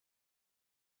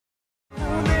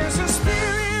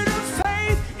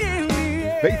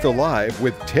Faith Alive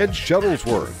with Ted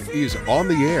Shuttlesworth is on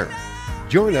the air.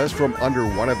 Join us from under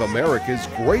one of America's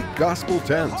great gospel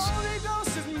tents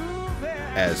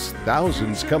as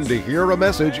thousands come to hear a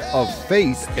message of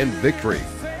faith and victory.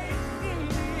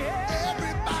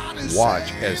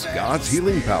 Watch as God's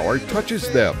healing power touches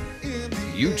them.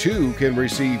 You too can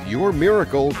receive your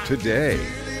miracle today.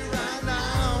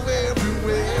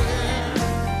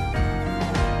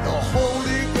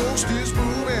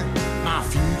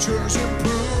 Future's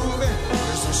improving.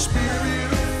 There's a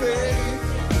spirit of faith.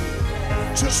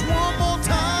 Just one more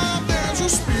time, there's a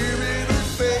spirit of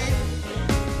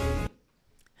faith.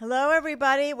 Hello,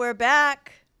 everybody. We're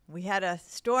back. We had a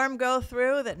storm go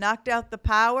through that knocked out the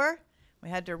power. We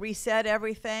had to reset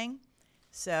everything.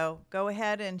 So go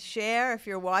ahead and share if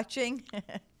you're watching.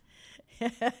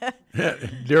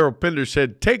 Daryl Pinder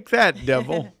said, "Take that,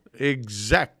 devil."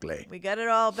 Exactly. We got it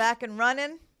all back and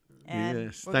running. And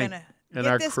yes, we're going to and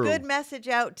get our this crew. Good message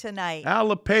out tonight. Al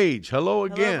LePage, hello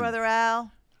again. Hello, Brother Al.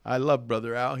 I love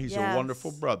Brother Al. He's Yes. a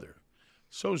wonderful brother.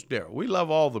 So's Daryl. We love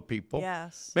all the people.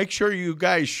 Yes. Make sure you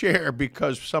guys share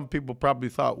because some people probably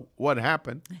thought, what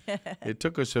happened? It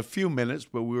took us a few minutes,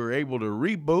 but we were able to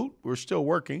reboot. We're still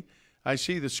working. I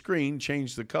see the screen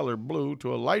change the color blue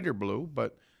to a lighter blue,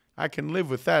 but I can live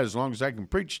with that as long as I can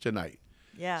preach tonight.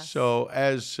 Yes. So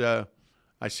as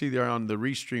I see there on the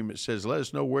restream, it says, let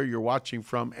us know where you're watching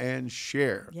from and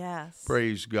share. Yes.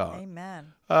 Praise God.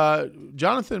 Amen.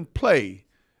 Jonathan, play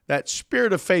that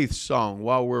Spirit of Faith song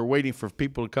while we're waiting for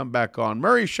people to come back on.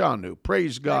 Murray Shanu,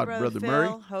 praise God, Hi, Brother Phil, Murray.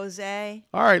 Jose.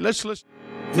 All right, let's listen.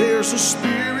 There's a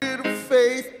spirit of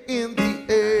faith in the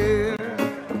air.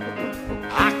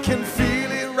 I can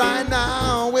feel it right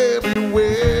now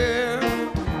everywhere.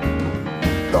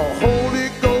 The Holy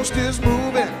Ghost is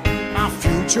moving. My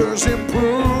future's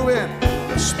improving.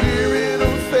 The spirit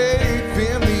of faith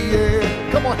in the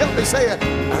air. Come on, help me say it.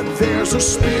 And there's a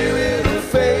spirit of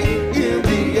faith in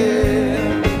the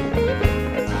air.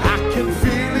 I can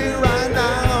feel it right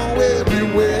now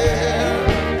everywhere.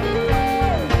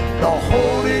 The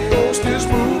Holy Ghost is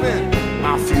moving.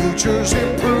 My future's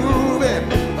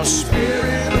improving. A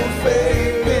spirit of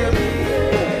faith in the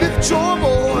air. Lift your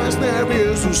voice. There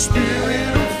is a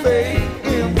spirit of faith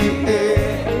in the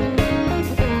air.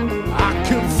 I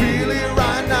can feel it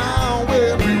right now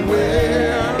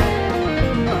everywhere.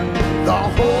 The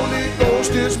Holy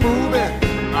Ghost is moving.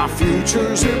 My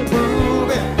future's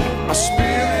improving. A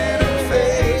spirit of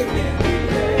faith in the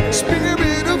air.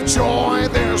 Spirit of joy.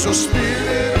 There's a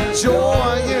spirit of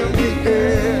joy in the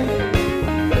air.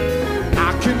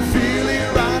 I can feel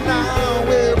it right now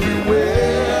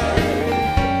everywhere.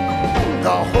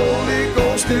 The Holy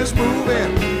Ghost is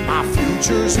moving. My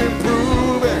future's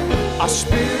improving. A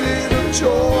spirit of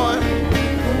joy.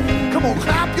 Come on,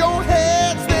 clap your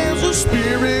hands. There's a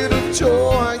spirit of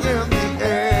joy in the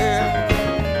air.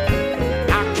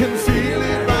 I can feel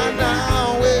it right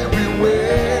now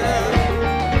everywhere.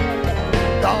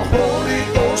 The Holy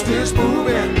Ghost is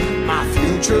moving. My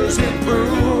future's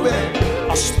improving.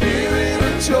 A spirit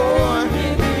of joy.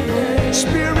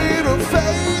 Spirit of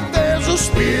faith. There's a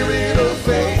spirit of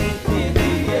faith.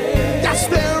 Yes,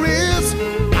 there is.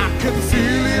 I can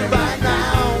feel it right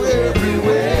now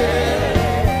everywhere.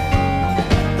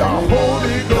 The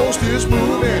Holy Ghost is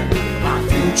moving. My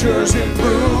future's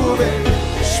improving.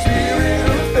 Spirit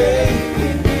of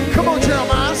faith. Come on,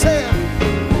 Jeremiah, say it.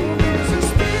 There's a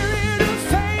spirit of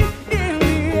faith in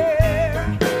the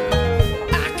air.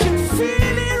 I can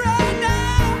feel it right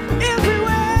now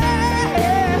everywhere.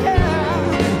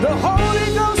 The Holy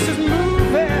Ghost is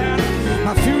moving.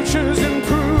 My future's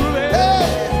improving.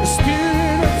 The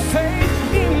spirit of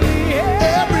faith in the air.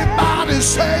 Everybody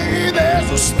say there's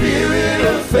a spirit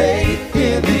of faith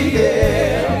in the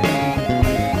air.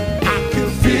 I can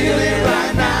feel it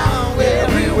right now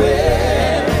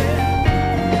everywhere.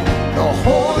 The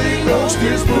Holy Ghost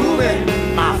is moving.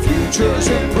 My future's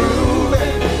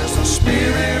improving. There's a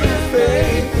spirit of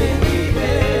faith in the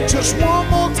air. Just one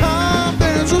more time.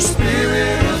 There's a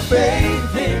spirit of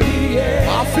faith in the air.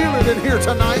 I feel it in here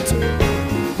tonight.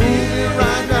 Feel it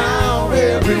right now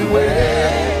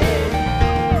everywhere.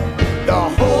 The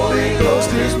Holy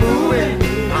Ghost is moving.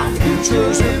 My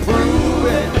future's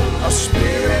improving. A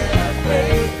spirit of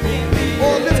faith in the air.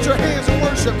 Oh, lift your hands and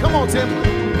worship. Come on, Tim.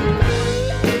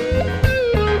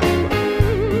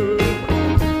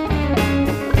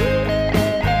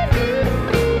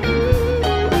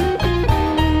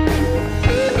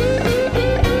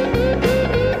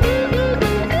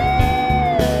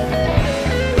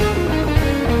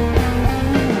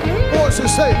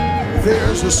 Voices say,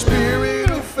 there's a spirit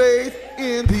of faith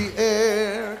in the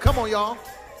air. Come on, y'all.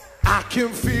 I can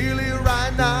feel it right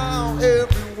right now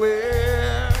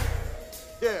everywhere.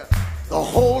 Yeah. The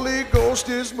Holy Ghost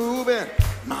is moving.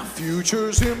 My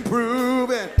future's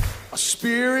improving. A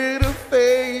spirit of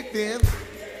faith in.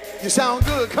 You sound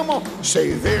good. Come on.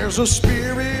 Say there's a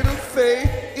spirit of faith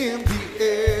in the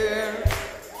air.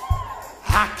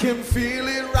 I can feel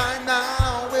it right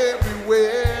now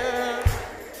everywhere.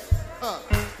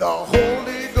 The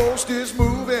Holy Ghost is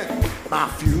moving. My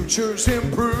future's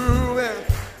improving.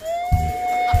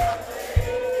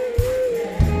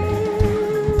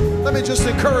 Let me just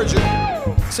encourage you.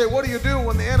 Say, what do you do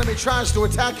when the enemy tries to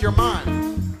attack your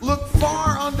mind? Look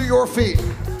far under your feet.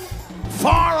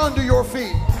 Far under your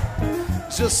feet.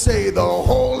 Just say, the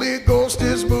Holy Ghost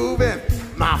is moving.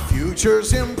 My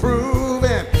future's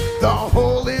improving. The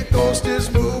Holy Ghost is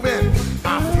moving.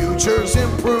 My future's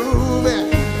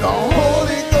improving. The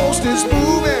Holy Ghost is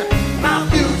moving. My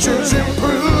future's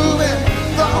improving.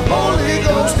 The Holy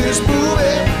Ghost is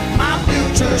moving. My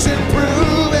future's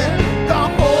improving. The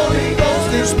Holy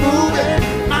Ghost is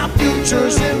moving. My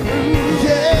future's improving.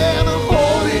 Yeah, the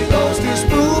Holy Ghost is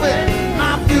moving.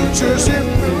 My future's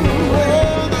improving.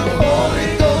 Oh, the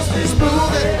Holy Ghost is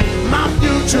moving. My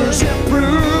future's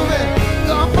improving.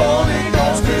 The Holy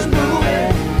Ghost is moving.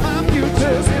 My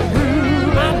future's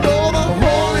improving. I know the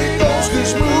Holy Ghost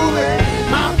is moving.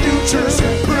 My future's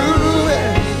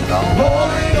improving. The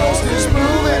Holy Ghost is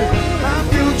moving. My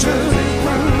future's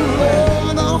improving.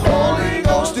 Oh, the Holy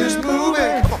Ghost is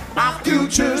moving. My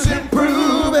future's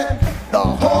improving. The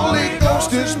Holy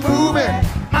Ghost is moving.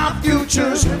 My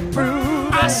future's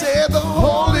improving. I said the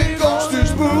Holy Ghost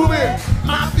is moving.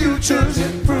 My future's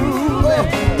improving.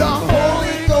 The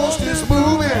Holy Ghost is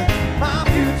moving. My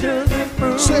future's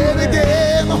improving. Say it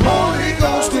again. The Holy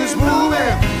Ghost is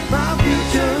moving. My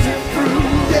future's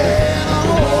improving. Yeah, the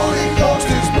Holy Ghost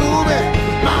is moving.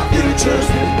 My future's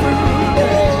improving.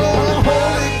 Oh, the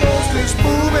Holy Ghost is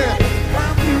moving.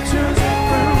 My future's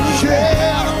improving.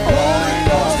 Yeah, the Holy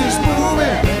Ghost is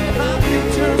moving. My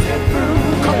future's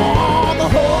improving. Come on, the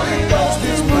Holy Ghost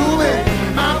is moving.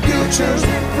 My future's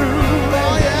improving.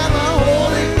 Oh yeah, the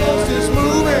Holy Ghost is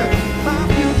moving. My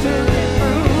future's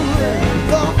improving.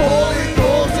 The Holy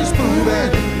Ghost is moving.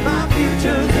 My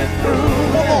future's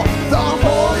improving. Come on, the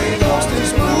Holy Ghost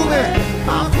is moving.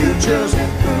 My future's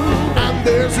improving. And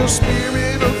there's a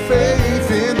spirit of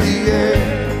faith in the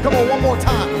air. Come on, one more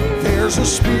time. There's a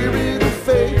spirit of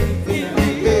faith in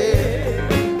the air.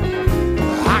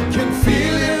 I can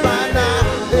feel it right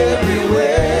now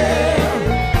everywhere.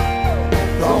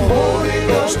 The Holy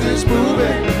Ghost is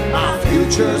moving. My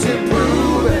future's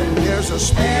improving. There's a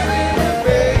spirit of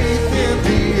faith in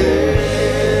the air.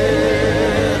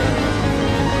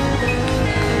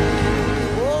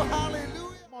 Oh,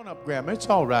 hallelujah. Come on up, Grandma. It's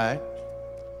all right.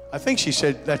 I think she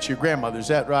said that's your grandmother. Is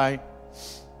that right?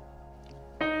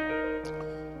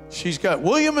 She's got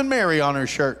William and Mary on her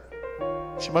shirt.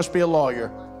 She must be a lawyer.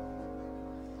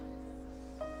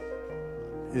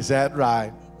 Is that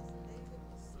right?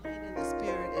 In the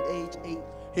spirit at age 8.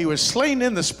 He was slain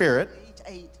in the spirit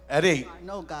Age 8. at 8. I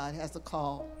know God has a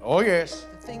call. Oh, yes.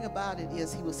 The thing about it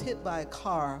is he was hit by a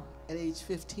car at age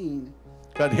 15.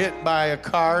 Got hit by a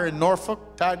car in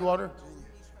Norfolk, Tidewater.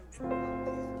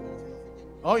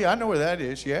 Oh, yeah, I know where that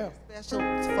is, yeah. Special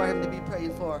for him to be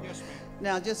prayed for.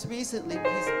 Now, just recently,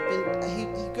 he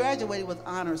graduated with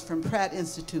honors from Pratt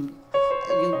Institute.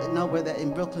 You know where that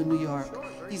in Brooklyn, New York.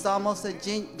 He's almost a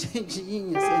genius in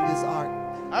this art.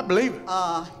 I believe it.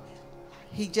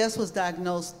 He just was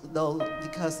diagnosed though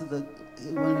because of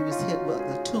when he was hit with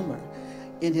a tumor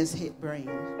in his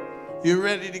brain. You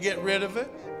ready to get rid of it?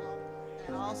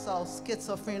 And also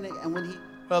schizophrenic, and when he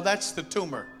Well, that's the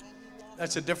tumor.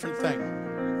 That's a different thing.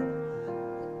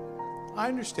 I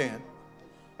understand.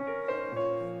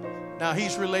 Now,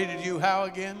 he's related to you how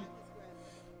again?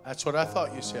 That's what I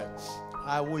thought you said.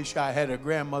 I wish I had a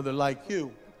grandmother like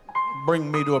you. Bring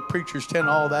me to a preacher's tent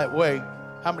all that way.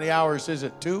 How many hours is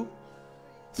it? 2?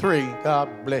 3. God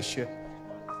bless you.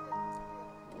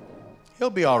 He'll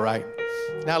be all right.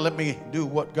 Now let me do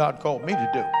what God called me to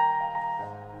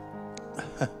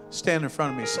do. Stand in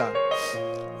front of me, son.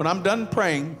 When I'm done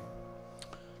praying,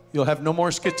 you'll have no more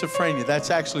schizophrenia.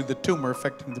 That's actually the tumor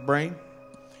affecting the brain.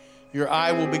 Your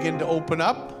eye will begin to open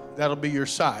up. That'll be your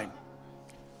sign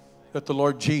that the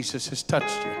Lord Jesus has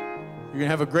touched you. You're going to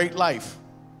have a great life.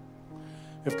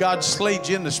 If God slayed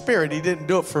you in the spirit, he didn't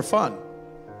do it for fun.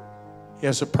 He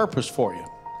has a purpose for you.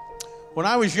 When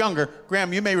I was younger,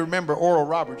 Graham, you may remember Oral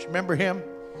Roberts. Remember him?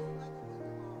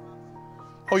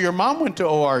 Oh, your mom went to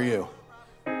ORU.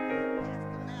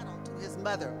 to his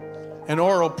mother. And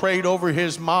Oral prayed over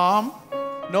his mom.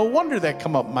 No wonder that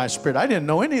come up in my spirit. I didn't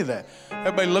know any of that.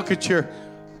 Everybody look at your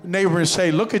neighbor and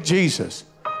say, look at Jesus.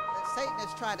 Satan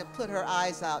is trying to put her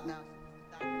eyes out now.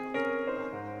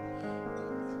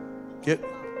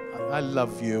 I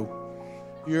love you.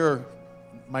 You're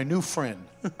my new friend.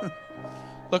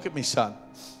 Look at me, son.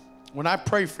 When I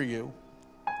pray for you,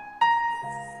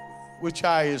 which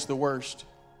eye is the worst?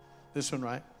 This one,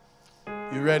 right?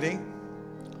 You ready?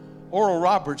 Oral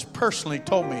Roberts personally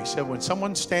told me, he said, when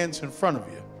someone stands in front of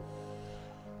you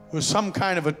with some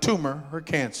kind of a tumor or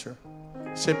cancer,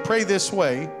 he said, pray this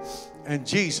way and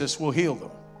Jesus will heal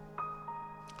them.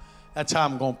 That's how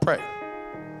I'm going to pray.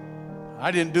 I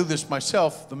didn't do this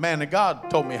myself. The man of God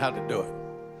told me how to do it.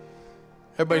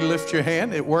 Everybody lift your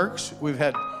hand. It works. We've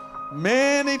had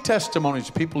many testimonies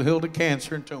of people healed of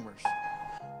cancer and tumors.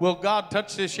 Will God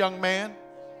touch this young man?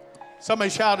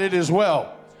 Somebody shout, it as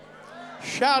well.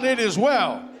 Shout, it as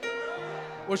well.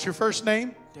 What's your first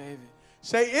name? David.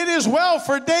 Say, it is well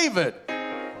for David.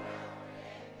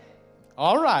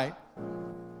 All right.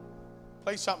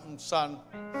 Play something, son.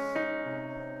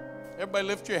 Everybody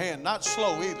lift your hand. Not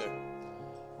slow either.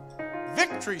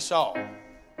 Victory song.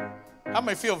 How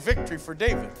many feel victory for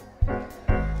David?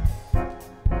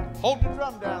 Hold the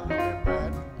drum down a little bit,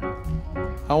 Brad.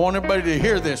 I want everybody to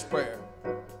hear this prayer.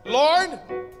 Lord,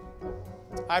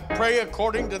 I pray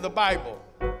according to the Bible.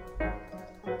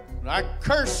 And I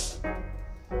curse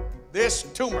this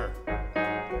tumor.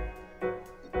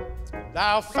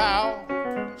 Thou foul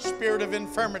spirit of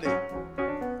infirmity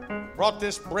brought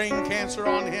this brain cancer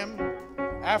on him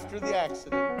after the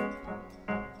accident.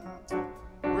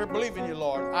 We're believing you,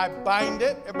 Lord. I bind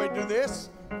it. Everybody do this.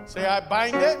 Say, I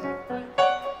bind it.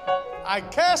 I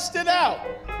cast it out.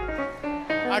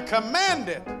 I command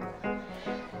it.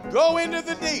 Go into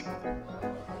the deep.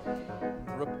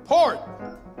 Report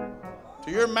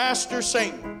to your master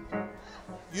Satan.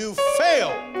 You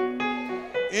failed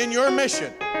in your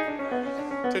mission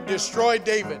to destroy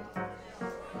David.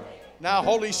 Now,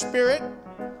 Holy Spirit,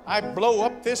 I blow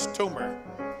up this tumor.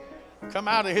 Come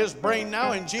out of his brain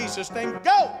now in Jesus' name.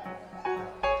 Go!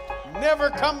 Never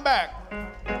come back.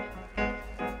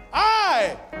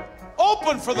 I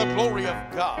open for the glory of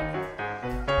God.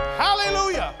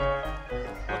 Hallelujah.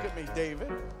 Look at me, David.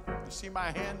 You see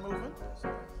my hand moving?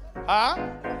 Huh?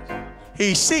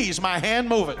 He sees my hand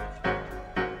moving.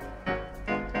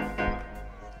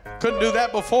 Couldn't do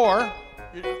that before.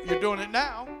 You're doing it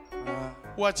now.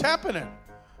 What's happening?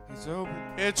 It's open.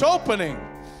 It's opening.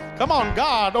 Come on,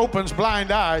 God opens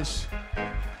blind eyes.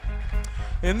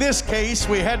 In this case,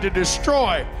 we had to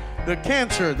destroy the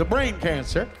cancer, the brain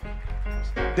cancer.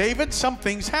 David,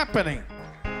 something's happening.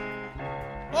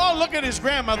 Oh, look at his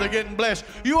grandmother getting blessed.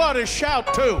 You ought to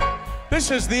shout too.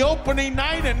 This is the opening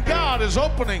night, and God is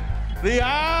opening the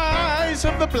eyes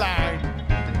of the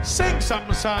blind. Sing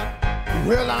something, son.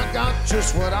 Well, I got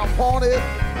just what I wanted.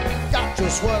 Got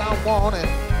just what I wanted.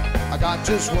 I got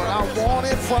just what I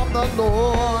wanted from the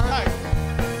Lord.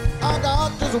 I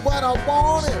got just what I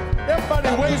wanted. Everybody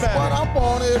got wave just what at I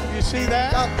wanted. You see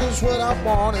that? Got just what I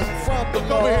wanted from the Look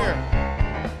Lord. over here.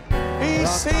 He's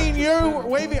seen you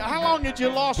waving. How long had you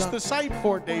lost the sight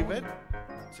for, David?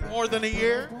 More than a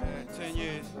year? 10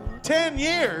 years. 10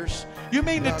 years? You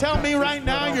mean to tell me right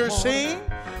now you're seeing?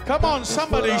 Come on,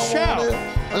 somebody shout.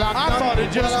 I thought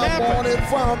it just happened.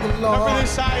 Cover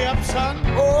this eye up, son.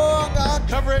 Oh, God.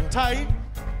 Cover it tight.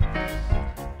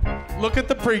 Look at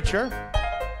the preacher.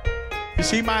 You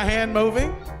see my hand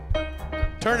moving?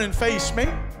 Turn and face me.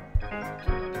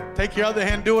 Take your other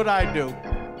hand, do what I do.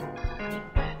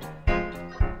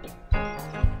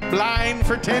 Blind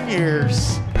for 10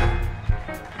 years.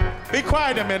 Be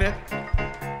quiet a minute.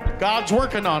 God's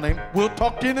working on him. We'll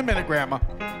talk to you in a minute, Grandma.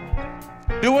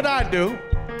 Do what I do.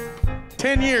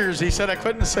 10 years, he said I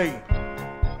couldn't see.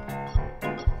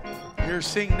 You're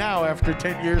seeing now after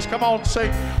 10 years. Come on, say,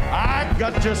 I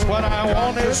got just what I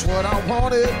wanted. Just what I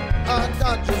wanted. I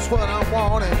got just what I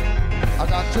wanted. I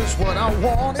got just what I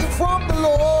wanted from the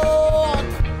Lord.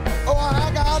 Oh,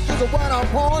 I got just what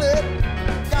I wanted.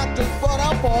 Got just what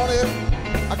I wanted.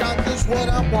 I got just what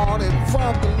I wanted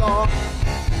from the Lord.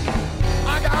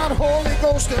 I got Holy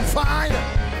Ghost and fire.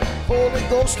 Holy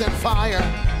Ghost and fire.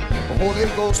 Holy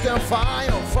Ghost and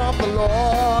fire from the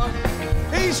Lord.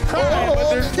 He's crying, but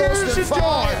there's tears of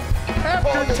joy.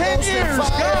 After 10 years,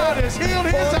 God has healed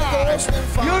his eyes.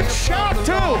 You shout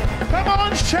too. Come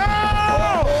on,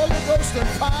 shout. Holy Ghost and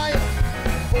fire.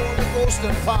 Holy Ghost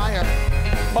and fire.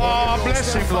 Oh,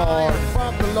 bless him, Lord.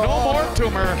 No more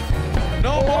tumor.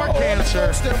 No more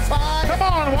cancer. Come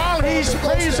on, while he's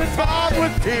praising God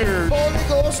with tears. Holy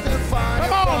Ghost and fire.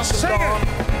 Come on, sing it.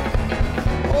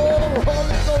 Oh,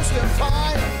 Holy Ghost and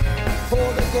fire.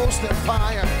 Holy Ghost and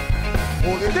fire.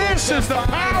 This is the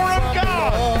power of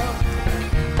God.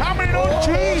 How many know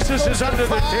Jesus is under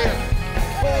the tent?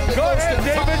 Go ahead,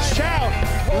 David, shout.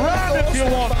 Run if you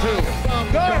want to.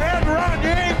 Go ahead, run. You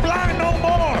ain't blind no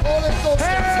more. Holy Ghost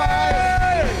and fire.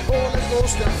 Hey! Holy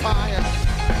Ghost and fire.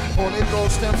 Holy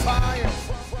Ghost and fire.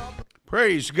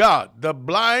 Praise God. The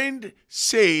blind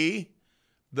see,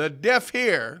 the deaf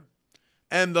hear,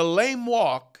 and the lame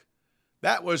walk.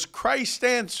 That was Christ's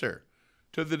answer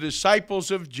to the disciples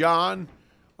of John.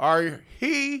 Are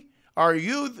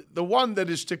you the one that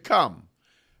is to come?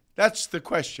 That's the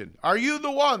question. Are you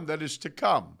the one that is to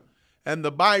come? And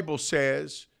the Bible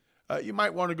says, you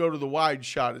might want to go to the wide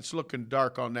shot. It's looking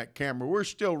dark on that camera. We're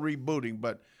still rebooting,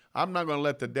 but I'm not going to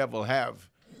let the devil have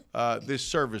this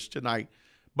service tonight.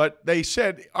 But they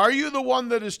said, are you the one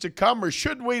that is to come, or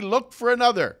should we look for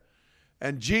another?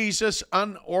 And Jesus'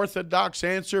 unorthodox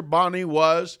answer, Bonnie,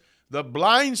 was, the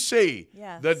blind see,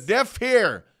 Yes. the deaf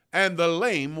hear, and the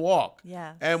lame walk.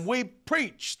 Yes. And we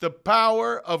preach the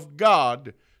power of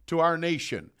God to our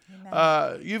nation.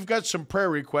 You've got some prayer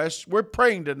requests. We're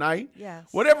praying tonight. Yes.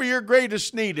 Whatever your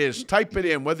greatest need is, type it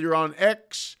in, whether you're on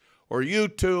X or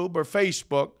YouTube or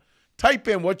Facebook. Type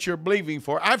in what you're believing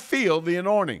for. I feel the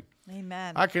anointing.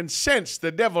 Amen. I can sense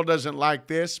the devil doesn't like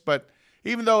this, but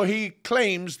even though he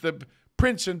claims the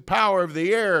prince and power of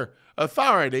the air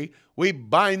authority, we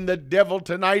bind the devil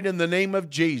tonight in the name of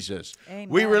Jesus. Amen.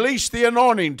 We release the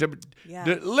anointing to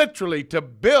literally to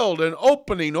build an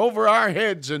opening over our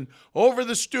heads and over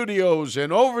the studios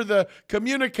and over the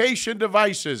communication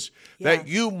devices, that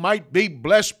you might be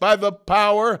blessed by the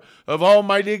power of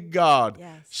Almighty God.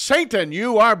 Yes. Satan,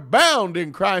 you are bound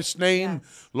in Christ's name.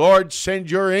 Yes. Lord, send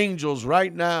your angels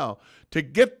right now to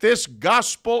get this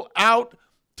gospel out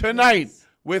tonight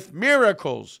with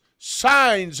miracles,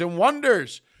 signs, and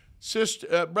wonders.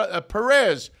 Sister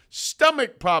Perez,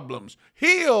 stomach problems.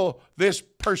 Heal this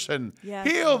person. Yes,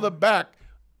 Heal Lord. the back.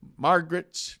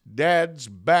 Margaret's dad's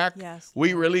back. Yes,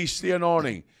 We release the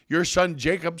anointing. Your son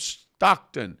Jacob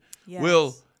Stockton Yes.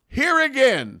 will hear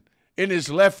again in his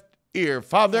left ear.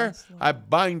 Father, Yes, Lord. I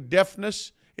bind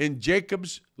deafness in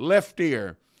Jacob's left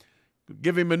ear.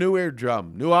 Give him a new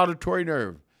eardrum, new auditory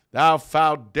nerve. Thou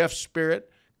foul deaf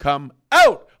spirit, come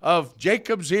out of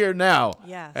Jacob's ear now.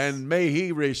 Yes. And may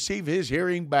he receive his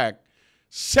hearing back.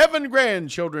 7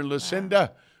 grandchildren,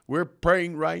 Lucinda. We're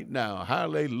praying right now.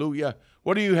 Hallelujah.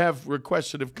 What do you have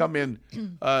requests that have come in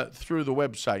through the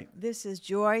website? This is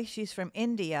Joy. She's from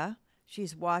India.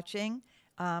 She's watching.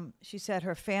 She said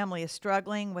her family is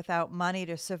struggling. Without money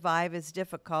to survive is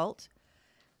difficult.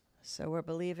 So we're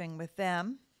believing with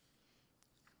them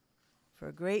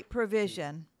for great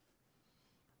provision.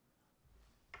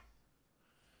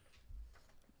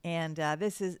 And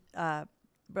this is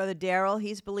Brother Darrell.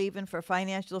 He's believing for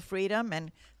financial freedom,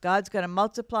 and God's going to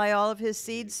multiply all of his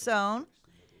seeds sown.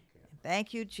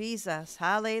 Thank you, Jesus.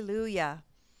 Hallelujah.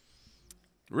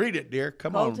 Read it, dear.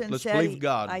 Come Colton on. Let's said, believe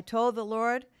God. I told the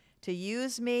Lord to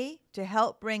use me to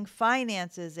help bring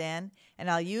finances in,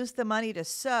 and I'll use the money to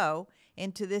sow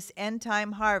into this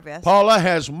end-time harvest. Paula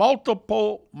has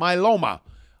multiple myeloma.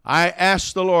 I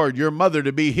asked the Lord, your mother,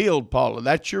 to be healed, Paula.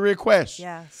 That's your request.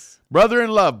 Yes. Brother in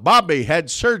love, Bobby had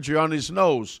surgery on his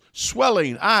nose,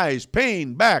 swelling, eyes,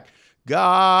 pain, back.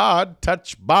 God,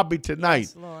 touch Bobby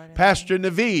tonight. Yes, Lord. Pastor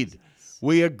Naveed,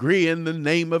 we agree in the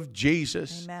name of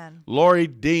Jesus. Amen. Lori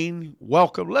Dean,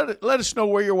 welcome. Let us know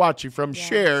where you're watching from. Yes.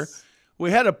 Share.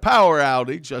 We had a power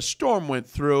outage. A storm went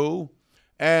through,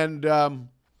 and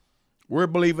we're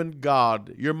believing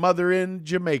God. Your mother in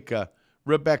Jamaica,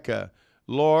 Rebecca,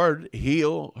 Lord,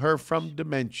 heal her from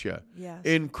dementia. Yes.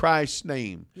 In Christ's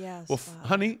name. Yes, Well, Father.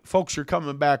 honey, folks are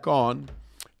coming back on,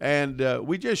 and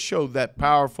we just showed that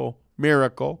powerful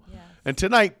miracle. Yes. And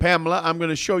tonight, Pamela, I'm going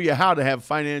to show you how to have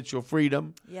financial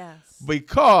freedom, Yes.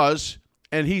 because,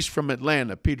 and he's from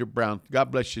Atlanta, Peter Brown.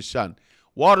 God bless your son.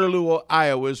 Waterloo,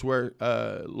 Iowa is where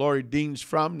Lori Dean's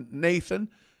from. Nathan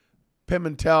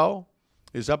Pimentel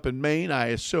is up in Maine, I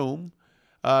assume.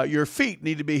 Your feet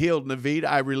need to be healed, Naveed.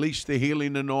 I release the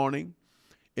healing anointing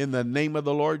in the name of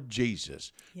the Lord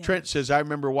Jesus. Yes. Trent says, I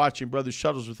remember watching Brother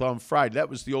Shuttlesworth on Friday. That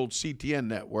was the old CTN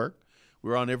network. We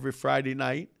were on every Friday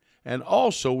night. And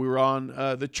also we were on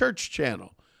the church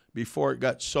channel before it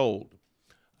got sold.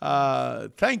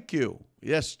 Thank you.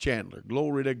 Yes, Chandler.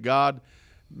 Glory to God.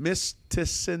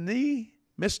 Mysticini,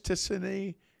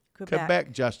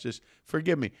 Quebec Justice.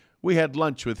 Forgive me. We had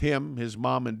lunch with him, his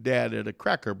mom and dad at a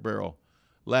Cracker Barrel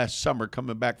last summer,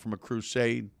 coming back from a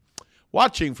crusade.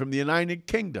 Watching from the United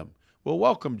Kingdom. Well,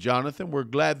 welcome, Jonathan. We're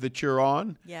glad that you're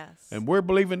on. Yes. And we're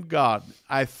believing God.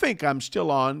 I think I'm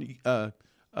still on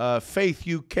Faith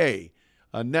UK.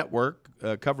 network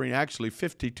covering actually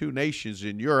 52 nations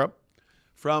in Europe.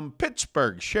 From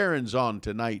Pittsburgh, Sharon's on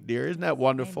tonight, dear. Isn't that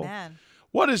wonderful? Amen.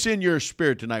 What is in your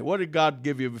spirit tonight? What did God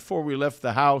give you before we left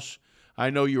the house? I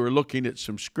know you were looking at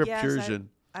some scriptures, and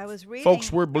I was reading.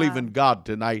 folks, we're believing God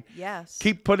tonight. Yes.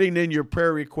 Keep putting in your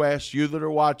prayer requests. You that are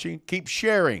watching, keep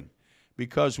sharing,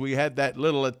 because we had that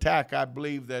little attack. I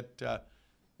believe that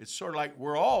it's sort of like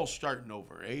we're all starting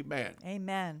over. Amen.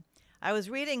 Amen. I was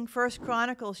reading 1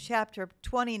 Chronicles chapter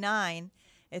 29.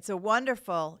 It's a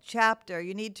wonderful chapter.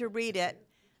 You need to read it,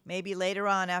 maybe later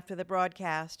on after the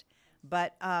broadcast.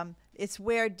 But it's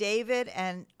where David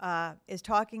is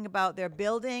talking about they're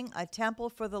building a temple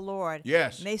for the Lord.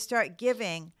 Yes. And they start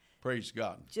giving. Praise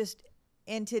God. Just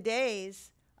in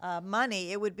today's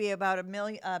money, it would be about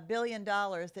 $1 billion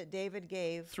that David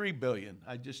gave. $3 billion.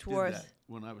 I just towards, did that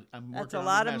when I'm that's working a on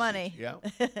lot the of message.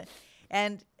 money. Yeah.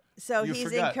 And so You he's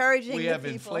forgot. encouraging we the have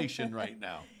people. inflation right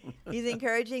now. He's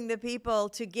encouraging the people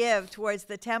to give towards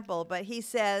the temple. But he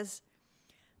says,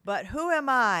 "But who am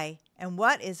I and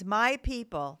what is my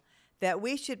people that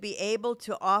we should be able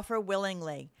to offer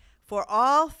willingly? For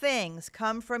all things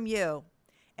come from you,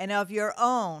 and of your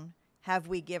own have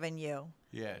we given you."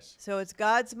 Yes. So it's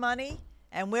God's money,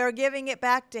 and we're giving it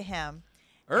back to him.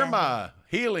 Irma,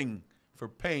 healing for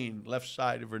pain, left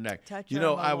side of her neck. Touch you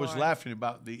know, Irma, I was Lord. laughing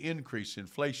about the increase in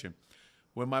inflation.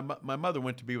 When my mother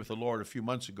went to be with the Lord a few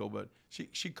months ago, but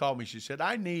she called me. She said,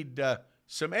 "I need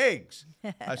some eggs."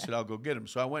 I said, "I'll go get them."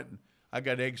 So I went and I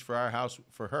got eggs for our house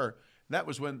for her. And that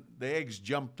was when the eggs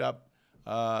jumped up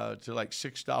to like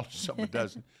 $6 something a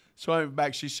dozen. So I went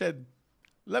back. She said,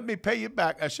 "Let me pay you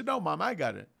back." I said, "No, Mom, I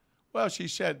got it." Well, she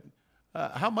said,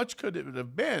 "How much could it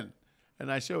have been?"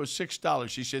 And I said, "It was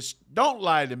 $6. She says, "Don't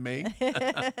lie to me."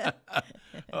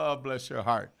 Oh, bless her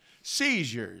heart.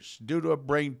 Seizures due to a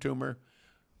brain tumor.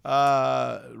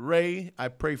 Ray, I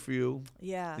pray for you.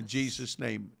 Yeah. In Jesus'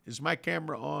 name. Is my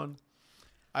camera on?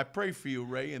 I pray for you,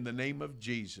 Ray, in the name of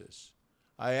Jesus.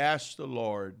 I ask the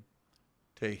Lord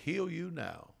to heal you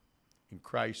now in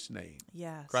Christ's name.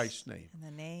 Yes. Christ's name. In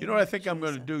the name You know what I of think I'm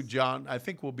going to do, Jesus. John? I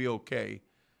think we'll be okay.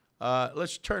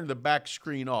 Let's turn the back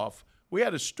screen off. We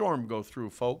had a storm go through,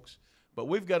 folks, but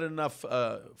we've got enough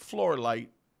floor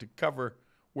light to cover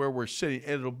where we're sitting.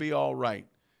 It'll be all right,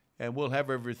 and we'll have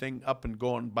everything up and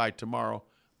going by tomorrow.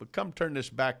 But come turn this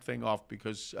back thing off,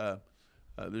 because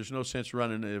there's no sense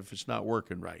running it if it's not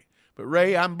working right. But,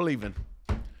 Ray, I'm believing.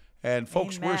 And,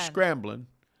 folks, we're Amen. scrambling.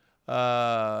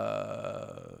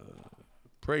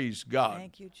 Praise God.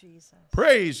 Thank you, Jesus.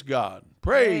 Praise God.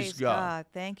 Praise God.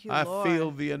 Thank you, I Lord.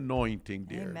 feel the anointing,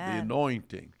 dear. Amen. The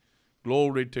anointing.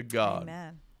 Glory to God.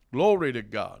 Amen. Glory to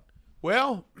God.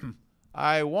 Well,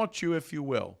 I want you, if you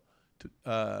will,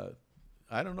 to,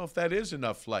 I don't know if that is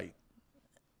enough light.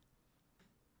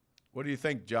 What do you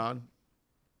think, John?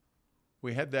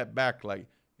 We had that backlight.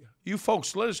 You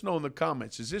folks, let us know in the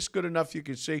comments. Is this good enough you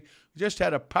can see? We just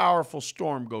had a powerful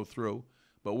storm go through,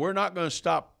 but we're not going to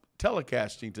stop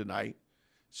telecasting tonight.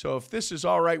 So if this is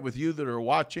all right with you that are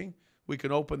watching, we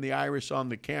can open the iris on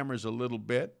the cameras a little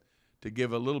bit to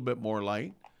give a little bit more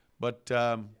light. But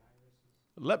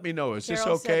let me know. Is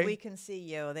Carol this okay? said we can see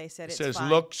you. They said It it's says fine.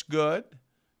 looks good.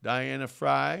 Diana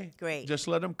Fry. Great. Just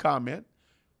let them comment.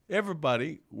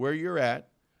 Everybody, where you're at.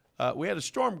 We had a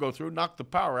storm go through, knocked the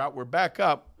power out. We're back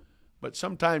up. But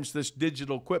sometimes this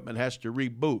digital equipment has to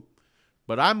reboot.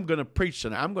 But I'm going to preach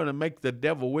tonight. I'm going to make the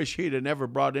devil wish he'd have never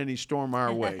brought any storm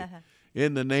our way.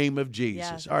 In the name of Jesus.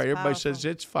 Yes, All right, it's everybody powerful. says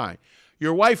it's fine.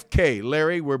 Your wife, Kay,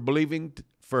 Larry, we're believing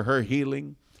for her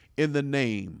healing in the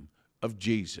name of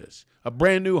Jesus. A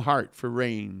brand new heart for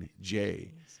Rain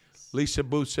J. Lisa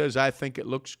Booth says, I think it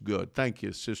looks good. Thank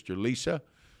you, Sister Lisa.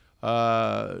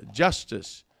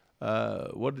 Justice,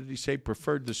 what did he say?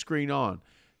 Preferred the screen on.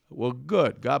 Well,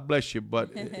 good. God bless you.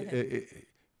 But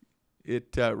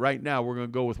right now we're going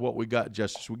to go with what we got,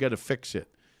 Justice. We got to fix it.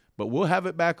 But we'll have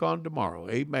it back on tomorrow.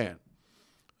 Amen.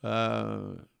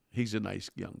 He's a nice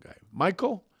young guy.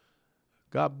 Michael,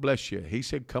 God bless you. He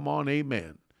said, come on,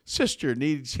 amen. Sister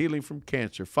needs healing from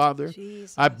cancer. Father,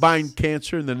 Jesus. I bind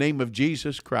cancer in the name of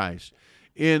Jesus Christ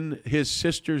in his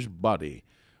sister's body.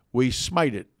 We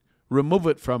smite it, remove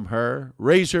it from her,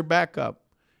 raise her back up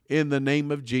in the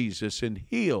name of Jesus, and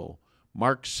heal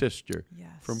Mark's sister Yes.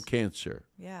 from cancer.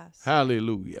 Yes.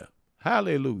 Hallelujah.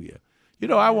 Hallelujah. You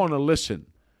know, I want to listen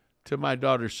to my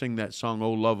daughter sing that song,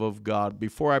 Oh Love of God,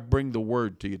 before I bring the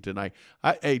word to you tonight.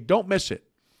 Hey, don't miss it.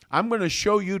 I'm going to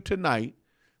show you tonight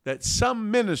that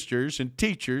some ministers and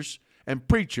teachers and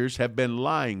preachers have been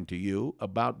lying to you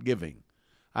about giving.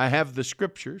 I have the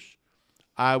scriptures.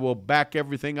 I will back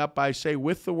everything up I say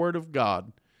with the word of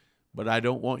God. but I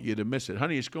don't want you to miss it.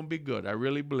 Honey, it's going to be good. I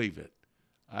really believe it.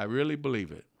 I really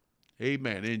believe it.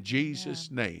 Amen. In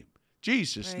Jesus' name.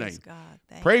 Jesus' Praise name. God.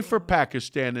 Thank Pray you, for Lord.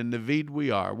 Pakistan and Naveed we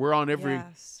are. We're on every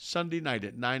Yes. Sunday night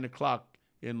at 9 o'clock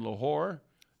in Lahore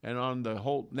and on the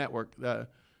whole network. The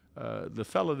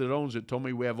fellow that owns it told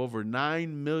me we have over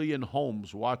 9 million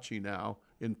homes watching now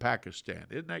in Pakistan.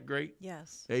 Isn't that great?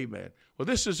 Yes. Amen. Well,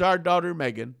 this is our daughter,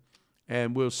 Megan,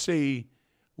 and we'll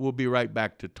be right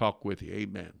back to talk with you.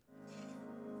 Amen.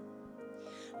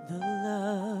 The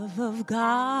love of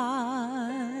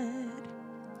God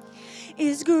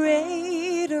is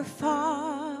greater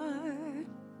far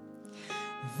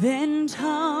than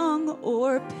tongue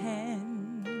or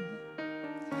pen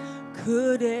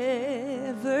could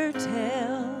ever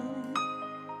tell.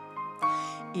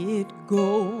 It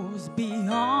goes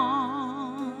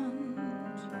beyond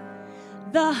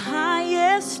the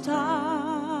highest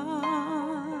star,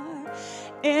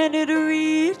 and it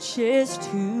reaches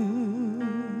to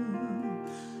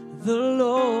the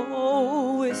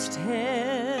lowest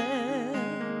hell.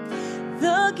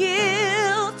 The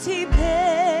guilty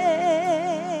pair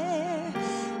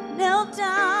knelt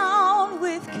down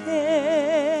with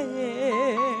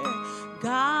care.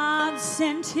 God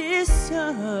sent his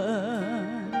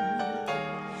son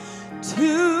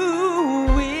to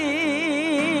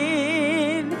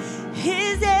win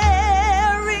his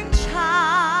erring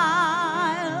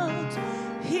child.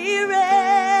 He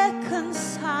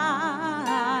reconciled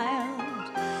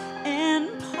and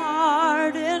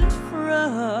pardoned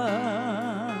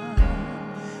from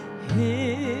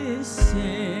his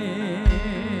sin.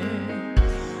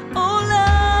 Oh,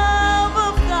 love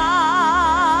of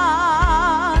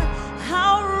God,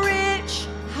 how rich,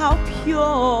 how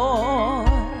pure,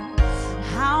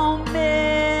 how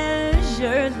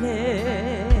measureless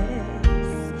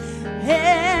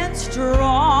and strong.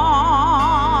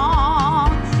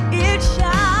 It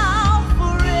shall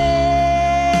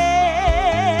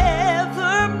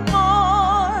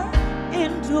forevermore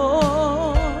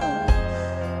endure.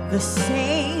 The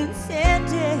saints and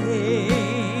angels'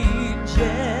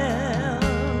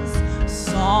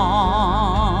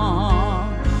 song.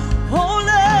 Oh,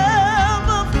 love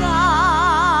of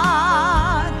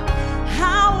God,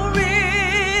 how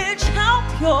rich, how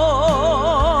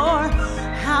pure,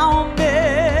 how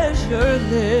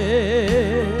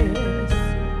measureless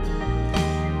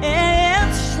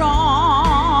and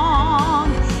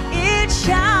strong. It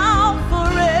shall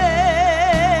forevermore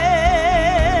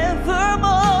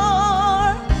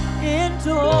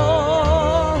endure.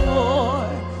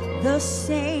 The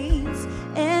saints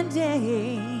and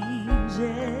angels'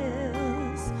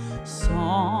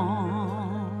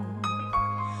 song.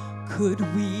 Could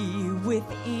we with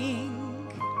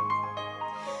ink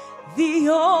the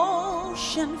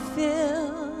ocean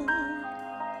fill,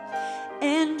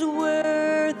 and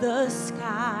were the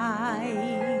skies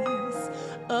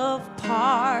of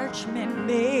parchment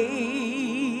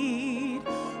made,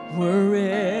 were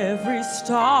every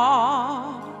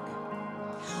star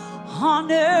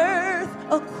on earth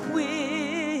a quill,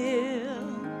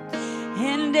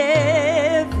 and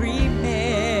every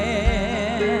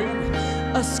man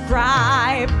a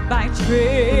scribe by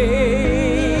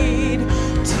trade,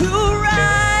 to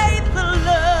write the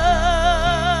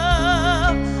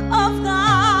love of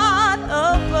God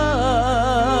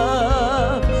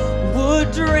above,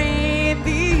 would drain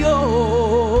the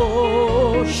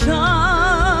ocean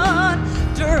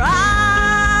dry,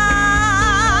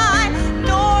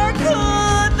 nor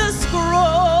could the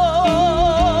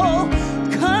scroll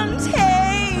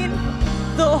contain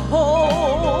the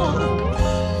whole,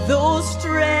 though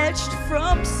stretched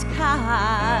from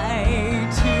sky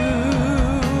to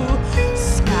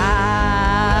sky.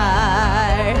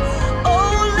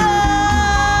 Oh,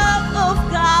 love of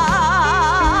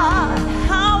God,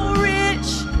 how rich,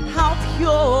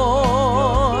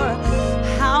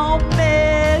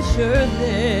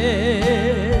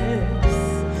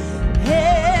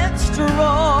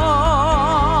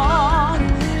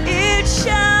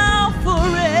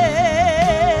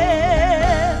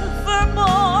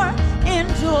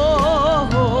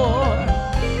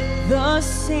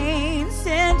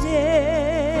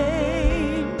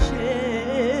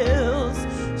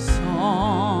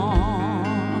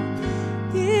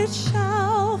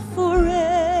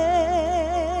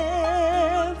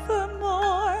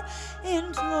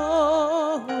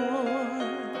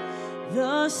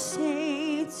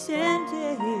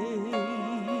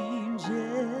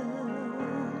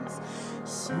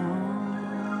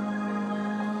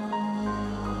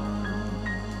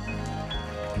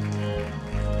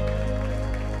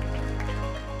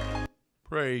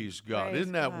 Praise God. Praise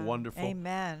Isn't that God. wonderful?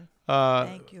 Amen.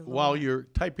 Thank you, While Lord. you're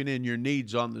typing in your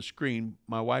needs on the screen,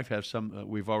 my wife has some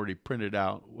we've already printed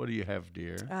out. What do you have,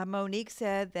 dear? Monique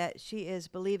said that she is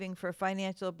believing for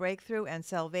financial breakthrough and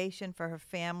salvation for her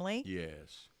family.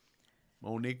 Yes.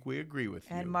 Monique, we agree with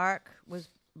And you. Mark was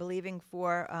believing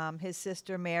for his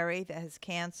sister Mary that has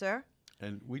cancer.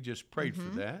 And we just prayed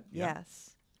for that. Yeah.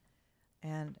 Yes.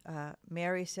 And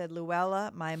Mary said,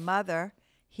 Luella, my mother,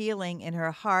 healing in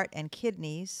her heart and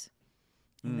kidneys.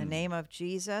 In the name of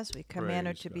Jesus, we command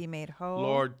her Praise to God. be made whole.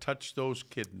 Lord, touch those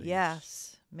kidneys.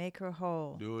 Yes. Make her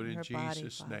whole. Do it in her body,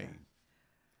 Jesus' Father. name.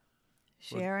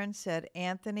 Sharon said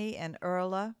Anthony and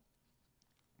Erla,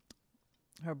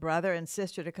 her brother and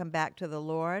sister, to come back to the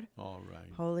Lord. All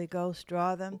right. Holy Ghost,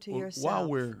 draw them to Well, yourself. while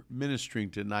we're ministering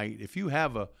tonight, if you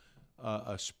have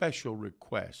a special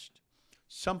request,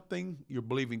 something you're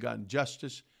believing God in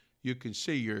justice, you can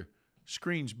see your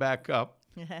screen's back up.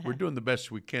 We're doing the best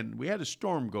we can. We had a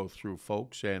storm go through,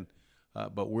 folks, and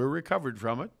but we're recovered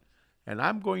from it. And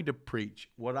I'm going to preach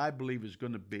what I believe is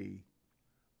going to be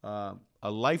a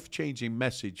life-changing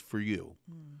message for you.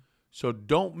 So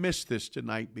don't miss this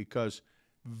tonight, because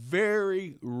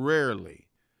very rarely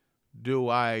do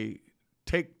I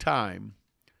take time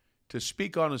to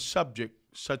speak on a subject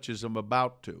such as I'm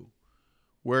about to,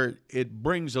 where it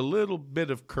brings a little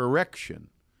bit of correction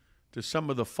to some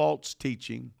of the false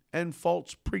teaching and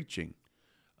false preaching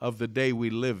of the day we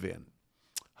live in.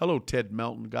 Hello, Ted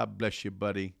Melton. God bless you,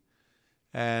 buddy.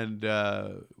 And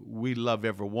we love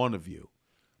every one of you.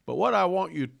 But what I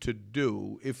want you to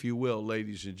do, if you will,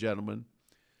 ladies and gentlemen,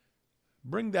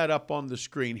 bring that up on the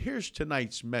screen. Here's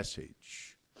tonight's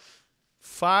message.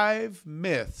 5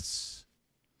 myths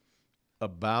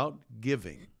about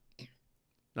giving.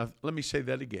 Now, let me say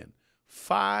that again.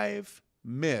 5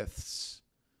 myths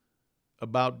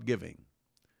about giving.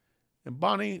 And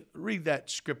Bonnie, read that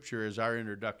scripture as our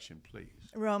introduction,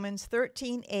 please. Romans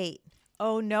 13:8.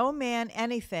 Owe no man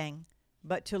anything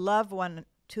but to love one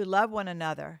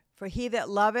another, for he that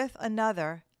loveth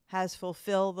another has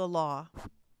fulfilled the law.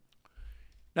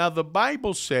 Now, the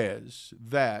Bible says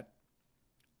that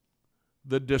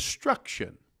the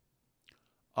destruction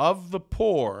of the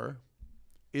poor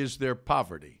is their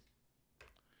poverty.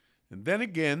 And then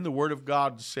again, the Word of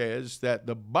God says that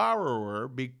the borrower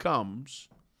becomes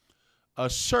a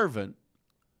servant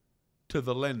to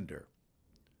the lender.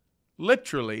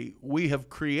 Literally, we have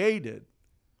created,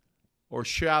 or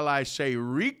shall I say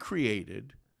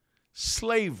recreated,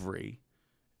 slavery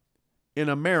in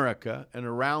America and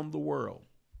around the world.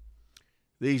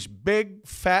 These big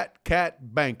fat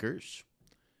cat bankers,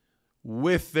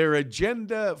 with their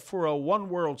agenda for a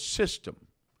one-world system,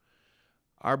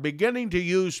 are beginning to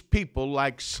use people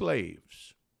like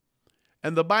slaves.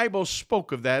 And the Bible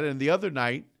spoke of that. And the other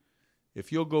night,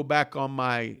 if you'll go back on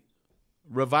my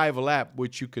Revival app,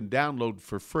 which you can download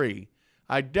for free,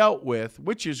 I dealt with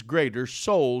which is greater,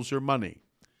 souls or money.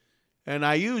 And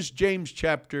I used James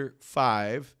chapter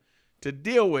 5 to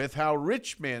deal with how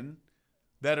rich men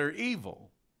that are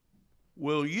evil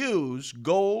will use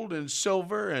gold and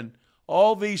silver and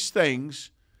all these things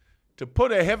to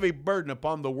put a heavy burden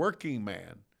upon the working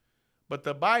man. But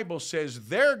the Bible says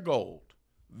their gold,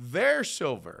 their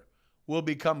silver will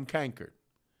become cankered.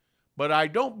 But I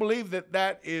don't believe that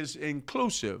that is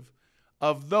inclusive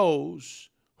of those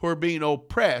who are being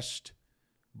oppressed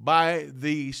by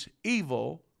these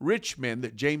evil rich men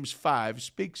that James 5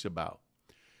 speaks about.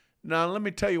 Now, let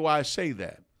me tell you why I say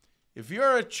that. If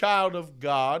you're a child of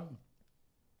God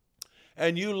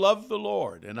and you love the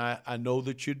Lord, and I know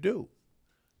that you do,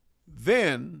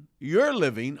 then you're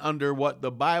living under what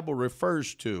the Bible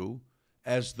refers to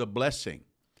as the blessing.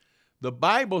 The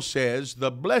Bible says the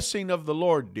blessing of the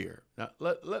Lord, dear. Now,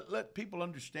 let people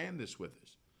understand this with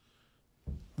us.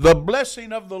 The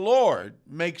blessing of the Lord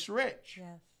makes rich.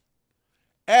 Yes.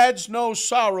 Adds no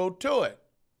sorrow to it.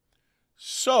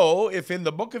 So, if in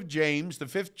the book of James, the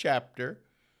 5th chapter,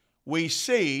 we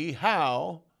see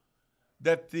how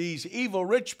that these evil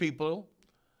rich people,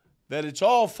 that it's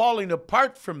all falling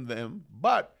apart from them,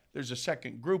 but there's a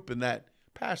second group in that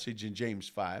passage in James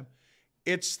 5.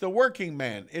 It's the working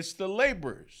man. It's the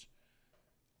laborers.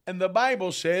 And the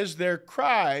Bible says their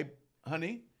cry,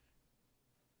 honey,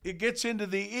 it gets into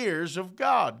the ears of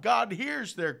God. God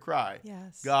hears their cry.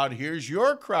 Yes. God hears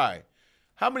your cry.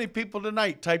 How many people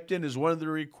tonight typed in as one of the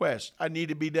requests, I need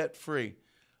to be debt-free.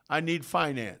 I need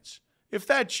finance. If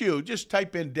that's you, just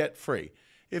type in debt-free.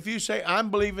 If you say, I'm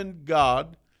believing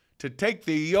God to take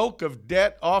the yoke of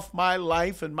debt off my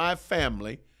life and my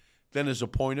family, then as a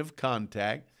point of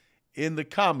contact, in the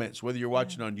comments, whether you're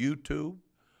watching on YouTube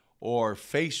or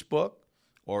Facebook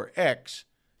or X,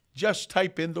 just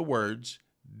type in the words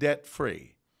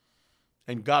debt-free.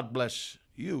 And God bless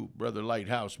you, Brother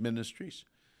Lighthouse Ministries.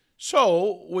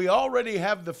 So we already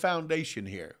have the foundation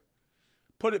here.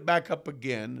 Put it back up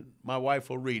again. My wife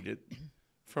will read it.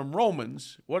 From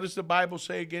Romans, what does the Bible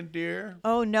say again, dear?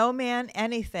 Oh, no man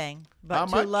anything but How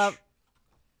to much? love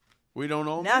We don't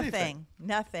own anything.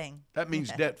 nothing. That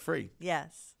means debt-free.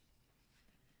 Yes.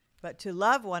 But to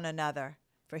love one another,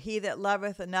 for he that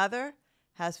loveth another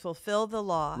has fulfilled the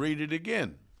law. Read it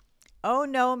again. Owe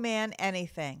no man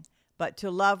anything, but to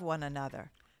love one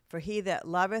another, for he that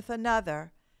loveth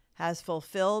another has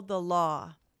fulfilled the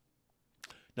law.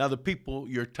 Now, the people,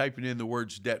 you're typing in the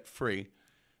words debt-free.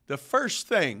 The first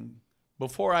thing,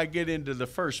 before I get into the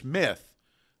first myth,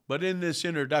 but in this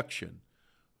introduction,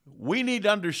 we need to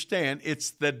understand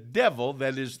it's the devil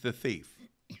that is the thief.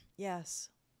 Yes.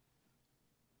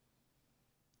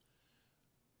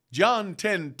 John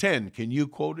 10:10, can you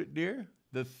quote it, dear?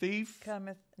 The thief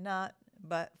Cometh not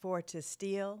but for to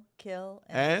steal, kill,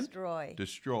 and destroy.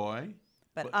 destroy.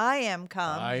 But I am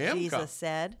come, I am Jesus come.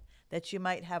 said, that you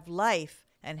might have life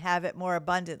and have it more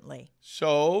abundantly.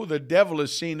 So the devil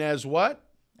is seen as what?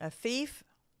 A thief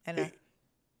and a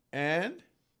And?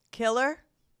 killer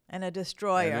and a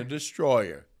destroyer. And a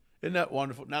destroyer. Isn't that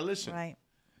wonderful? Now listen. Right.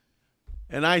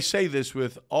 And I say this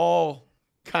with all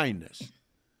kindness.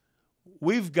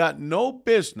 We've got no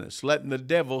business letting the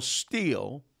devil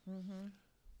steal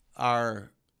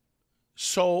our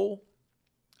soul.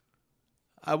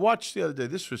 I watched the other day,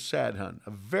 this was sad, hon.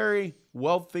 A very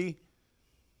wealthy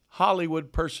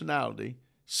Hollywood personality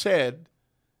said,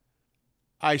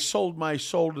 I sold my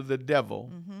soul to the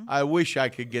devil. I wish I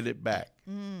could get it back.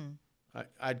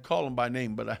 I'd call him by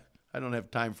name, but I don't have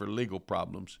time for legal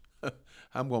problems.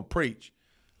 I'm going to preach.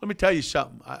 Let me tell you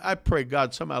something. I pray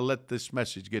God somehow let this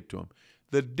message get to him.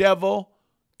 The devil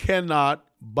cannot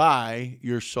buy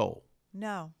your soul.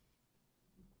 No.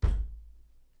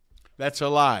 That's a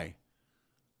lie.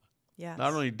 Yes.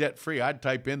 Not only debt-free, I'd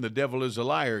type in the devil is a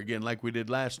liar again like we did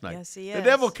last night. Yes, he The is.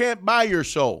 devil can't buy your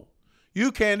soul.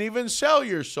 You can't even sell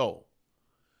your soul.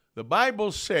 The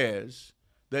Bible says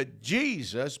that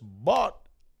Jesus bought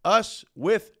us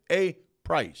with a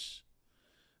price,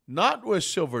 not with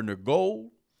silver nor gold,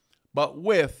 but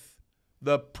with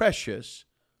the precious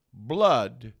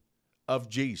blood of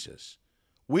Jesus.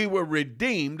 We were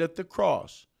redeemed at the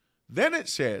cross. Then it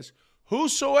says,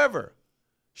 whosoever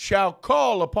shall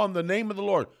call upon the name of the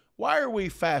Lord. Why are we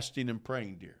fasting and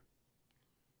praying, dear?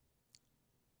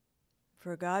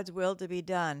 For God's will to be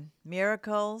done.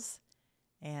 Miracles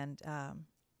and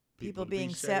people to be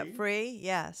being set saved. free.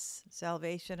 Yes.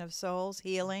 Salvation of souls,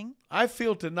 healing. I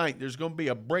feel tonight there's going to be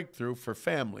a breakthrough for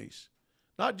families,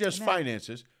 not just Amen.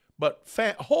 finances, but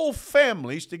whole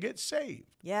families to get saved.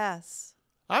 Yes.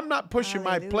 I'm not pushing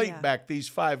my plate Hallelujah. back these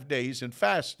 5 days and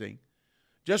fasting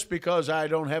just because I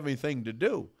don't have anything to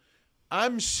do.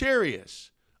 I'm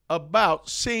serious about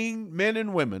seeing men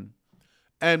and women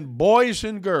and boys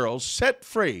and girls set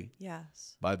free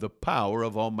Yes. by the power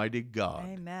of Almighty God.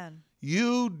 Amen.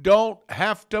 You don't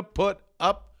have to put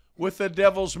up with the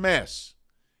devil's mess.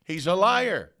 He's a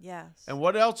liar. Yes. And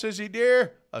what else is he,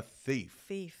 dear? A thief.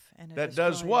 Thief and a That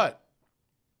does destroyer. what?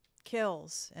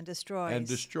 Kills and destroys. And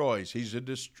destroys. He's a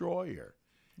destroyer.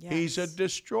 Yes. He's a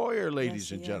destroyer, ladies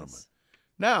Yes, and he gentlemen. is.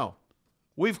 Now,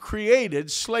 we've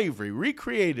created slavery,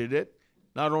 recreated it,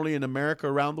 not only in America,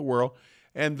 around the world,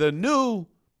 and the new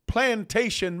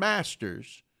plantation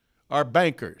masters are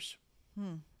bankers.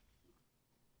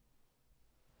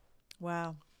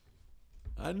 Wow.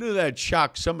 I knew that'd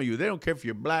shock some of you. They don't care if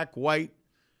you're black, white,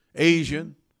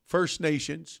 Asian, First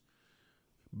Nations.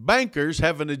 Bankers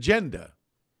have an agenda.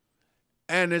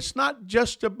 And it's not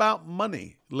just about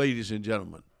money, ladies and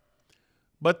gentlemen.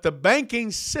 But the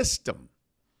banking system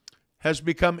has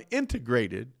become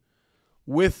integrated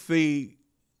with the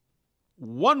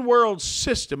one world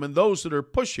system and those that are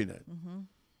pushing it.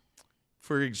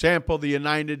 For example, the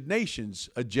United Nations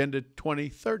Agenda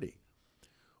 2030,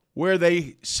 where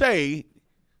they say,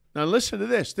 now listen to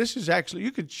this. This is actually,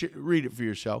 you can read it for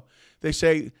yourself. They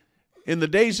say, in the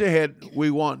days ahead, we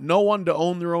want no one to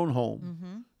own their own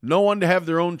home, no one to have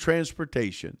their own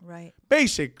transportation. Right.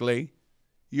 Basically,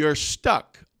 you're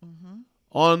stuck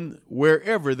on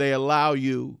wherever they allow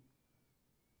you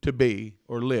to be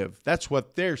or live. That's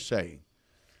what they're saying.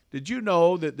 Did you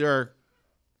know that there are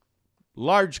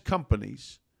large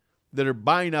companies that are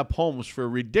buying up homes for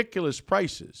ridiculous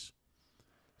prices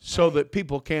so that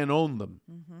people can't own them?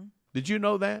 Did you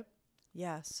know that?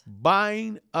 Yes.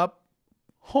 Buying up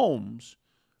homes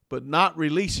but not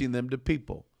releasing them to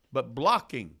people, but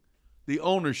blocking the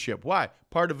ownership. Why?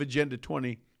 Part of Agenda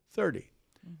 2030.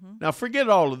 Now, forget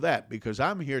all of that, because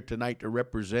I'm here tonight to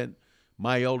represent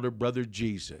my elder brother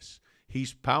Jesus.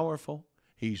 He's powerful.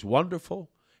 He's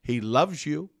wonderful. He loves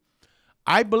you.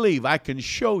 I believe I can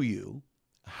show you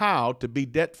how to be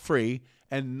debt-free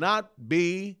and not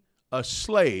be a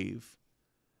slave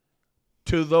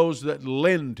to those that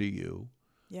lend to you.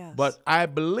 Yes. But I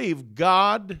believe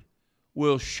God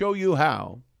will show you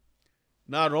how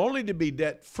not only to be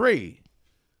debt-free,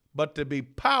 but to be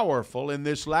powerful in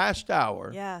this last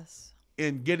hour Yes.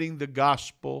 in getting the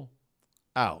gospel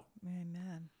out.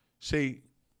 Amen. See,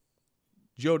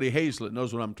 Jody Hazlett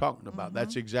knows what I'm talking about.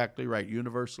 That's exactly right.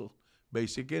 Universal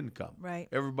basic income. Right.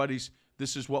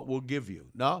 This is what we'll give you.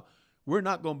 No, we're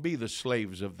not going to be the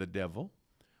slaves of the devil.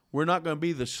 We're not going to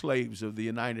be the slaves of the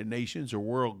United Nations or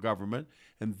world government.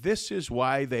 And this is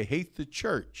why they hate the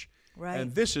church. Right.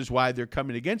 And this is why they're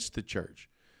coming against the church.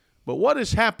 But what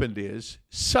has happened is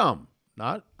I'm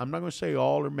not going to say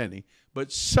all or many,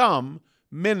 but some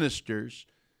ministers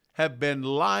have been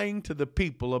lying to the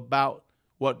people about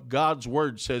what God's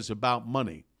word says about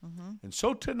money. And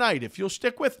so tonight, if you'll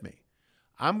stick with me,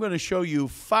 I'm going to show you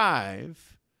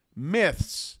 5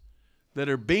 myths that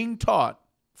are being taught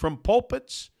from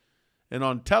pulpits and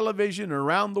on television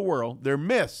around the world. They're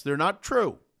myths. They're not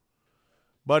true.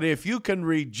 But if you can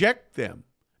reject them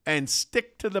and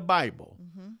stick to the Bible,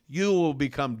 you will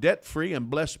become debt-free and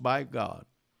blessed by God.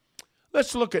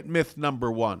 Let's look at myth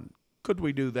number 1. Could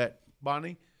we do that,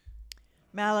 Bonnie?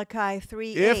 Malachi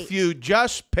 3:8. If you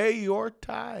just pay your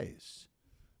tithes,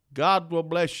 God will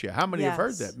bless you. How many have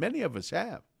heard Yes. that? Many of us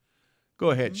have.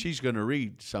 Go ahead. She's going to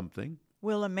read something.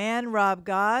 Will a man rob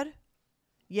God?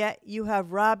 Yet you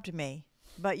have robbed me.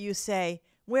 But you say,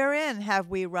 wherein have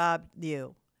we robbed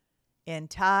you? In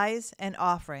tithes and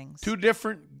offerings. 2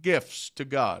 different gifts to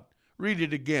God. Read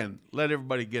it again. Let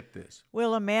everybody get this.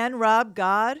 Will a man rob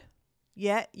God?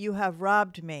 Yet you have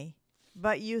robbed me.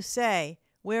 But you say,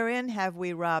 wherein have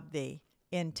we robbed thee?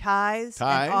 In tithes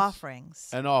and offerings.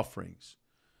 And offerings.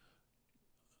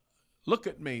 Look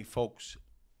at me, folks.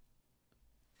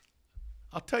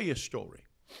 I'll tell you a story.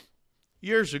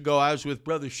 Years ago, I was with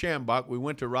Brother Shambach. We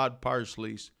went to Rod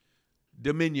Parsley's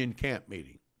Dominion Camp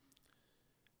meeting.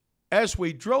 As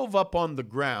we drove up on the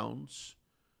grounds,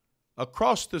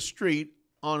 across the street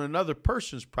on another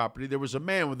person's property, there was a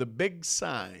man with a big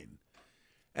sign.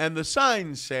 And the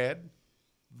sign said,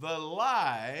 "The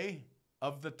lie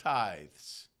of the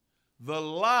tithes." The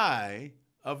lie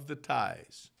of the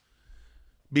tithes.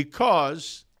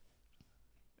 Because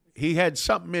he had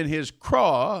something in his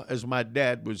craw, as my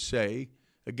dad would say,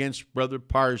 against Brother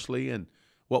Parsley and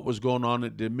what was going on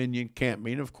at Dominion Camp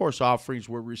meeting. Of course, offerings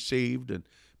were received and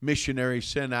missionaries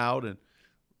sent out. And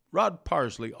Rod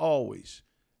Parsley always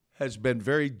has been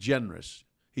very generous.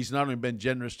 He's not only been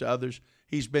generous to others,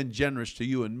 he's been generous to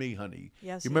you and me, honey.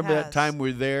 Yes, you he remember that has. time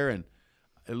we were there and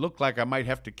it looked like I might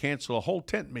have to cancel a whole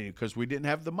tent meeting because we didn't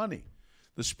have the money.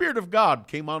 The Spirit of God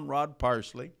came on Rod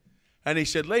Parsley, and he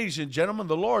said, ladies and gentlemen,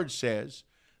 the Lord says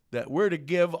that we're to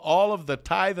give all of the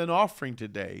tithe and offering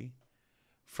today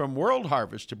from World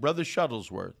Harvest to Brother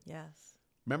Shuttlesworth. Yes,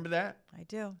 Remember that? I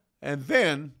do. And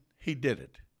then he did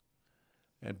it.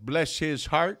 And bless his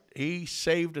heart, he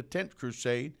saved a tent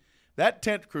crusade. That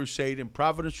tent crusade in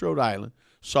Providence, Rhode Island,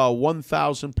 saw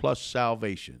 1,000 plus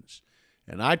salvations.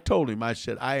 And I told him, I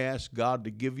said, I asked God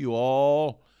to give you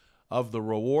all of the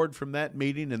reward from that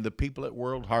meeting and the people at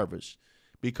World Harvest.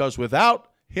 Because without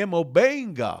him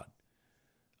obeying God.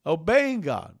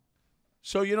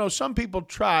 So, you know, some people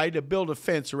try to build a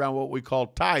fence around what we call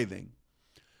tithing.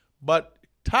 But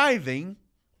tithing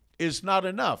is not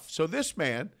enough. So this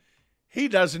man, he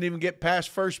doesn't even get past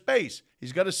first base.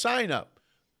 He's got a sign up.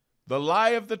 The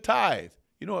lie of the tithe.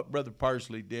 You know what Brother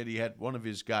Parsley did? He had one of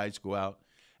his guys go out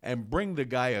and bring the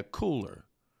guy a cooler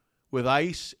with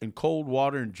ice and cold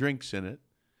water and drinks in it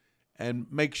and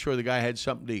make sure the guy had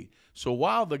something to eat. So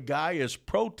while the guy is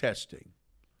protesting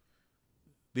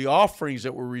the offerings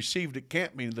that were received at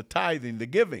camp meeting, the tithing, the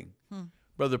giving,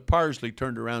 Brother Parsley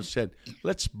turned around and said,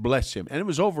 let's bless him. And it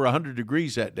was over 100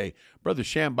 degrees that day. Brother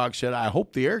Shambach said, I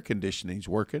hope the air conditioning's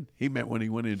working. He meant when he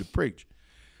went in to preach.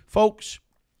 Folks,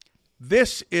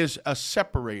 this is a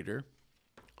separator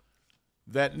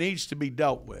that needs to be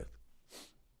dealt with.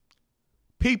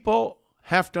 People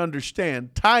have to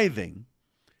understand tithing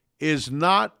is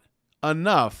not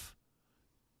enough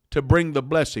to bring the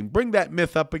blessing. Bring that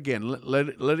myth up again.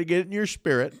 Let it get in your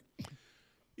spirit.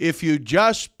 If you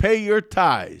just pay your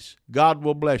tithes, God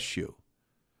will bless you.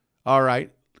 All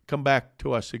right, come back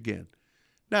to us again.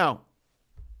 Now,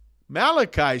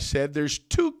 Malachi said there's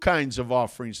 2 kinds of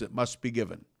offerings that must be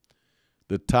given.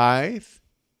 The tithe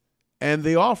and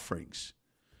the offerings.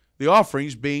 The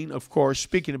offerings being, of course,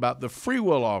 speaking about the free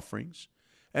will offerings,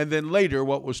 and then later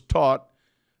what was taught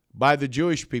by the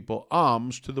Jewish people,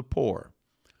 alms to the poor.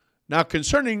 Now,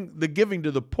 concerning the giving to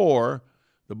the poor,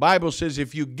 the Bible says,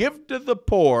 if you give to the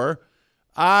poor,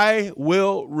 I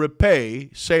will repay,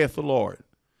 saith the Lord.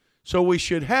 So we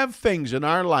should have things in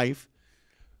our life,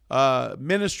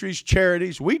 ministries,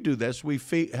 charities. We do this. We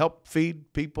help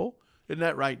feed people. Isn't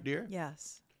that right, dear?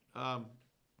 Yes.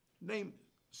 Name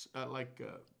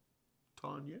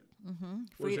Tanya.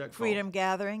 Freedom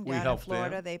Gathering We down in help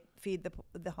Florida. them. They feed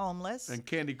the homeless. And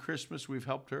Candy Christmas, we've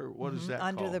helped her. What is that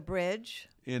Under called? the bridge.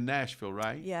 In Nashville,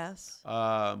 right? Yes.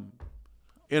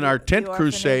 In our tent the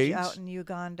orphanage crusades, out in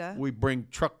Uganda. we bring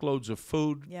truckloads of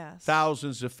food. Yes.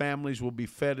 Thousands of families will be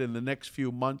fed in the next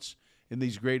few months in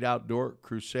these great outdoor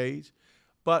crusades.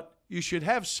 But you should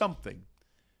have something.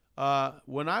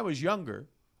 When I was younger,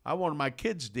 I wanted my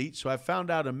kids to eat, so I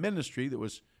found out a ministry that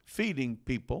was feeding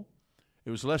people. It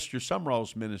was Lester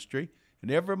Sumrall's ministry, and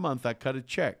every month I cut a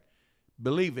check,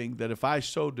 believing that if I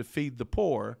sowed to feed the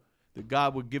poor, that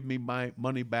God would give me my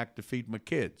money back to feed my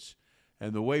kids.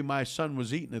 And the way my son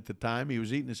was eating at the time, he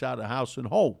was eating us out of house and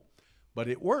home. But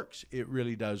it works. It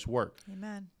really does work.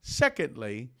 Amen.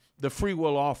 Secondly, the free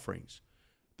will offerings.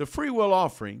 The free will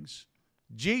offerings,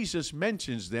 Jesus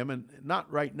mentions them, and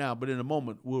not right now, but in a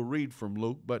moment we'll read from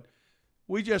Luke. But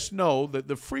we just know that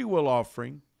the free will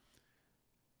offering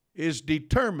is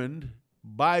determined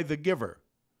by the giver.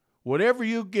 Whatever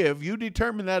you give, you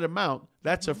determine that amount.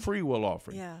 That's a free will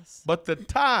offering. Yes. But the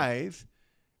tithe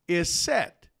is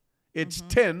set. It's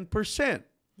 10%.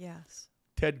 Yes.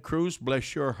 Ted Cruz,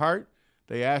 bless your heart,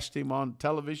 they asked him on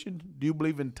television, do you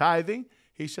believe in tithing?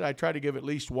 He said, I try to give at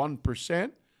least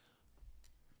 1%.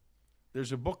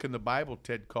 There's a book in the Bible,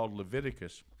 Ted, called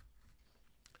Leviticus,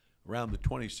 around the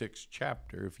 26th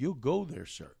chapter. If you go there,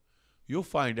 sir, you'll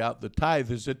find out the tithe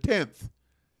is a tenth.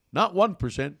 Not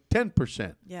 1%,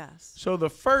 10%. Yes. So the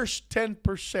first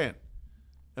 10%,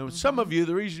 and with some of you,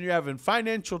 the reason you're having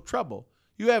financial trouble,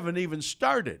 you haven't even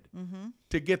started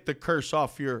to get the curse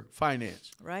off your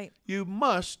finance. Right. You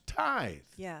must tithe.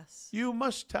 Yes. You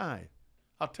must tithe.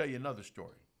 I'll tell you another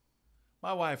story.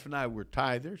 My wife and I were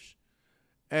tithers.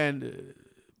 And,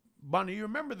 Bonnie, you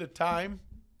remember the time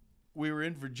we were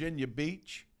in Virginia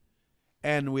Beach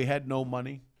and we had no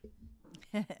money?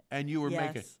 And you were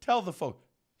making, tell the folks,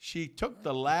 she took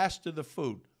the last of the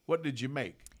food. What did you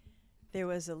make? There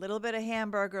was a little bit of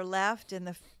hamburger left in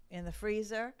the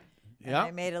freezer. And Yeah.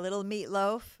 I made a little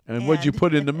meatloaf. And what'd you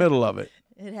put in the middle of it?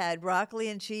 It had broccoli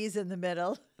and cheese in the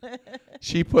middle.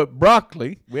 She put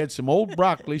broccoli. We had some old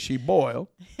broccoli she boiled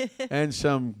and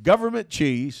some government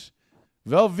cheese,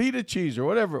 Velveeta cheese or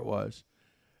whatever it was.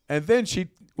 And then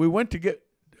we went to get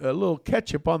a little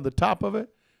ketchup on the top of it,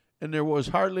 and there was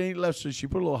hardly any left. So she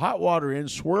put a little hot water in,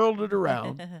 swirled it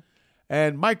around,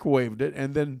 and microwaved it,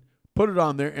 and then put it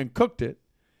on there and cooked it.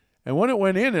 And when it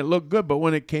went in, it looked good. But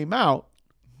when it came out,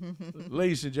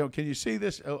 ladies and gentlemen, can you see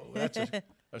this? Oh, that's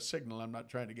a signal I'm not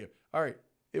trying to give. All right.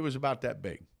 It was about that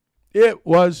big. It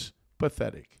was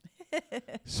pathetic.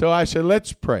 So I said,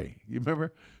 let's pray. You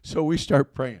remember? So we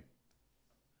start praying.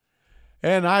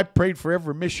 And I prayed for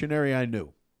every missionary I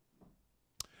knew.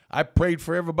 I prayed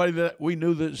for everybody that we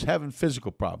knew that was having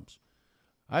physical problems.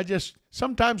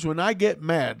 Sometimes when I get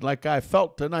mad, like I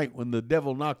felt tonight when the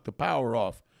devil knocked the power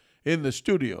off in the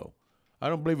studio, I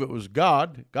don't believe it was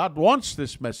God. God wants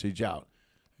this message out.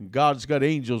 And God's got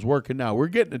angels working now. We're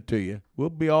getting it to you. We'll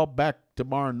be all back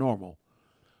tomorrow normal.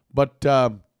 But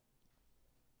I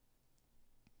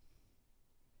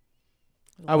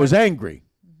was angry.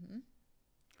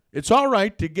 It's all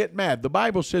right to get mad. The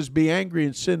Bible says be angry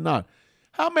and sin not.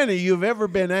 How many of you have ever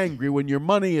been angry when your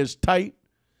money is tight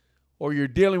or you're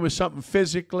dealing with something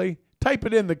physically? Type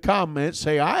it in the comments.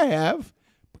 Say, I have.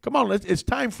 Come on, it's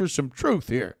time for some truth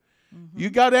here. You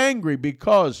got angry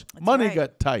because money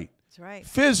got tight. That's right.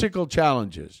 Physical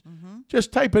challenges.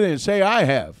 Just type it in. Say, I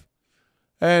have.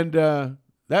 And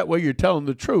that way you're telling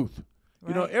the truth. Right.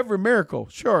 You know, every miracle.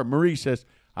 Sure, Marie says,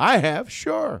 I have.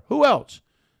 Sure. Who else?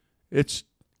 It's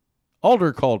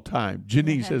altar call time.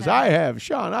 Janine says, I have.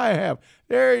 Sean, I have.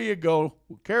 There you go.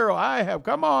 Carol, I have.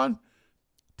 Come on.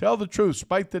 Tell the truth.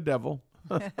 Spite the devil.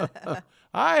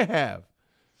 I have.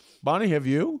 Bonnie, have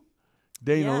you?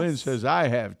 Dana Lynn says, I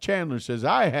have. Chandler says,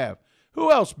 I have.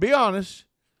 Who else? Be honest.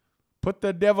 Put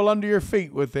the devil under your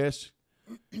feet with this.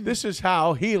 This is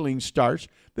how healing starts.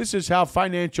 This is how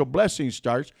financial blessing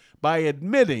starts, by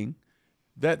admitting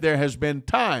that there has been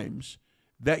times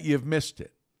that you've missed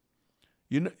it.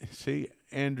 You know, see,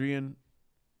 Andrian,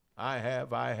 I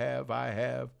have.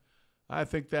 I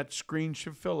think that screen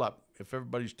should fill up if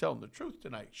everybody's telling the truth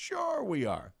tonight. Sure we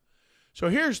are. So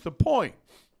here's the point.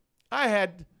 I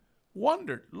had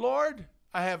wondered, Lord,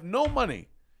 I have no money.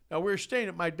 Now, we were staying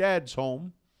at my dad's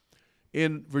home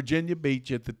in Virginia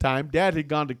Beach at the time. Dad had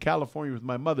gone to California with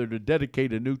my mother to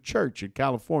dedicate a new church in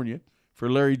California for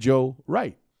Larry Joe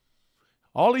Wright.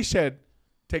 All he said,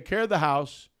 take care of the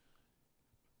house,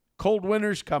 cold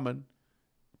winter's coming,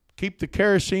 keep the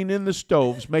kerosene in the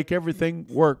stoves, make everything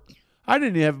work. I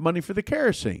didn't even have money for the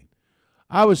kerosene.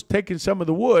 I was taking some of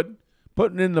the wood,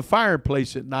 putting it in the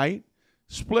fireplace at night,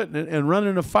 splitting it and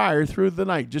running a fire through the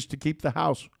night just to keep the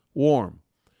house warm.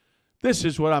 This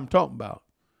is what I'm talking about.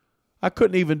 I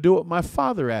couldn't even do what my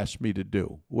father asked me to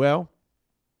do. Well,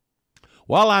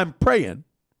 while I'm praying,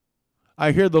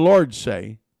 I hear the Lord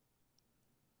say,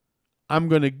 I'm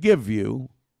going to give you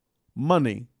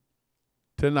money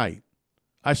tonight.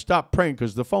 I stopped praying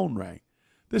because the phone rang.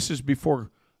 This is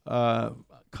before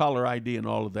caller ID and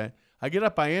all of that. I get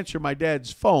up, I answer my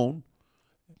dad's phone,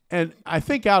 and I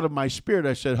think out of my spirit,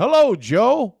 I said, hello,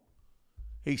 Joe.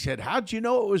 He said, how'd you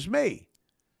know it was me?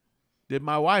 Did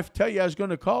my wife tell you I was going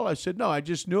to call? I said, no, I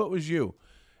just knew it was you.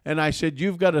 And I said,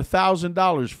 you've got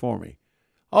 $1,000 for me.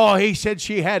 Oh, he said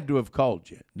she had to have called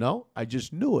you. No, I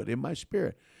just knew it in my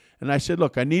spirit. And I said,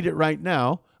 look, I need it right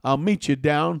now. I'll meet you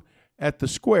down at the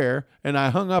square. And I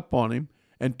hung up on him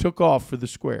and took off for the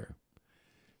square.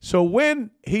 So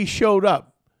when he showed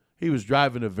up, he was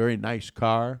driving a very nice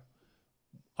car.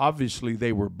 Obviously,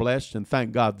 they were blessed, and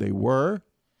thank God they were.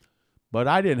 But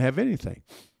I didn't have anything.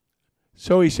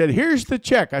 So he said, here's the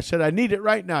check. I said, I need it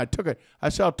right now. I took it. I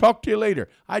said, I'll talk to you later.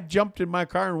 I jumped in my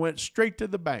car and went straight to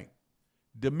the bank,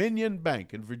 Dominion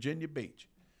Bank in Virginia Beach.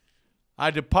 I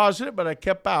deposited, but I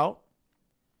kept out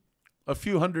a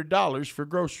few $100s for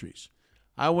groceries.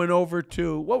 I went over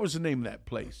to, what was the name of that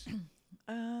place?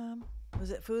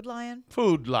 Was it Food Lion?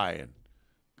 Food Lion.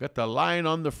 Got the lion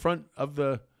on the front of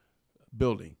the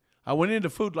building. I went into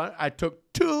Food Lion. I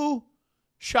took 2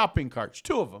 shopping carts,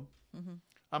 2 of them. Mm-hmm.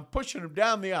 I'm pushing them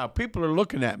down the aisle. People are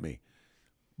looking at me.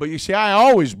 But you see, I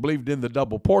always believed in the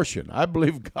double portion. I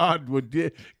believed God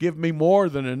would give me more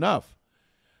than enough.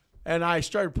 And I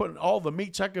started putting all the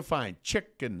meats I could find,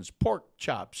 chickens, pork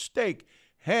chops, steak,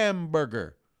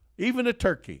 hamburger, even a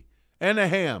turkey, and a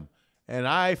ham. And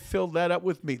I filled that up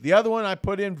with meat. The other one, I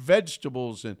put in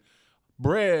vegetables and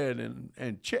bread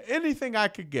and anything I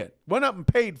could get. Went up and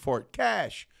paid for it,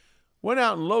 cash. Went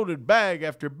out and loaded bag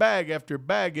after bag after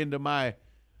bag into my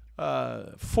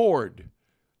Ford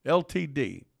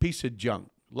LTD, piece of junk,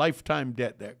 lifetime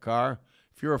debt, that car.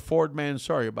 If you're a Ford man,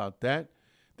 sorry about that.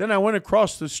 Then I went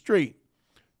across the street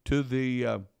to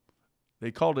the,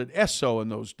 they called it Esso in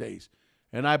those days,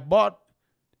 and I bought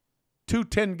 2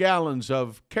 10-gallons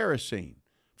of kerosene,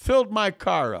 filled my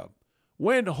car up,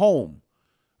 went home.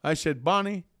 I said,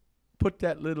 Bonnie, put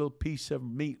that little piece of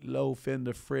meatloaf in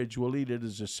the fridge. We'll eat it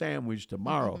as a sandwich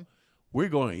tomorrow. Mm-hmm. We're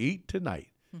going to eat tonight.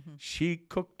 Mm-hmm. She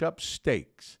cooked up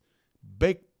steaks,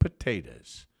 baked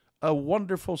potatoes, a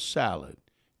wonderful salad,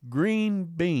 green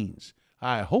beans.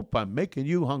 I hope I'm making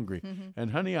you hungry. Mm-hmm.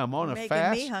 And, honey, I'm on a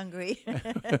fast. Making me hungry.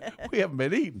 We haven't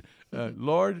been eating.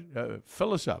 Lord,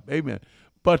 fill us up. Amen.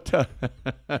 But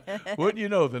wouldn't you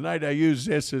know, the night I used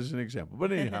this as an example.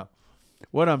 But anyhow,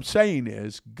 what I'm saying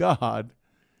is God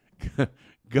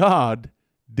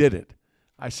did it.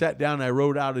 I sat down, I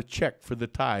wrote out a check for the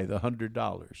tithe,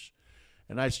 $100.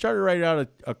 And I started writing out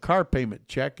a car payment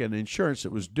check and insurance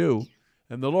that was due.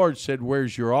 And the Lord said,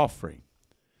 where's your offering?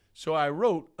 So I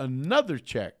wrote another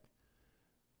check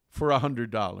for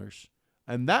 $100.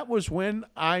 And that was when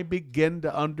I began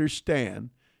to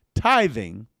understand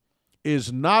tithing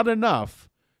is not enough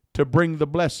to bring the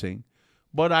blessing.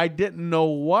 But I didn't know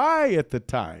why at the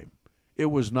time it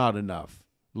was not enough.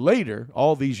 Later,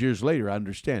 all these years later, I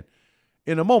understand.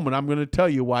 In a moment, I'm going to tell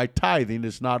you why tithing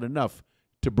is not enough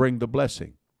to bring the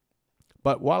blessing.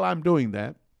 But while I'm doing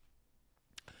that,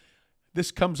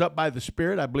 this comes up by the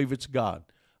Spirit. I believe it's God.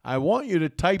 I want you to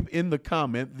type in the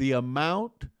comment the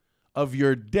amount of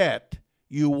your debt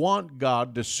you want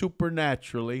God to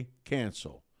supernaturally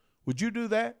cancel. Would you do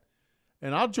that?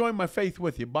 And I'll join my faith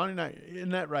with you. Bonnie and I, isn't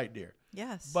that right, dear?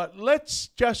 Yes. But let's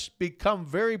just become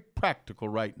very practical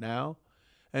right now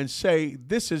and say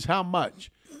this is how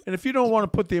much. And if you don't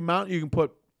want to put the amount, you can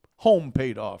put home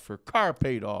paid off or car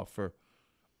paid off or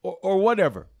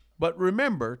whatever. But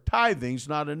remember, tithing's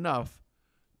not enough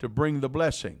to bring the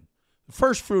blessing. The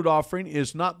first fruit offering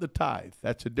is not the tithe.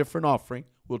 That's a different offering.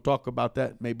 We'll talk about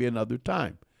that maybe another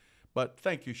time. But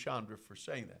thank you, Chandra, for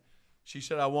saying that. She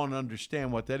said, I want to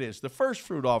understand what that is. The first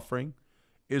fruit offering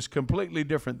is completely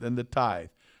different than the tithe.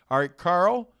 All right,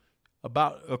 Carl,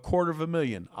 about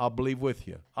 $250,000, I'll believe with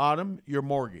you. Autumn, your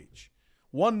mortgage.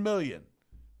 $1 million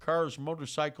Cars,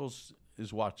 motorcycles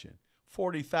is watching.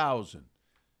 40,000.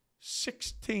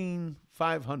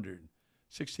 16,500.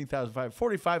 16,500.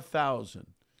 45,000.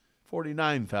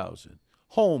 49,000.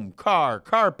 Home,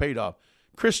 car paid off.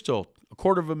 Crystal,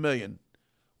 $250,000.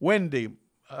 Wendy,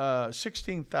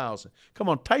 16,000. Come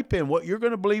on, type in what you're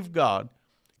going to believe God,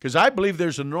 because I believe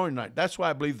there's an anointing night. That's why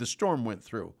I believe the storm went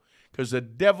through, because the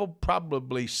devil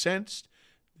probably sensed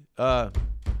that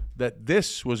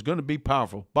this was going to be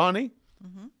powerful. Bonnie,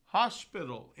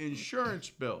 hospital, insurance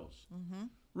bills.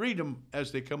 Read them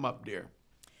as they come up, dear.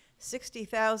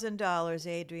 $60,000,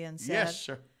 Adrian said. Yes,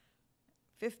 sir.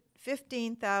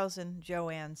 15,000,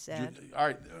 Joanne said. All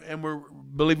right, and we're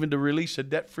believing to release a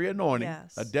debt-free anointing.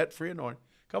 Yes. A debt-free anointing.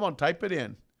 Come on, type it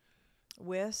in.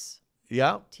 Wiss,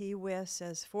 Yeah, T. Wiss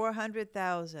says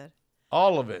 400,000.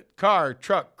 all of it. Car,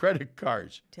 truck, credit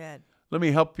cards. Ted. Let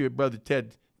me help you, Brother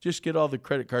Ted. Just get all the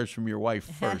credit cards from your wife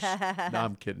first. No,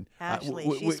 I'm kidding. Ashley,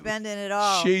 she's spending it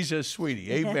all. She's a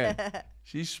sweetie. Amen.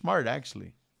 She's smart,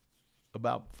 actually,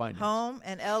 about finance. Home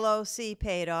and LOC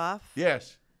paid off.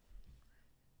 Yes.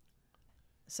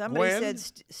 Somebody Gwen?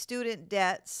 said student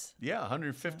debts Yeah,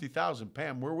 150,000.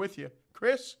 Pam, we're with you.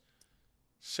 Chris,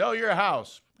 sell your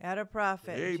house. at a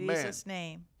profit in Amen. Jesus'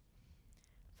 name.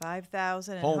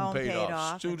 5,000 and Home paid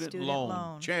off. and Student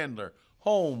loan. Chandler,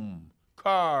 home,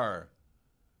 car.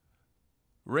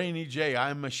 Rainy J,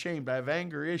 I'm ashamed. I have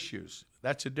anger issues.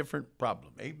 That's a different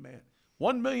problem. Amen.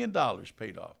 $1 million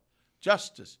paid off.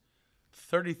 Justice,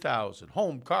 30,000.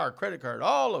 Home, car, credit card,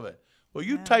 all of it. Well,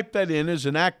 you type that in as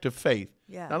an act of faith.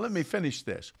 Yes. Now, let me finish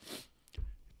this.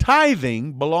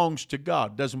 Tithing belongs to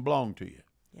God, doesn't belong to you.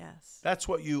 Yes. That's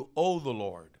what you owe the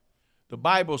Lord. The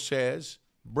Bible says,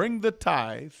 bring the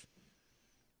tithe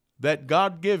that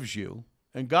God gives you.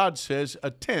 And God says a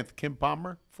tenth. Kim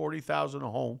Palmer, 40,000 a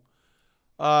home.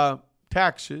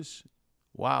 Taxes.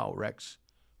 Wow, Rex.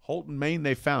 Holton, Maine,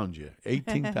 they found you.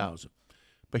 18,000.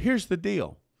 But here's the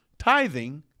deal.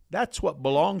 Tithing, that's what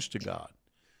belongs to God.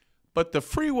 But the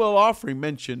free will offering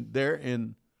mentioned there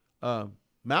in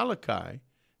Malachi,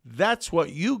 that's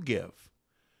what you give.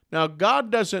 Now, God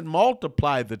doesn't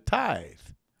multiply the tithe.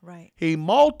 Right. He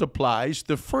multiplies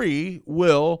the free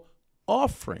will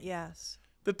offering. Yes.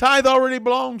 The tithe already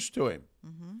belongs to him.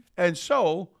 And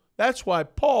so that's why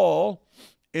Paul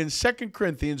in 2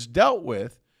 Corinthians dealt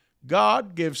with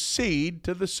God gives seed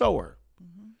to the sower.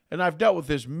 And I've dealt with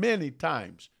this many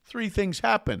times. 3 things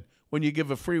happen when you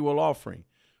give a free will offering.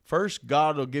 First,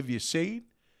 God will give you seed.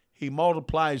 He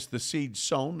multiplies the seed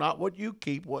sown, not what you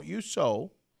keep, what you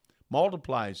sow,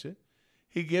 multiplies it.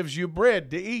 He gives you bread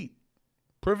to eat,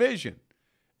 provision.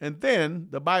 And then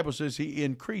the Bible says he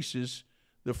increases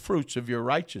the fruits of your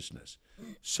righteousness.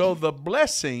 So the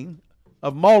blessing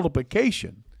of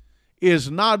multiplication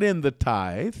is not in the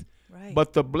tithe, Right.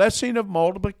 but the blessing of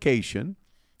multiplication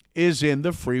is in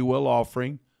the free will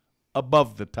offering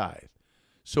above the tithe.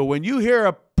 So when you hear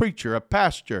a preacher, a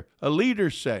pastor, a leader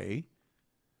say,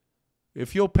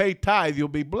 if you'll pay tithe, you'll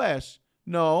be blessed.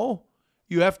 No,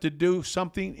 you have to do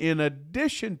something in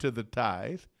addition to the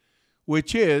tithe,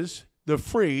 which is the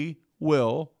free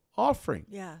will offering.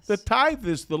 Yes. The tithe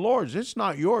is the Lord's. It's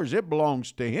not yours. It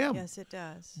belongs to him. Yes, it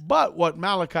does. But what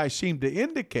Malachi seemed to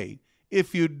indicate,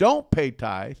 if you don't pay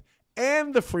tithe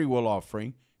and the free will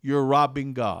offering, you're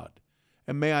robbing God.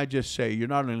 And may I just say, you're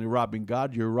not only robbing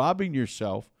God, you're robbing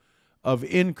yourself of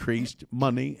increased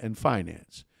money and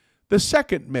finance. The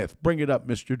second myth, bring it up,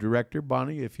 Mr. Director.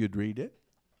 Bonnie, if you'd read it.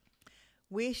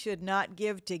 We should not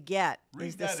give to get. Read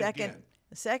is the that second. again.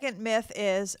 The second myth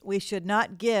is we should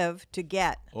not give to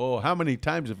get. Oh, how many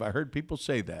times have I heard people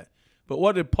say that? But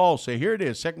what did Paul say? Here it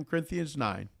is, 2 Corinthians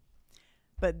 9.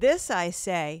 But this I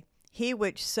say, he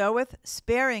which soweth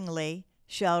sparingly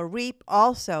shall reap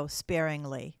also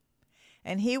sparingly.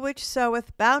 And he which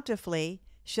soweth bountifully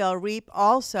shall reap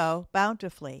also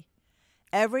bountifully.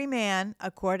 Every man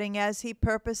according as he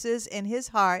purposes in his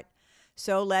heart,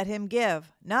 so let him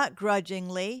give, not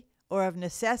grudgingly or of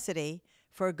necessity,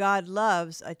 for God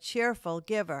loves a cheerful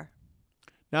giver.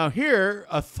 Now here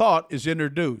a thought is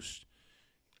introduced.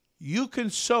 You can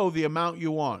sow the amount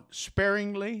you want,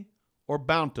 sparingly or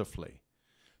bountifully.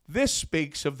 This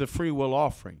speaks of the free will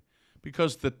offering,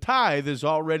 because the tithe is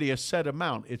already a set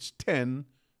amount. It's 10%.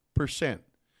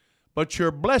 But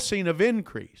your blessing of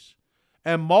increase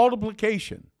and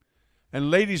multiplication, and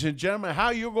ladies and gentlemen,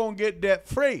 how you're going to get debt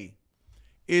free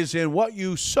is in what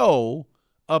you sow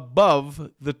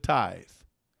above the tithe.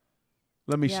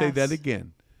 Let me say that Yes.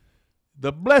 again.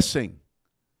 The blessing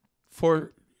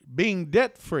for being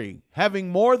debt free, having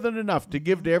more than enough to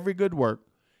give to every good work,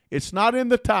 it's not in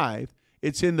the tithe,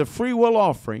 it's in the free will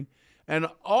offering. And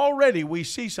already we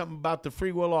see something about the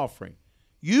free will offering.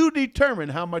 You determine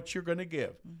how much you're going to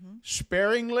give,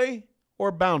 sparingly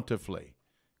or bountifully.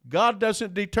 God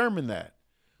doesn't determine that.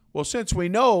 Well, since we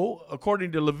know,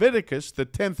 according to Leviticus, the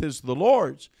 10th is the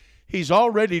Lord's, he's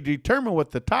already determined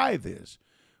what the tithe is.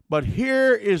 But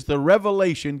here is the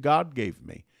revelation God gave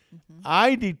me.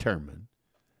 I determine,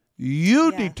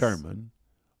 you determine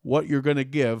what you're going to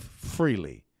give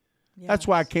freely. That's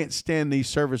why I can't stand these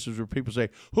services where people say,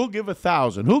 who'll give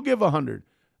 1,000? Who'll give 100?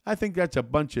 I think that's a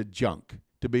bunch of junk,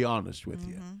 to be honest with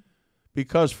you.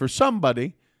 Because for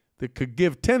somebody that could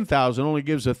give 10,000 only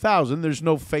gives 1,000, there's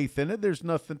no faith in it. There's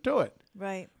nothing to it.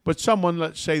 Right. But someone,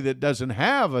 let's say, that doesn't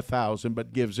have 1,000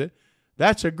 but gives it,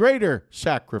 that's a greater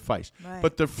sacrifice. Right.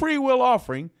 But the free will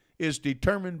offering is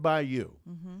determined by you.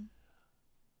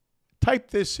 Type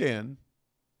this in,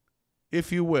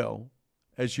 if you will,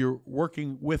 as you're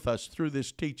working with us through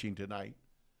this teaching tonight.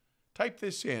 Type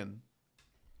this in,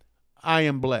 I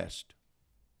am blessed.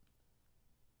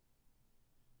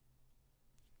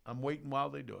 I'm waiting while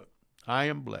they do it. I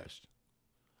am blessed.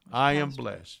 I am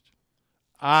blessed.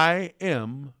 I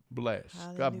am blessed.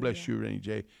 Hallelujah. God bless you, Rainy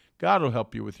J. God will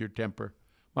help you with your temper.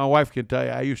 My wife can tell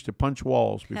you I used to punch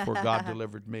walls before God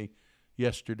delivered me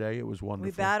yesterday. It was wonderful.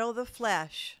 We battle the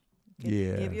flesh.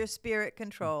 Give your spirit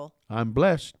control. I'm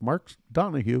blessed. Mark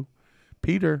Donahue,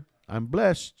 Peter, I'm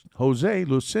blessed. Jose,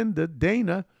 Lucinda,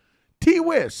 Dana,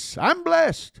 T-Wiss, I'm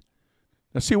blessed.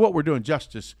 Now see what we're doing,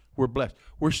 Justice. We're blessed.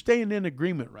 We're staying in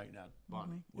agreement right now,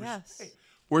 Bonnie.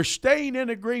 We're staying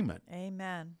in agreement.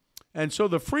 Amen. And so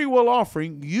the free will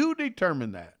offering, you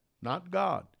determine that, not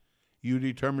God. You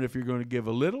determine if you're going to give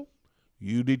a little.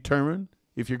 You determine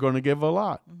if you're going to give a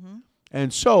lot.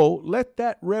 And so let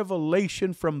that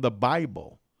revelation from the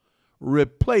Bible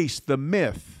replace the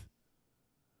myth.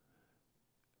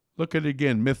 Look at it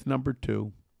again, myth number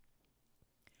 2.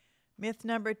 Myth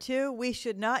number 2, we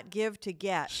should not give to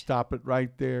get. Stop it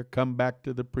right there. Come back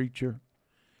to the preacher.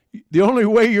 The only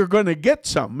way you're going to get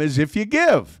something is if you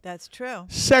give. That's true.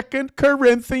 2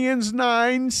 Corinthians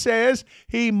 9 says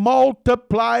he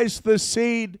multiplies the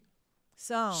seed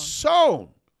sown.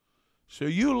 So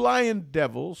you lying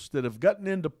devils that have gotten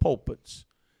into pulpits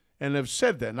and have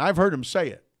said that, and I've heard them say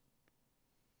it.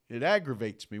 It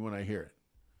aggravates me when I hear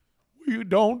it. You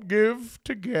don't give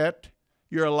to get.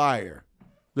 You're a liar.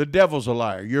 The devil's a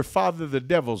liar. Your father, the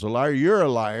devil's a liar. You're a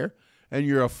liar, and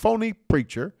you're a phony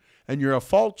preacher, and you're a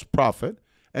false prophet,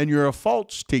 and you're a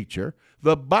false teacher.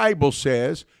 The Bible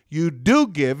says you do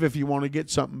give if you want to get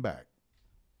something back.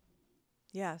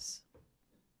 Yes.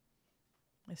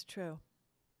 It's true.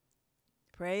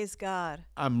 Praise God.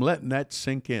 I'm letting that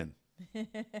sink in.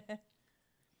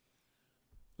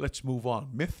 Let's move on.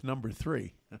 Myth number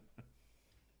 3.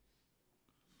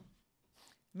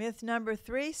 Myth number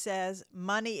 3 says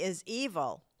money is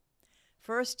evil.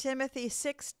 1 Timothy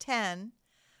 6:10,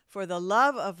 for the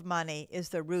love of money is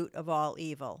the root of all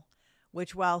evil,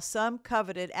 which while some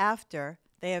coveted after,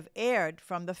 they have erred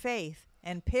from the faith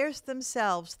and pierced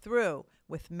themselves through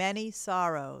with many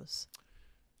sorrows.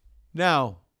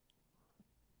 Now,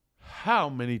 how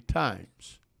many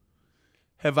times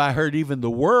have I heard even the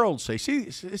world say, see,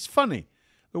 it's funny.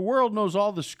 The world knows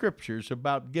all the scriptures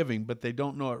about giving, but they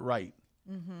don't know it right.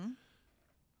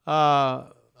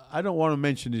 I don't want to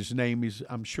mention his name. He's,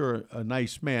 I'm sure, a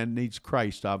nice man, needs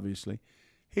Christ, obviously.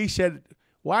 He said,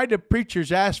 why do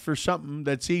preachers ask for something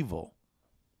that's evil?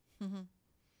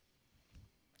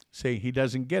 See, he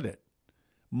doesn't get it.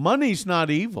 Money's not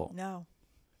evil. No.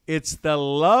 It's the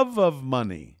love of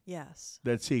money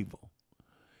that's evil.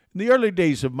 In the early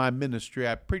days of my ministry,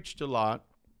 I preached a lot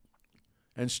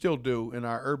and still do in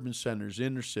our urban centers,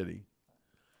 inner city.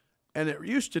 And it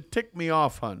used to tick me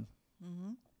off, hon,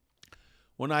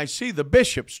 when I see the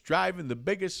bishops driving the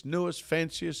biggest, newest,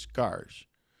 fanciest cars.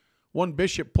 One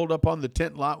bishop pulled up on the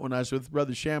tent lot when I was with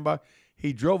Brother Schambach.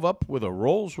 He drove up with a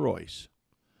Rolls Royce.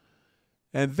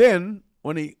 And then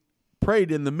when he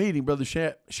prayed in the meeting, Brother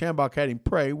Schambach had him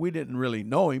pray. We didn't really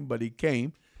know him, but he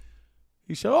came.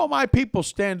 He said, oh, my people,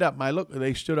 stand up.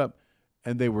 They stood up,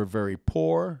 and they were very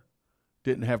poor,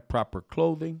 didn't have proper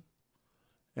clothing.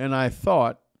 And I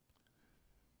thought,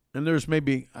 and there's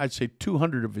maybe, I'd say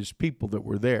 200 of his people that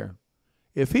were there.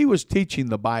 If he was teaching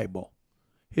the Bible,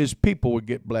 his people would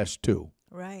get blessed too.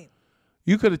 Right.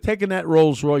 You could have taken that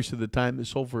Rolls Royce at the time that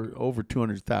sold for over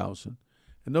 $200,000,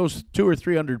 and those 200 or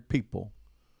 300 people,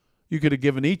 you could have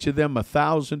given each of them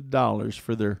 $1,000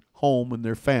 for their home and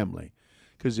their family.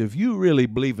 Because if you really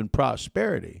believe in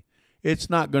prosperity, it's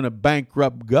not going to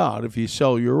bankrupt God if you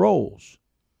sell your Rolls.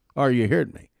 Are you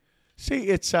hearing me? See,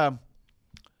 it's a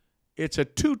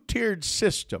two-tiered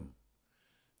system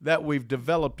that we've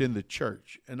developed in the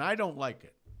church, and I don't like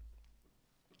it.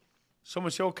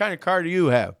 Someone said, what kind of car do you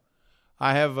have?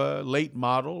 I have a late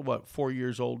model, 4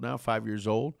 years old now, 5 years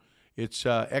old. It's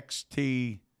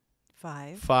XT5.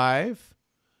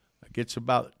 It gets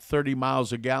about 30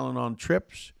 miles a gallon on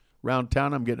trips. Around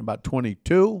town, I'm getting about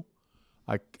 22.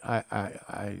 I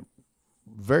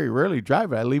very rarely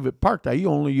drive it. I leave it parked. I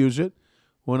only use it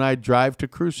when I drive to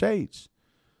crusades.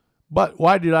 But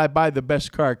why did I buy the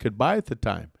best car I could buy at the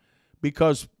time?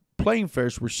 Because plane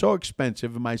fares were so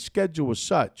expensive and my schedule was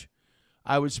such,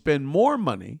 I would spend more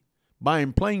money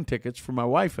buying plane tickets for my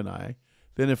wife and I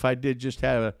than if I did just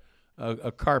have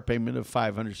a car payment of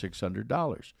 $500,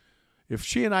 $600. If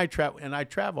she and I travel, and I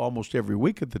travel almost every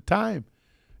week at the time,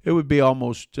 it would be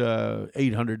almost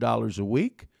 $800 a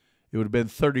week. It would have been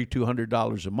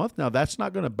 $3,200 a month. Now, that's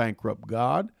not going to bankrupt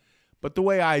God. But the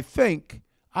way I think,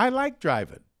 I like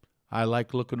driving. I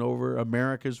like looking over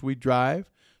America as we drive,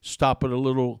 stop at a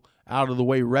little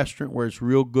out-of-the-way restaurant where it's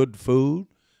real good food,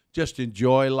 just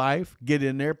enjoy life, get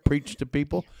in there, preach to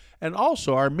people. And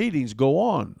also, our meetings go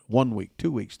on 1 week,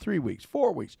 2 weeks, 3 weeks,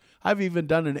 4 weeks. I've even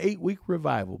done an 8-week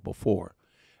revival before.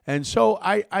 And so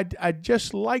I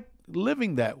just like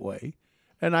living that way,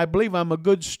 and I believe I'm a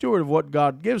good steward of what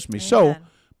God gives me. Amen. So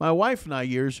my wife and I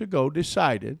years ago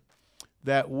decided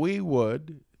that we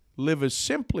would live as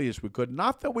simply as we could.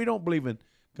 Not that we don't believe in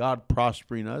God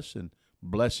prospering us and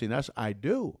blessing us. I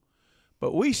do.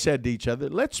 But we said to each other,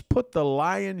 let's put the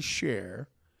lion's share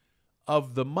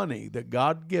of the money that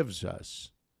God gives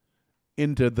us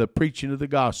into the preaching of the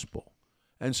gospel.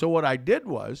 And so what I did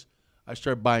was I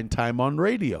started buying time on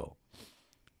radio.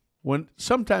 When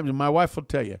sometimes my wife will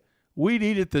tell you, we'd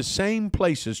eat at the same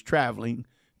places traveling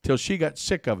till she got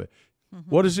sick of it. Mm-hmm.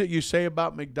 What is it you say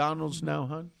about McDonald's now,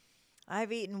 hon?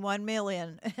 I've eaten 1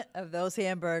 million of those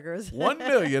hamburgers. 1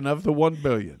 million of the 1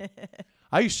 billion.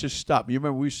 I used to stop. You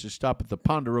remember we used to stop at the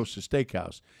Ponderosa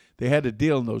Steakhouse. They had a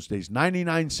deal in those days.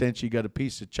 99 cents, you got a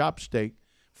piece of chopped steak,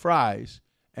 fries,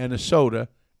 and a soda,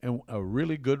 and a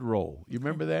really good roll. You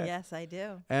remember that? Yes, I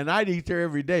do. And I'd eat there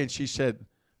every day, and she said,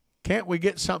 can't we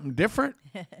get something different?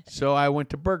 So I went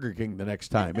to Burger King the next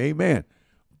time. Amen.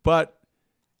 But,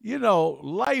 you know,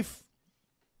 life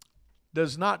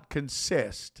does not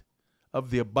consist of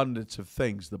the abundance of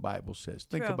things, the Bible says.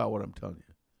 Think True. about what I'm telling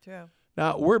you. True.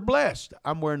 Now, we're blessed.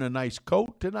 I'm wearing a nice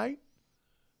coat tonight,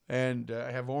 and I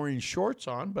have orange shorts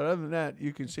on. But other than that,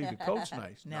 you can see the coat's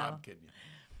nice. No, I'm kidding you.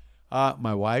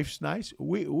 My wife's nice.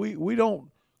 We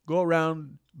don't go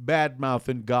around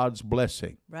bad-mouthing God's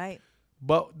blessing. Right.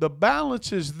 But the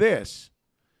balance is this.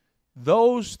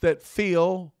 Those that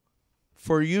feel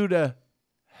for you to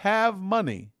have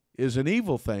money is an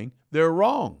evil thing, they're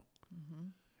wrong. Mm-hmm.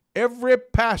 Every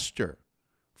pastor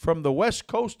from the West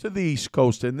Coast to the East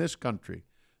Coast in this country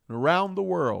and around the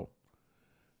world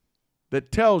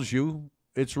that tells you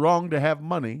it's wrong to have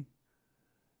money,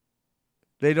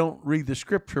 they don't read the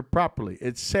scripture properly.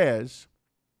 It says,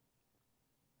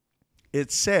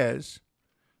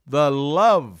 the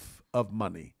love of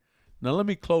money. Now, let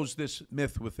me close this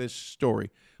myth with this story.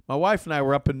 My wife and I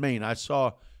were up in Maine. I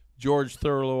saw George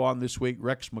Thurlow on this week,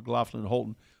 Rex McLaughlin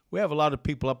Holton. We have a lot of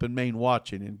people up in Maine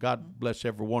watching, and God bless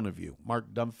every one of you.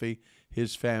 Mark Dunphy,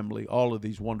 his family, all of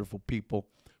these wonderful people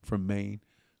from Maine.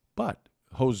 But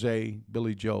Jose,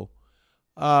 Billy Joe.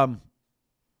 I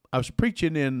was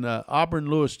preaching in Auburn,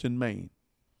 Lewiston, Maine,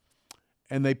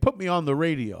 and they put me on the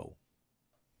radio.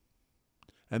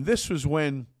 And this was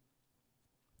when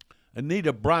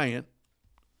Anita Bryant,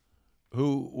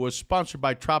 who was sponsored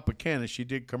by Tropicana, she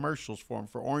did commercials for him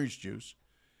for orange juice.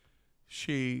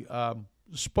 She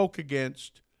spoke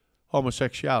against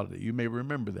homosexuality. You may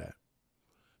remember that.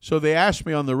 So they asked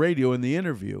me on the radio in the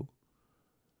interview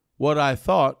what I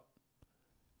thought,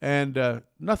 and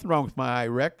nothing wrong with my eye,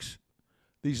 Rex.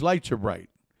 These lights are bright.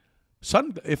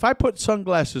 If I put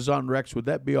sunglasses on, Rex, would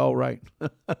that be all right?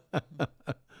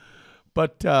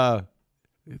 But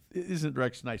isn't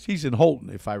Rex nice? He's in Holton,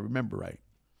 if I remember right.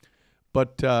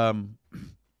 But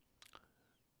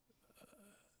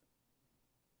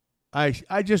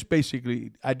I just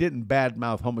basically, I didn't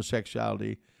badmouth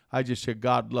homosexuality. I just said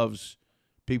God loves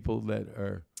people that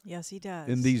are Yes, he does.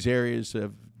 in these areas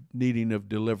of needing of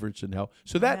deliverance and help.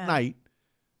 So that night,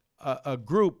 a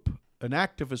group, an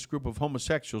activist group of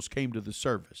homosexuals came to the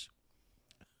service.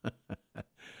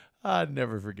 I'll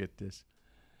never forget this.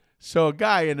 So a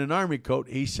guy in an army coat,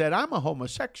 he said, I'm a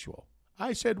homosexual.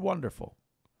 I said, wonderful.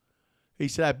 He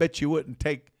said, I bet you wouldn't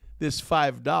take this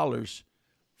 $5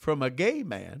 from a gay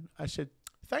man. I said,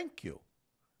 thank you.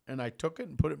 And I took it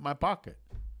and put it in my pocket.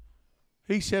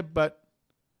 He said, but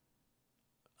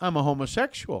I'm a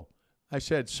homosexual. I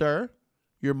said, sir,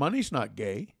 Your money's not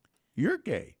gay. You're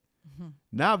gay.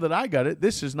 Now that I got it,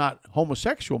 this is not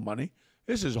homosexual money.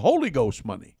 This is Holy Ghost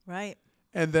money. Right.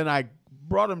 And then I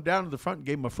brought him down to the front and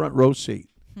gave him a front row seat.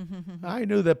 I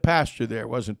knew the pastor there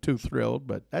wasn't too thrilled,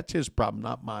 but that's his problem,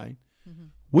 not mine.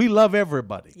 We love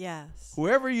everybody. Yes.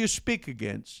 Whoever you speak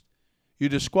against, you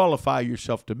disqualify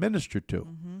yourself to minister to.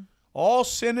 All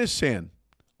sin is sin.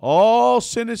 All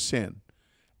sin is sin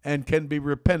and can be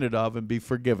repented of and be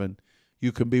forgiven.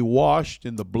 You can be washed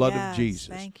in the blood Yes, of Jesus.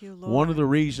 thank you, Lord. One of the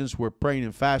reasons we're praying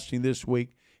and fasting this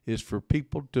week is for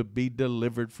people to be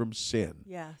delivered from sin.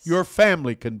 Yes. Your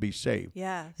family can be saved.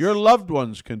 Yes. Your loved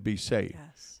ones can be saved.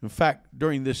 Yes. In fact,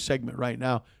 during this segment right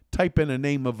now, type in a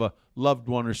name of a loved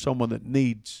one or someone that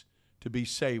needs to be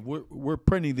saved. We're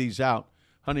printing these out.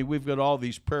 Honey, we've got all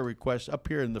these prayer requests up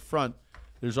here in the front.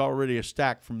 There's already a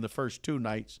stack from the first 2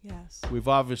 nights. Yes. We've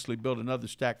obviously built another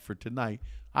stack for tonight.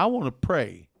 I want to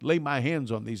pray, lay my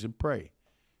hands on these and pray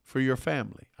for your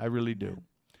family. I really do.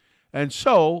 And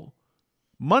so,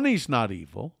 money's not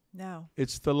evil. No.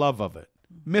 It's the love of it.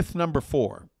 Myth number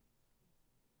 4.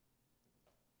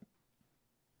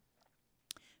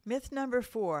 Myth number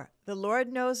 4. The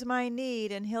Lord knows my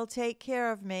need and he'll take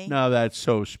care of me. Now that's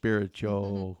so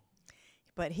spiritual.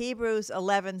 But Hebrews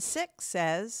 11:6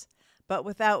 says, but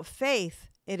without faith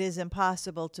it is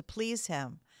impossible to please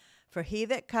him. For he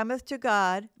that cometh to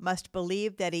God must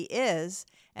believe that he is,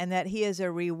 and that he is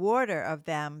a rewarder of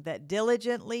them that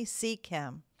diligently seek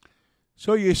him.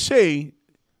 So you see,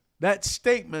 that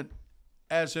statement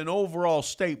as an overall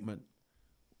statement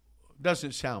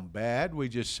doesn't sound bad. We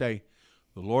just say,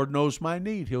 the Lord knows my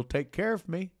need. He'll take care of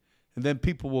me. And then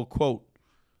people will quote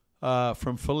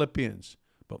from Philippians,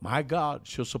 but my God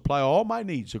shall supply all my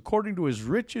needs according to his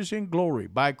riches in glory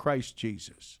by Christ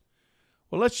Jesus.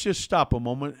 Well, let's just stop a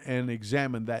moment and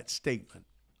examine that statement.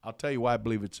 I'll tell you why I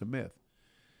believe it's a myth.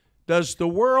 Does the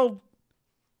world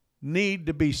need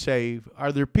to be saved?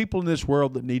 Are there people in this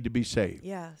world that need to be saved?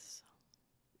 Yes.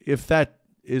 If that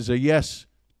is a yes,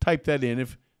 type that in.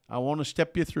 If I want to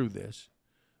step you through this.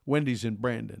 Wendy's in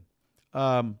Brandon.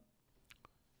 Type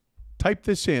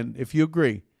this in if you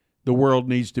agree. The world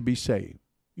needs to be saved.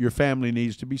 Your family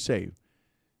needs to be saved.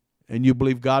 And you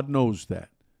believe God knows that.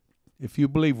 If you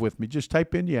believe with me, just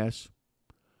type in yes.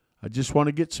 I just want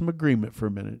to get some agreement for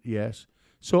a minute. Yes.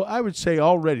 So I would say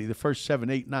already the first 7,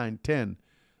 8, 9, 10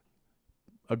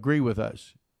 agree with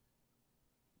us.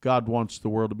 God wants the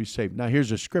world to be saved. Now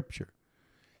here's a scripture.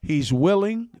 He's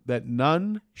willing that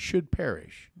none should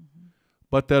perish,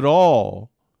 but that all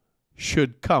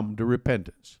should come to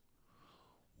repentance.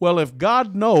 Well, if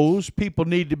God knows people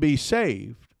need to be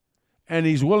saved, and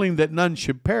he's willing that none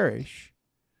should perish,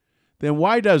 then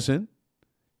why doesn't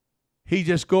he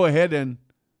just go ahead and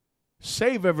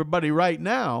save everybody right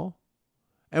now,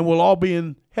 and we'll all be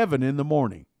in heaven in the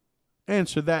morning?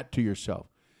 Answer that to yourself.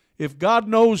 If God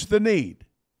knows the need,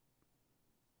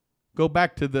 go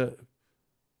back to the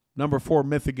number 4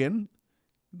 myth again.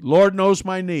 Lord knows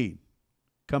my need.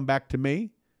 Come back to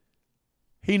me.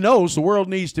 He knows the world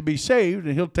needs to be saved,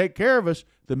 and he'll take care of us.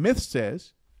 The myth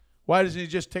says, why doesn't he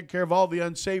just take care of all the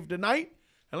unsaved tonight?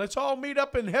 And let's all meet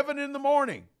up in heaven in the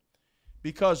morning.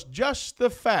 Because just the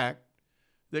fact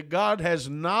that God has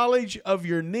knowledge of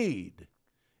your need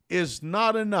is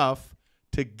not enough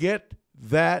to get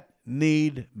that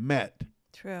need met.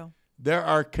 True. There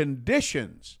are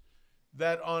conditions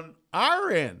that on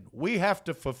our end we have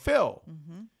to fulfill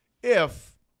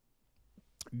if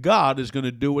God is going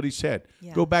to do what he said.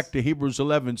 Yes. Go back to Hebrews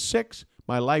 11:6,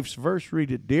 my life's verse.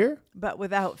 Read it, dear. But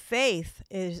without faith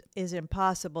it is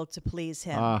impossible to please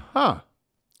him. Uh-huh.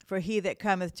 For he that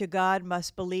cometh to God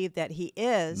must believe that he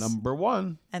is, Number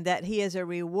 1. and that he is a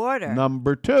rewarder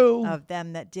Number 2. of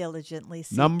them that diligently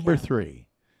seek Number him. 3.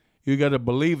 You got to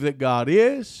believe that God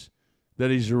is,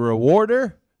 that he's a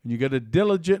rewarder, and you got to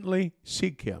diligently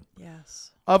seek him.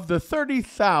 Yes. Of the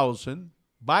 30,000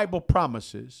 Bible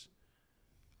promises,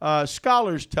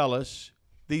 scholars tell us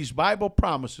these Bible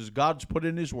promises God's put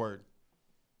in his word,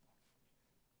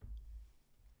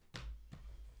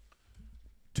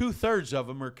 2/3 of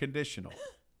them are conditional.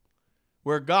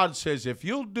 Where God says, if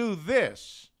you'll do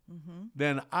this,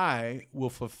 then I will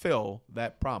fulfill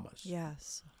that promise.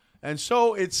 Yes. And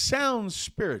so it sounds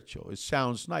spiritual. It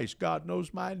sounds nice. God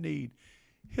knows my need.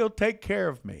 He'll take care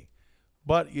of me.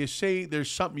 But you see,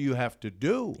 there's something you have to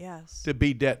do Yes. to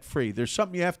be debt-free. There's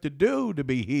something you have to do to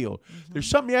be healed. There's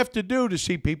something you have to do to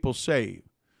see people saved.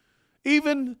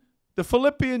 Even the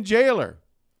Philippian jailer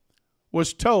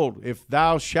was told, if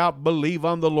thou shalt believe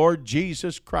on the Lord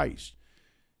Jesus Christ.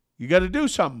 You got to do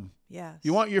something. Yes.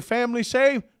 You want your family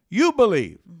saved? You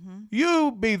believe.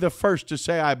 You be the first to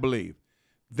say, I believe.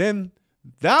 Then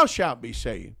thou shalt be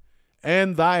saved,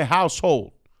 and thy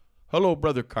household. Hello,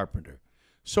 Brother Carpenter.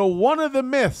 So one of the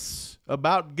myths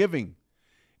about giving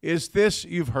is this.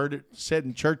 You've heard it said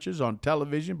in churches, on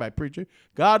television, by preachers.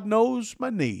 God knows my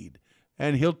need,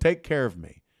 and he'll take care of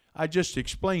me. I just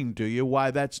explained to you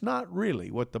why that's not really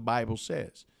what the Bible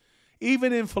says.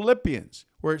 Even in Philippians,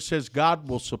 where it says God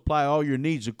will supply all your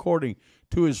needs according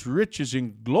to his riches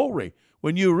in glory.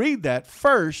 When you read that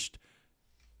first,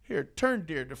 here, turn,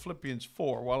 dear, to Philippians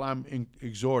 4 while I'm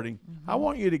exhorting. I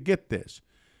want you to get this.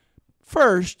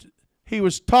 First, he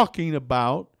was talking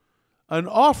about an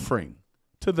offering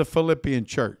to the Philippian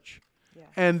church. Yeah.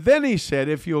 And then he said,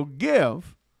 if you'll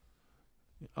give,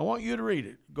 I want you to read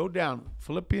it. Go down.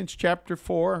 Philippians chapter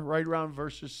 4, right around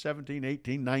verses 17,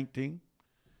 18, 19.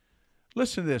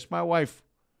 Listen to this. My wife,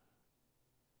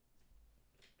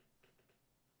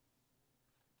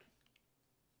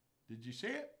 did you see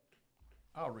it?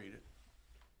 I'll read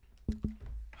it.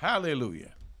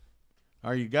 Hallelujah.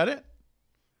 All right, you got it?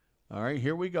 All right,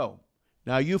 here we go.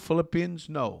 Now you Philippians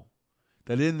know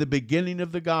that in the beginning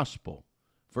of the gospel,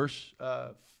 verse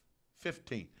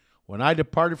 15, when I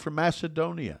departed from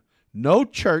Macedonia, no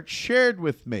church shared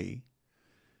with me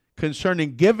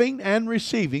concerning giving and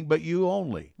receiving, but you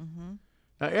only.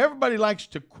 Now everybody likes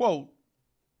to quote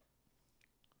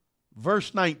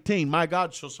verse 19, my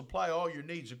God shall supply all your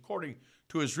needs according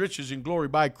to his riches and glory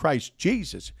by Christ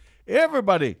Jesus.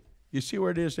 Everybody, you see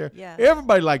where it is there? Yes.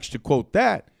 Everybody likes to quote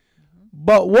that.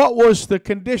 But what was the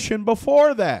condition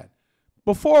before that?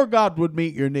 Before God would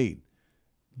meet your need?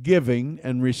 Giving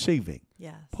and receiving.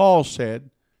 Yes. Paul said,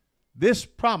 this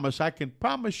promise, I can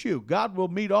promise you, God will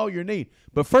meet all your need.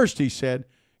 But first he said,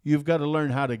 you've got to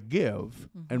learn how to give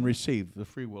and receive the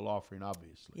free will offering,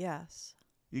 obviously. Yes.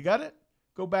 You got it?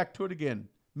 Go back to it again.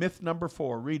 Myth number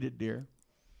 4. Read it, dear.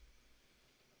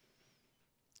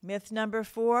 Myth number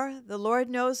 4, the Lord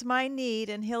knows my need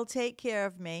and he'll take care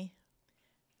of me.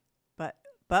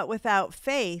 But without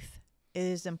faith, it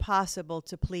is impossible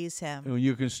to please him. And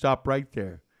you can stop right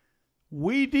there.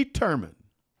 We determine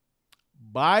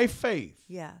by faith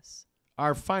Yes.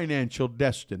 our financial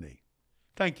destiny.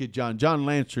 Thank you, John. John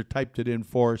Lancer typed it in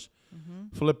for us.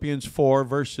 Philippians 4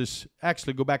 verses,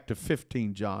 actually go back to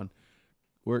 15, John,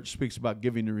 where it speaks about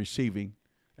giving and receiving,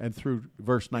 and through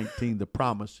verse 19, the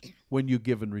promise, when you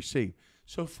give and receive.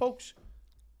 So, folks,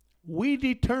 we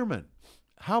determine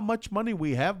how much money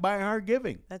we have by our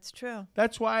giving. That's true.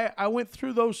 That's why I went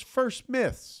through those first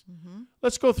myths.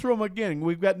 Let's go through them again.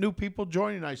 We've got new people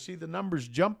joining. I see the numbers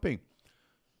jumping.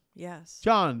 Yes.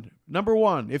 John, number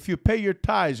 1, if you pay your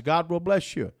tithes, God will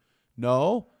bless you.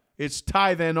 No, it's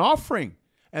tithe and offering.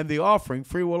 And the offering,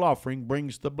 free will offering,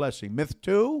 brings the blessing. Myth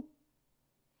 2,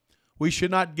 we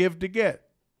should not give to get.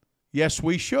 Yes,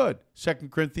 we should. 2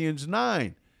 Corinthians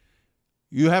 9.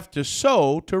 You have to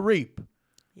sow to reap.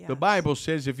 Yes. The Bible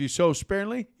says if you sow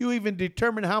sparingly, you even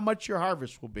determine how much your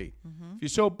harvest will be. If you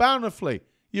sow bountifully,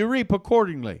 you reap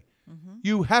accordingly.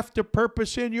 You have to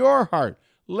purpose in your heart.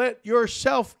 Let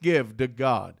yourself give to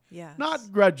God, Yes.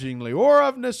 not grudgingly or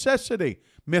of necessity.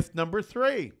 Myth number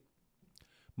 3,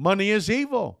 money is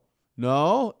evil.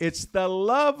 No, it's the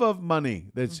love of money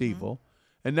that's evil.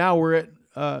 And now we're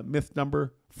at myth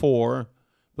number 4,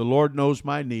 the Lord knows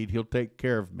my need. He'll take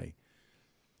care of me.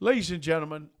 Ladies and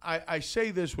gentlemen, I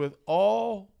say this with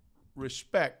all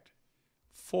respect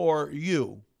for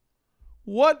you.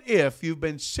 What if you've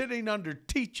been sitting under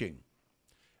teaching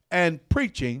and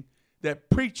preaching that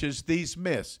preaches these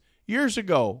myths? Years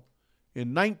ago,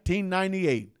 in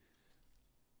 1998,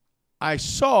 I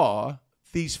saw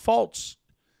these false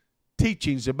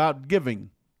teachings about giving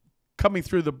coming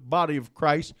through the body of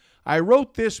Christ. I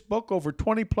wrote this book over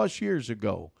 20 plus years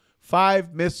ago,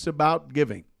 5 Myths About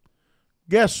Giving.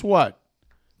 Guess what?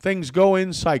 Things go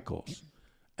in cycles.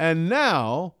 And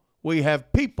now we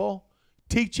have people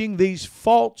teaching these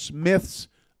false myths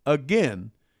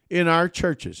again in our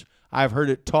churches. I've heard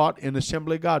it taught in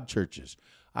Assembly of God churches.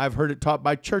 I've heard it taught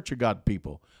by Church of God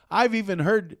people. I've even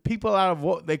heard people out of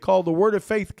what they call the Word of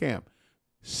Faith camp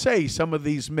say some of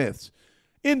these myths.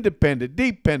 Independent,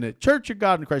 dependent, Church of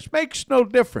God in Christ, makes no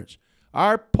difference.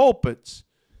 Our pulpits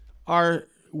are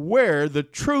where the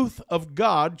truth of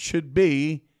God should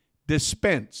be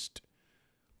dispensed.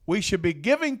 We should be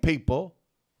giving people,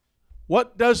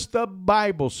 what does the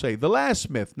Bible say? The last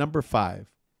myth, number 5.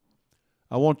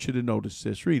 I want you to notice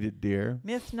this. Read it, dear.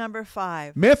 Myth number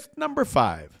 5. Myth number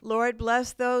 5. Lord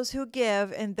bless those who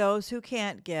give and those who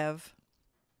can't give.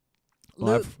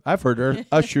 Well, I've heard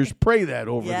ushers pray that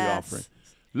over the Yes. offering.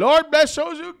 Lord bless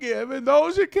those who give and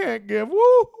those who can't give.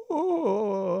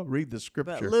 Woo! Read the But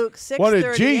scripture. Luke What did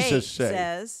 6:38 Jesus say?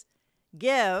 says,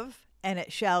 give and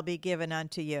it shall be given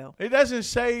unto you. It doesn't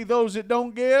say those that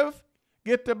don't give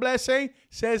get the blessing. It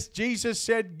says Jesus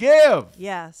said give.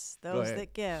 Yes, those ahead.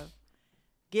 that give.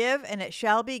 Give, and it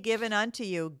shall be given unto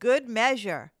you. Good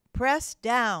measure, pressed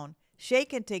down,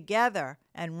 shaken together,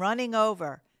 and running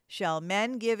over, shall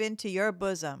men give into your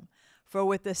bosom. For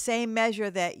with the same measure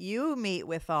that you meet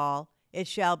withal, it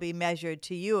shall be measured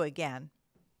to you again.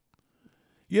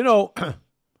 You know,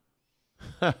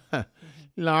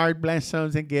 Lord bless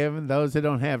those that give and those that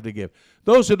don't have to give.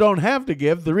 Those that don't have to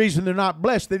give, the reason they're not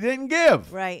blessed, they didn't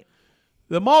give. Right.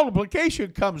 The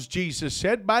multiplication comes, Jesus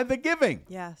said, by the giving.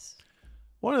 Yes.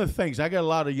 One of the things, I got a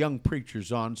lot of young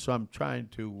preachers on, so I'm trying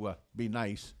to be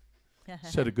nice,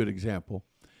 set a good example.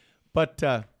 But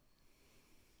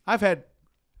I've had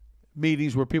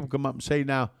meetings where people come up and say,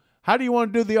 now, how do you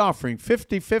want to do the offering?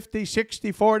 50-50,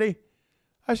 60-40?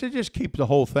 I said, just keep the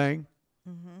whole thing.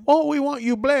 Mm-hmm. Oh, we want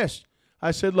you blessed.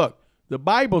 I said, look, the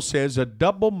Bible says a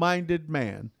double-minded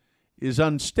man is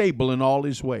unstable in all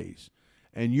his ways.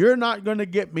 And you're not going to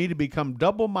get me to become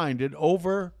double-minded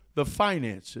over the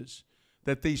finances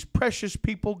that these precious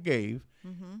people gave.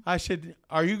 Mm-hmm. I said,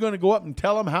 are you going to go up and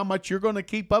tell them how much you're going to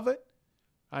keep of it?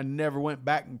 I never went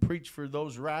back and preached for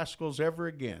those rascals ever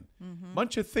again. Mm-hmm.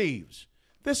 Bunch of thieves.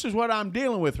 This is what I'm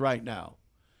dealing with right now.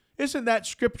 Isn't that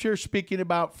scripture speaking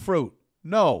about fruit?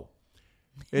 No,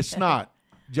 it's not.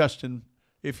 Justin,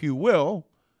 if you will,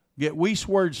 get Weiss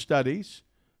Word Studies,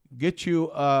 get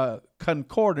you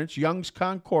Concordance, Young's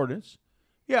Concordance.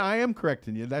 Yeah, I am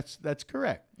correcting you. That's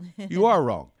correct. You are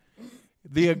wrong.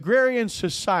 The agrarian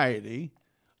society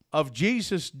of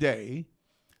Jesus' day,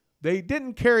 they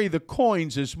didn't carry the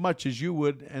coins as much as you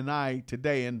would and I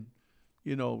today, and,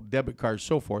 you know, debit cards,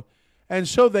 so forth. And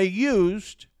so they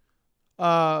used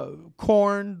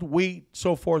corn, wheat,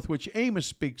 so forth, which Amos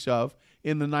speaks of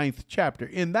in the 9th chapter.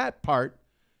 In that part,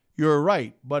 you're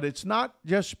right, but it's not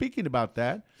just speaking about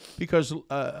that because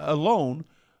alone,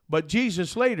 but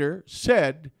Jesus later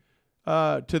said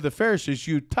to the Pharisees,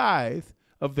 you tithe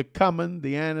of the cumin,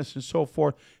 the anise, and so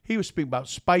forth. He was speaking about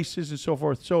spices and so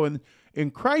forth. So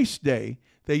in Christ's day,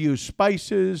 they used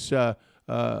spices,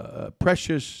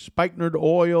 precious spikenard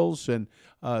oils, and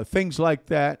things like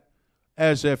that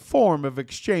as a form of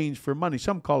exchange for money.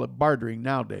 Some call it bartering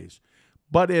nowadays.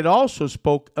 But it also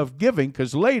spoke of giving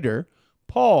because later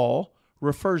Paul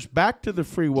refers back to the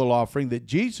free will offering that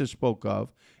Jesus spoke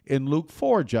of in Luke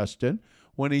 4, Justin,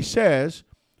 when he says,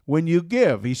 when you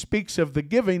give, he speaks of the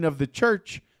giving of the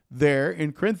church there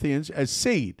in Corinthians as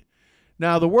seed.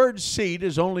 Now, the word seed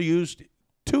is only used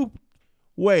two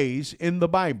ways in the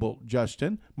Bible,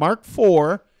 Justin. Mark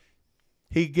 4,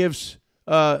 he gives,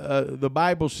 the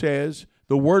Bible says,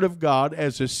 the word of God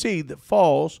as a seed that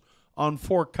falls on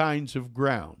 4 kinds of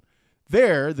ground.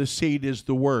 There, the seed is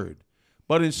the word.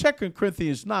 But in 2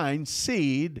 Corinthians 9,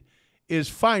 seed is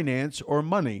finance or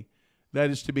money that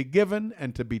is to be given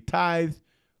and to be tithed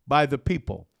by the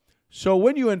people. So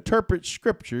when you interpret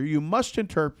Scripture, you must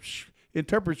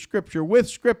interpret Scripture with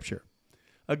Scripture.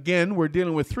 Again, we're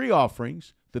dealing with 3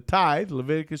 offerings. The tithe,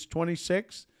 Leviticus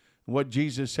 26, and what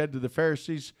Jesus said to the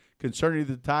Pharisees concerning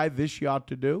the tithe, this you ought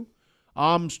to do.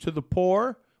 Alms to the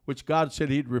poor, which God said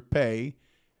he'd repay.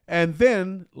 And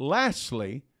then,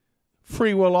 lastly,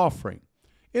 free will offering.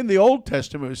 In the Old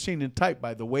Testament, it was seen in type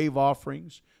by the wave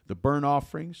offerings, the burnt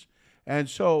offerings. And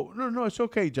so, no, it's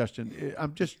okay, Justin.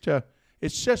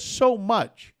 It's just so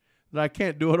much that I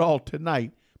can't do it all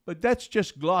tonight. But that's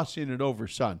just glossing it over,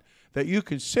 son, that you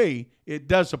can see it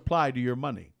does apply to your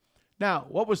money. Now,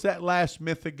 what was that last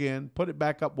myth again? Put it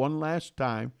back up one last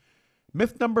time.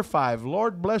 Myth number 5,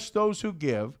 Lord bless those who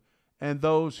give and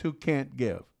those who can't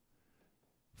give.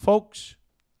 Folks,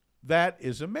 that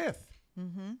is a myth.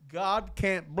 Mm-hmm. God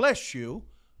can't bless you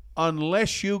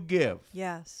unless you give.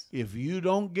 Yes. If you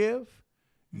don't give,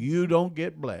 you don't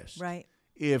get blessed. Right.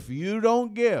 If you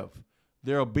don't give,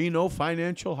 there will be no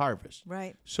financial harvest.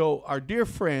 Right. So our dear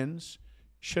friends,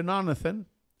 Shanonathan,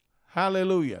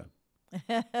 hallelujah.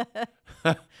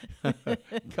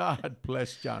 God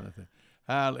bless Jonathan.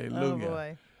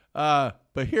 Hallelujah. Oh, boy.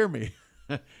 But hear me.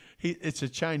 It's a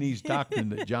Chinese doctrine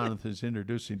that Jonathan's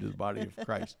introducing to the body of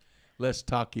Christ. Less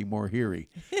talky, more heary.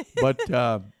 But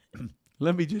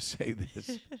let me just say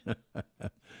this.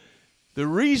 The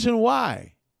reason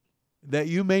why that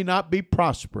you may not be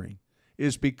prospering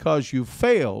is because you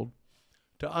failed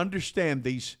to understand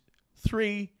these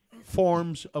 3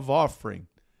 forms of offering.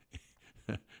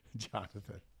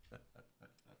 Jonathan.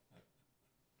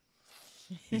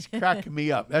 He's cracking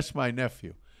me up. That's my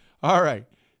nephew. All right.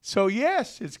 So,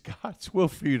 yes, it's God's will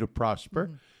for you to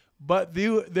prosper. But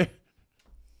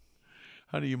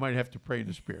honey, you might have to pray in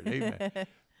the Spirit. Amen.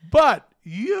 But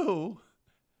you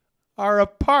are a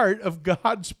part of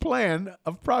God's plan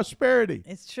of prosperity.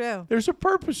 It's true. There's a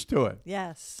purpose to it.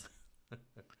 Yes.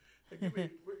 Let me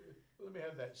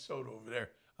have that soda over there.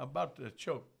 I'm about to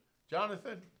choke.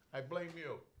 Jonathan, I blame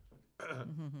you.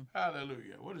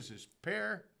 Hallelujah. What is this?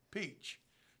 Pear? Peach.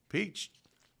 Peach.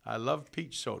 I love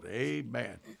peach soda.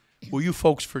 Amen. Will you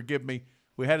folks forgive me?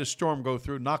 We had a storm go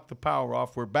through, knocked the power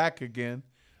off. We're back again.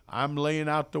 I'm laying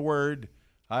out the word.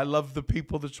 I love the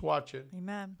people that's watching.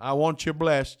 Amen. I want you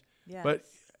blessed. Yes. But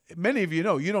many of you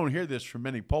know, you don't hear this from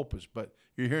many pulpits, but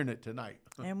you're hearing it tonight.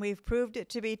 And we've proved it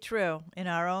to be true in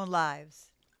our own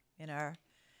lives, in our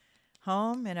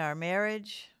home, in our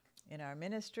marriage, in our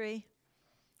ministry.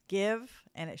 Give,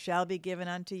 and it shall be given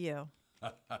unto you.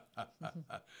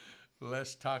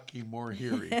 Less talky, more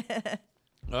hearing.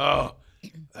 Oh,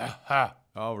 aha.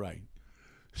 All right.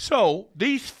 So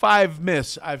these 5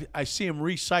 myths, I see them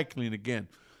recycling again.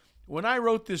 When I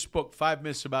wrote this book, 5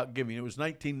 Myths About Giving, it was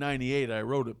 1998. I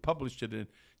wrote it, published it in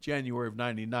January of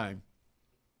 99.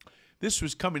 This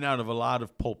was coming out of a lot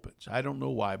of pulpits. I don't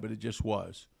know why, but it just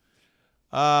was.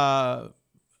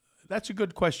 That's a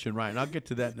good question, Ryan. I'll get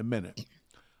to that in a minute.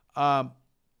 The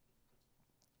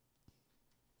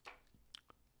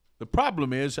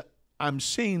problem is I'm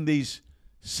seeing these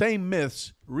same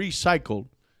myths recycled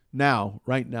now,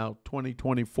 right now,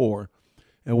 2024,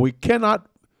 and we cannot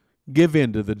give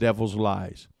in to the devil's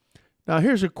lies. Now,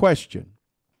 here's a question.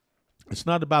 It's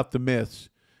not about the myths.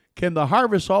 Can the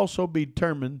harvest also be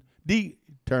determined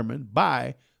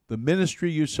by the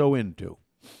ministry you sow into?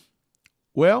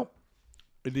 Well,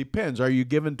 it depends. Are you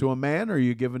given to a man or are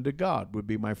you given to God, would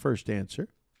be my first answer.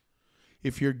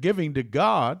 If you're giving to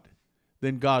God,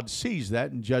 then God sees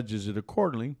that and judges it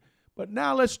accordingly. But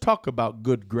now let's talk about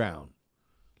good ground.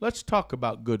 Let's talk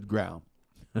about good ground.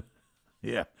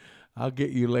 Yeah, I'll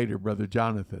get you later, Brother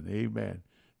Jonathan. Amen.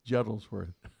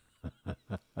 Judglesworth.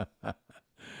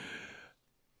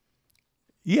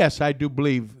 Yes, I do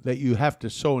believe that you have to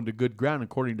sow into good ground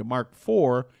according to Mark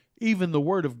 4, even the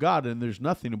word of God, and there's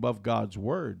nothing above God's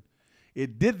word.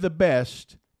 It did the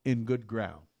best in good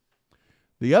ground.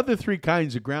 The other 3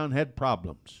 kinds of ground had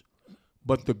problems,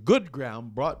 but the good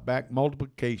ground brought back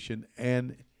multiplication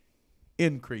and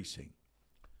increasing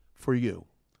for you.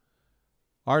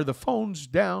 Are the phones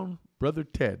down, Brother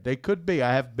Ted? They could be.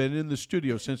 I have been in the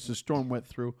studio since the storm went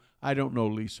through. I don't know,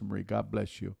 Lisa Marie. God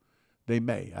bless you. They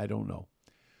may. I don't know.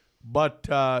 But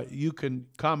you can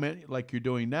comment like you're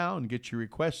doing now and get your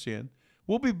requests in.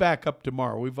 We'll be back up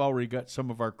tomorrow. We've already got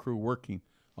some of our crew working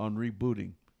on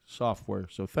rebooting software,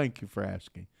 so thank you for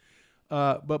asking.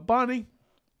 But Bonnie,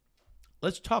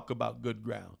 let's talk about good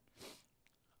ground.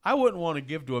 I wouldn't want to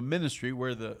give to a ministry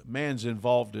where the man's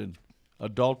involved in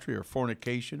adultery or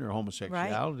fornication or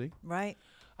homosexuality. Right.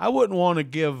 I wouldn't want to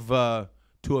give to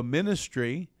a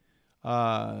ministry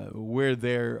where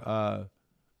they're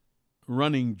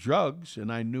running drugs,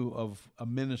 and I knew of a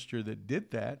minister that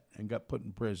did that and got put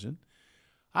in prison.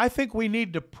 I think we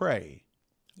need to pray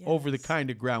over the kind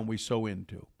of ground we sow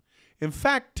into. In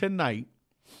fact, tonight,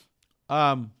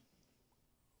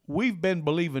 we've been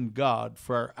believing God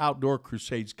for our outdoor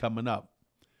crusades coming up.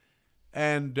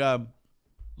 And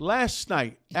last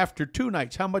night, after 2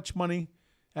 nights, how much money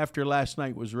after last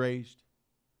night was raised?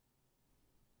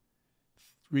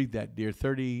 Read that, dear.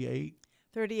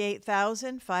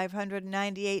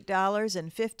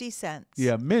 $38,598.50.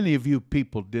 Yeah, many of you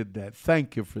people did that.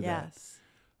 Thank you for that. Yes.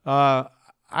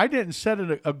 I didn't set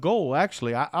it a goal,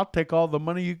 actually. I'll take all the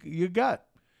money you got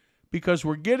because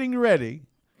we're getting ready.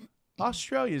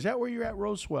 Australia, is that where you're at,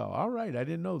 Roswell? All right, I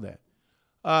didn't know that.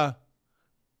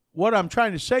 What I'm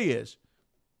trying to say is,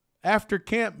 after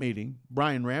camp meeting,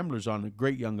 Brian Rambler's on, a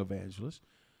great young evangelist,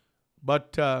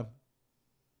 but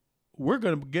we're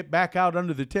going to get back out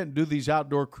under the tent and do these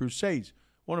outdoor crusades.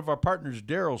 One of our partners,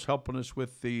 Daryl's, helping us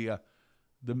with the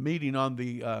meeting on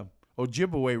the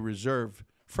Ojibwe Reserve,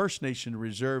 First Nation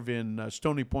Reserve in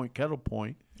Stony Point, Kettle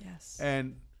Point. Yes.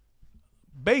 And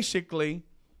basically,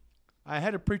 I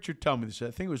had a preacher tell me this.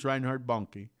 I think it was Reinhard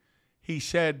Bonnke. He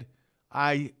said,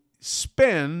 I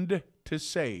spend to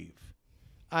save.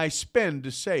 I spend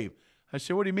to save. I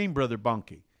said, what do you mean, Brother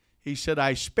Bonnke? He said,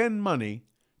 I spend money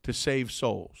to save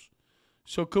souls.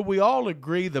 So could we all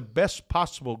agree the best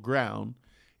possible ground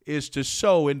is to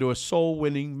sow into a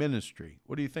soul-winning ministry?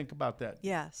 What do you think about that?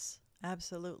 Yes,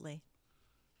 absolutely.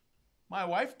 My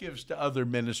wife gives to other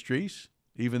ministries,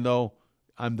 even though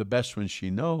I'm the best one she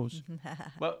knows.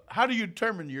 But how do you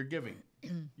determine your giving?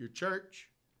 Your church?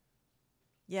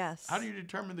 Yes. How do you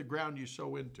determine the ground you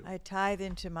sow into? I tithe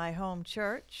into my home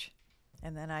church,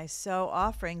 and then I sow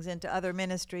offerings into other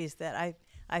ministries that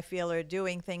I feel are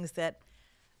doing things that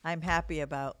I'm happy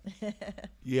about.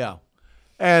 Yeah.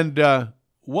 And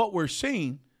what we're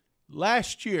seeing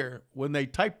last year, when they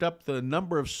typed up the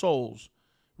number of souls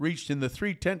reached in the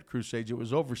 3 tent crusades, it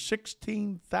was over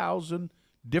 16,000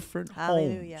 different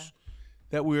Hallelujah. homes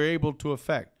that we were able to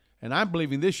affect. And I'm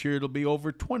believing this year it'll be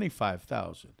over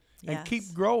 25,000 and Yes.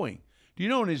 keep growing. Do you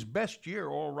know in his best year,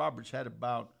 Oral Roberts had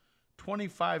about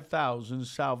 25,000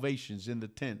 salvations in the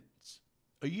tents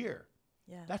a year.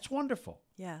 Yeah. That's wonderful.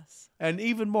 Yes. And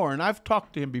even more, and I've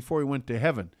talked to him before he went to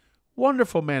heaven.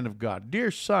 Wonderful man of God,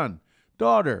 dear son,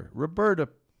 daughter, Roberta,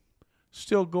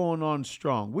 still going on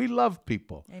strong. We love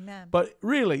people. Amen. But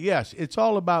really, yes, it's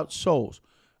all about souls.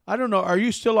 I don't know, are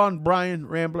you still on, Brian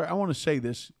Rambler? I want to say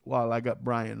this while I got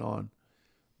Brian on.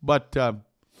 But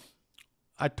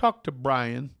I talked to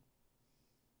Brian.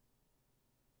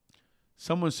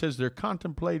 Someone says they're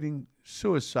contemplating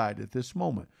suicide at this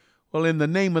moment. Well, in the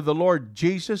name of the Lord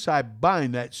Jesus, I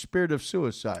bind that spirit of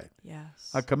suicide.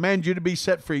 Yes. I command you to be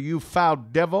set free, you foul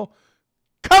devil.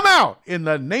 Come out in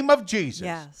the name of Jesus.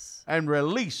 Yes. And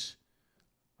release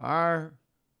our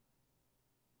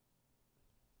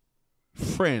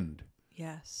friend,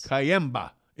 Yes.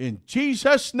 Kayemba, in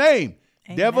Jesus' name.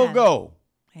 Amen. Devil, go.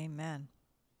 Amen.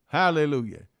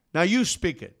 Hallelujah. Now you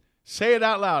speak it. Say it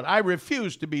out loud. I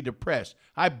refuse to be depressed.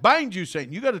 I bind you,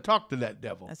 Satan. You got to talk to that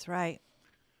devil. That's right.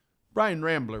 Brian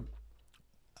Rambler,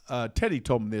 Teddy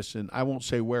told me this, and I won't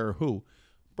say where or who.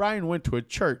 Brian went to a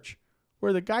church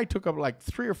where the guy took up like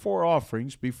 3 or 4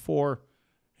 offerings before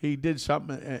he did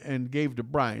something and gave to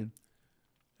Brian.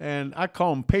 And I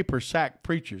call them paper sack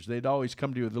preachers. They'd always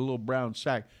come to you with a little brown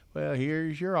sack. Well,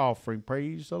 here's your offering.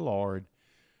 Praise the Lord.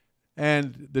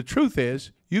 And the truth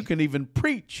is, you can even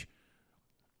preach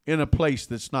in a place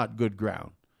that's not good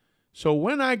ground. So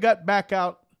when I got back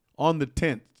out on the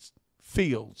tent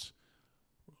fields,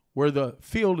 where the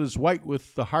field is white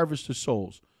with the harvest of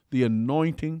souls, the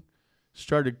anointing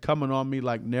started coming on me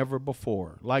like never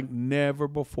before, like never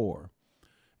before.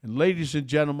 And ladies and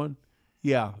gentlemen,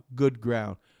 yeah, good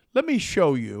ground. Let me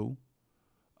show you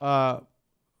a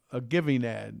giving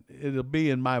ad. It'll be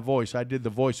in my voice. I did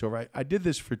the voiceover. I did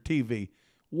this for TV.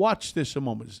 Watch this a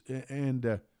moment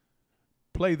and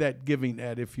play that giving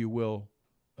ad, if you will,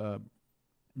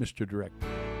 Mr. Director.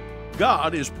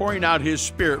 God is pouring out His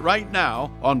Spirit right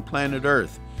now on planet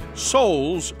Earth.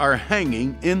 Souls are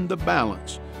hanging in the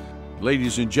balance.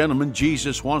 Ladies and gentlemen,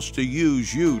 Jesus wants to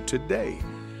use you today.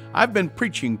 I've been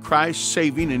preaching Christ's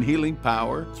saving and healing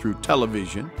power through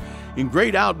television in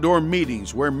great outdoor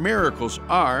meetings where miracles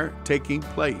are taking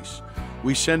place.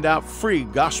 We send out free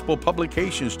gospel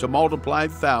publications to multiply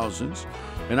thousands,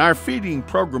 and our feeding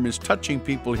program is touching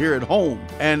people here at home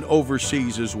and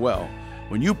overseas as well.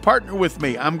 When you partner with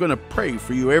me, I'm going to pray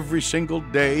for you every single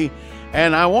day,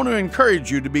 and I want to encourage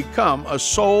you to become a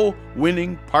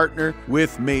soul-winning partner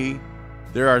with me.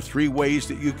 There are 3 ways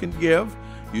that you can give.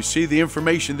 You see the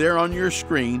information there on your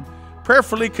screen.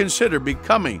 Prayerfully consider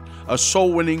becoming a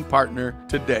soul-winning partner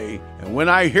today. And when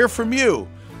I hear from you,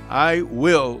 I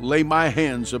will lay my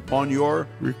hands upon your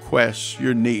requests,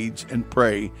 your needs, and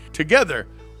pray. Together,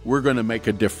 we're going to make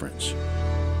a difference.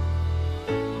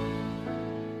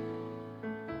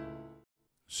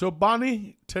 So,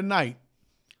 Bonnie, tonight,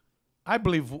 I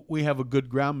believe we have a good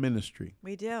ground ministry.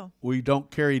 We do. We don't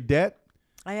carry debt.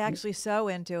 I actually sow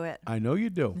into it. I know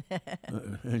you do.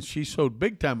 And she sewed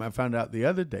big time, I found out the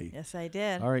other day. Yes, I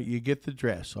did. All right, you get the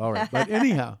dress. All right. But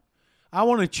anyhow, I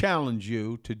want to challenge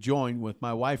you to join with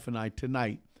my wife and I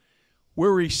tonight.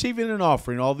 We're receiving an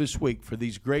offering all this week for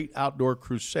these great outdoor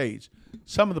crusades.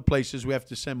 Some of the places we have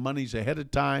to send monies ahead of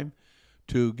time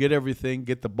to get everything,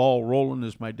 get the ball rolling,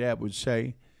 as my dad would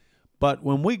say. But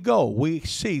when we go, we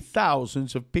see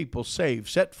thousands of people saved,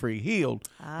 set free, healed.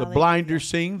 Hallelujah. The blind are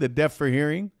seeing, the deaf are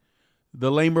hearing,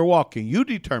 the lame are walking. You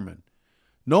determine.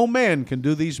 No man can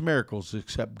do these miracles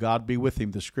except God be with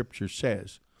him, the Scripture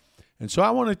says. And so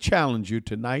I want to challenge you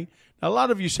tonight. Now, a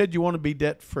lot of you said you want to be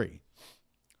debt-free.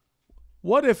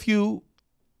 What if you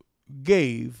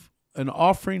gave an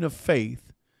offering of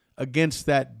faith against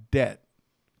that debt?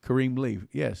 Kareem Lee,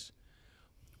 yes.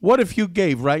 What if you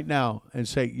gave right now and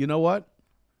say, you know what?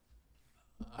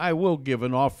 I will give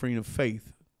an offering of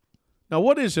faith. Now,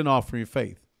 what is an offering of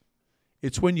faith?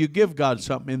 It's when you give God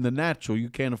something in the natural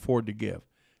you can't afford to give.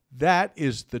 That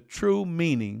is the true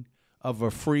meaning of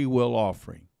a free will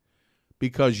offering,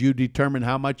 because you determine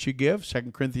how much you give.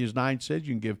 2 Corinthians 9 says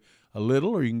you can give a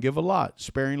little or you can give a lot,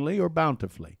 sparingly or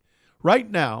bountifully. Right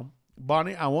now,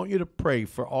 Bonnie, I want you to pray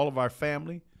for all of our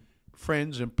family,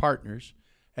 friends, and partners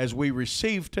as we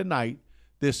receive tonight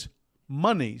this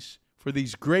monies for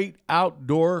these great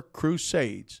outdoor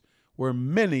crusades where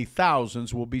many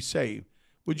thousands will be saved.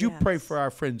 Would you pray Yes. for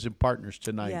our friends and partners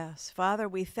tonight? Yes. Father,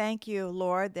 we thank you,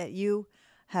 Lord, that you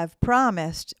have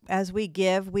promised as we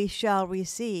give, we shall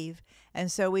receive.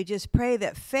 And so we just pray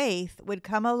that faith would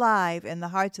come alive in the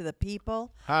hearts of the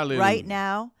people Hallelujah. right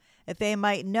now, that they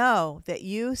might know that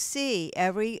you see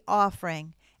every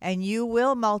offering and you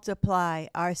will multiply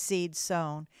our seed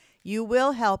sown. You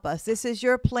will help us. This is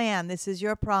your plan. This is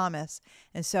your promise.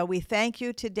 And so we thank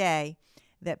you today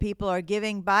that people are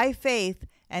giving by faith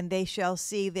and they shall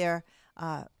see they'll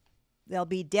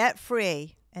be debt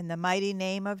free in the mighty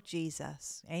name of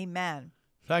Jesus. Amen.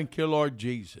 Thank you, Lord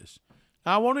Jesus.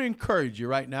 Now, I want to encourage you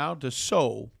right now to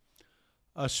sow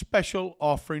a special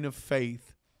offering of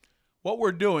faith. What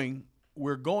we're doing,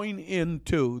 we're going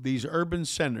into these urban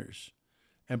centers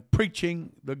and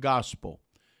preaching the gospel.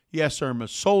 Yes, Irma,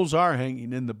 souls are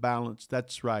hanging in the balance.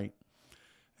 That's right.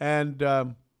 And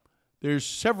there's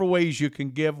several ways you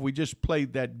can give. We just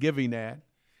played that giving ad.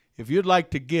 If you'd like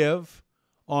to give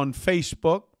on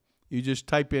Facebook, you just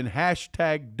type in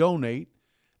 #donate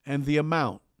and the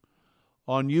amount.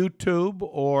 On YouTube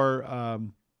or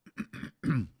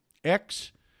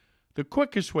X, the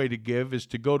quickest way to give is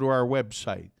to go to our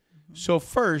website. So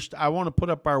first, I want to put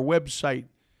up our website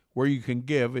where you can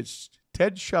give. It's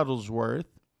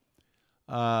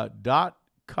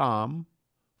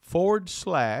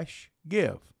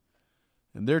tedshuttlesworth.com/give.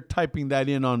 And they're typing that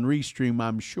in on Restream,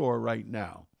 I'm sure, right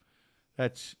now.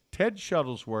 That's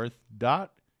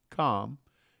tedshuttlesworth.com.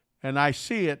 And I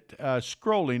see it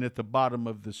scrolling at the bottom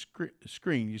of the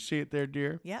screen. You see it there,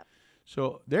 dear? Yep.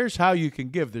 So there's how you can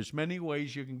give. There's many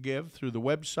ways you can give through the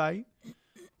website,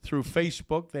 through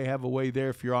Facebook. They have a way there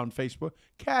if you're on Facebook.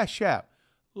 Cash App.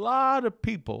 A lot of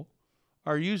people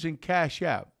are using Cash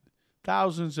App.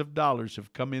 Thousands of dollars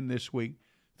have come in this week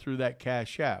through that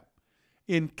Cash App.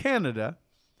 In Canada,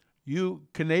 you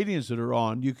Canadians that are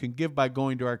on, you can give by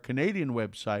going to our Canadian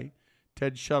website,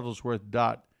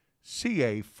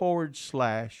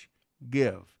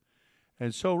 tedshuttlesworth.ca/give.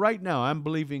 And so right now, I'm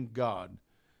believing God.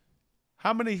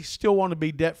 How many still want to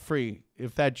be debt-free?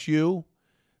 If that's you,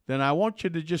 then I want you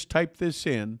to just type this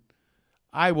in.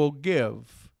 I will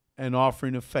give an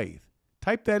offering of faith.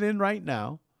 Type that in right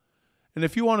now. And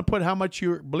if you want to put how much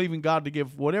you're believing God to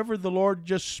give, whatever the Lord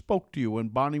just spoke to you when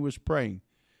Bonnie was praying,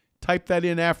 type that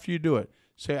in after you do it.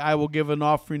 Say, I will give an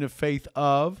offering of faith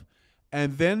of,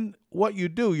 and then what you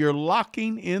do, you're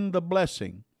locking in the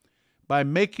blessing by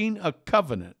making a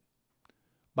covenant.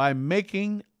 By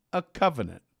making a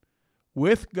covenant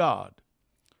with God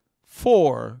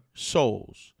for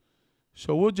souls.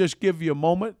 So we'll just give you a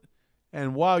moment.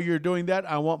 And while you're doing that,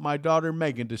 I want my daughter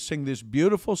Megan to sing this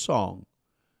beautiful song,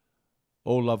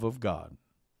 O Love of God.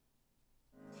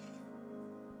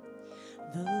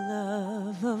 The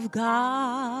love of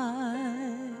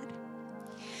God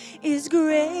is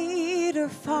greater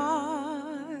far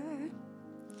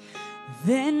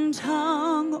than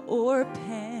tongue or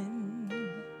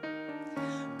pen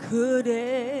could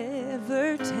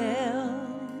ever tell.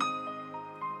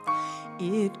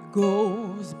 It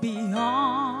goes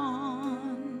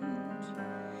beyond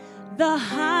the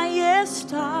highest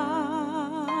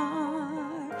star,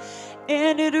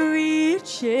 and it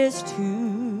reaches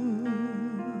to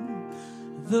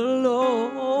the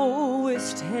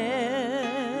lowest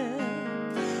hell.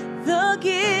 The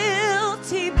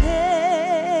guilty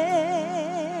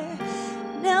pair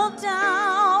knelt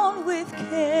down with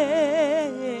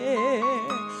care.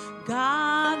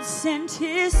 God sent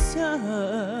his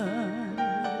son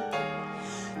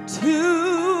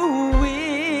to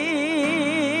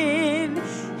win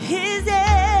his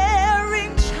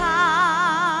erring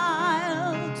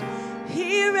child.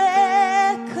 He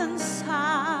reconciled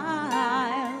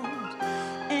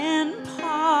and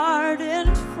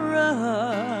pardoned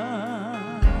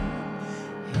from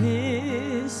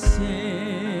his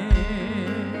sin.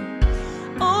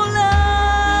 Oh,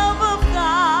 love of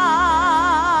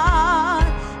God,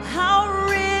 how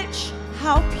rich,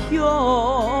 how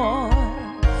pure,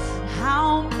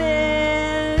 how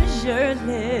measureless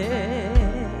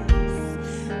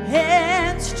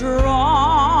and strong.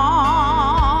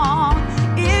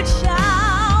 It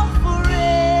shall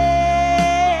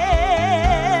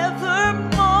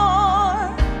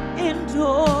forevermore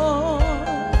endure.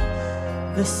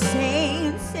 The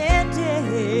saints and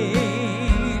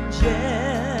angels'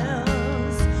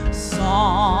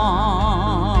 song.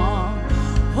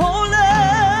 Oh,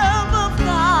 love of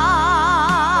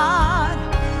God,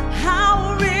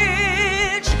 how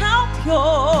rich, how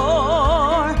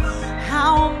pure,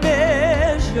 how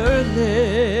measureless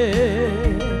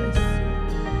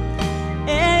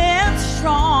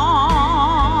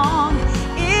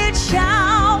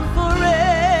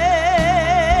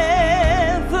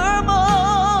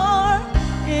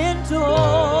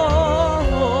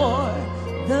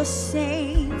the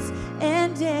saints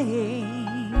and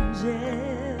angels'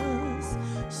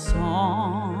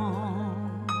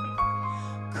 song.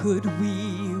 Could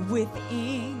we with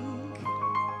ink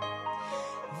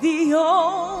the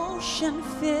ocean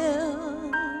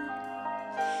fill,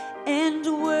 and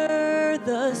were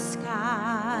the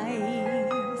skies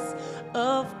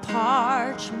of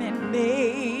parchment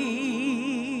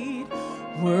made,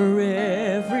 were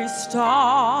every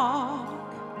star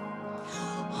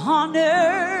on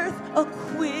earth a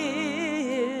quill,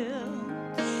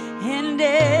 and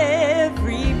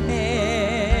every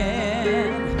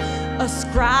man a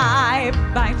scribe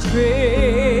by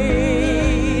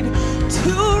trade,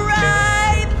 to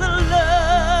write the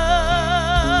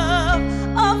love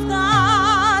of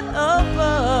God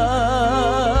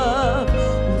above,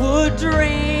 would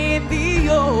drain the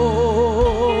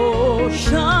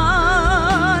ocean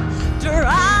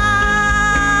dry,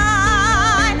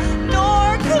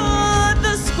 nor could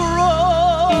the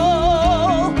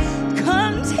scroll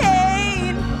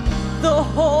contain the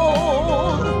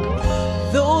whole,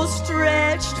 though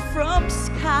stretched from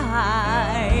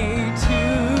sky to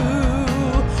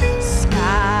sky.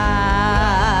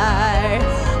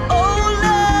 Oh,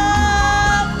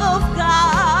 love of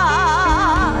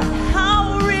God,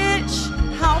 how rich,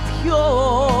 how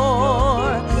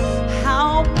pure,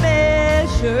 how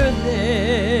measureless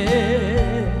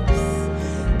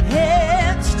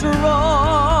and strong,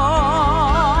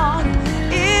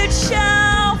 it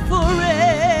shall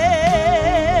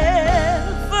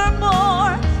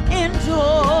forevermore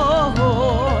endure.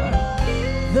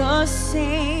 The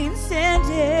saints and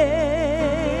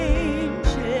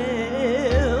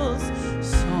angels'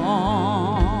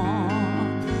 song,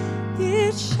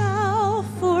 it shall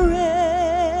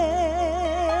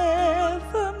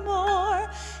forevermore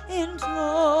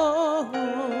endure.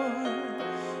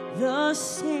 The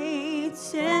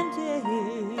saints and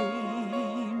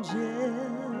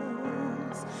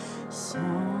angels'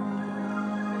 song.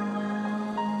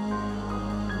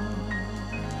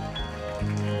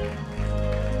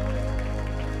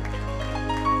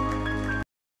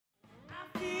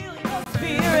 Feel your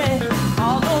spirit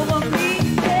all over me,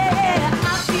 yeah. I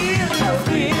feel your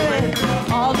spirit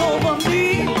all over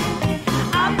me.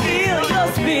 I feel your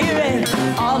spirit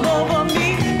all over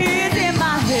me. It's in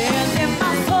my hands, in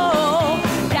my soul,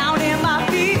 down in my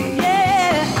feet,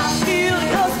 yeah. I feel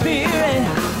your spirit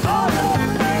all over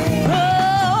me.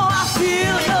 Oh, I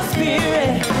feel your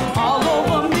spirit all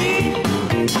over me.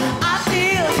 I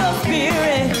feel your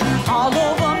spirit all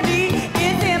over me.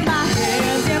 It's in my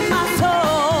hands, in my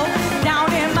soul,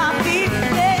 down in my feet,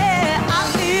 yeah.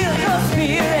 I feel your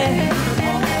spirit.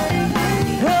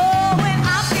 Oh, when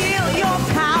I feel your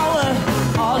power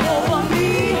all over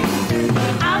me,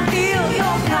 I feel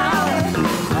your power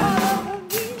all over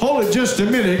me. Hold it just a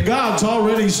minute. God's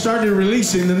already started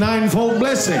releasing the ninefold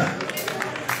blessing.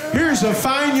 Here's a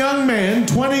fine young man,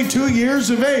 22 years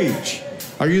of age.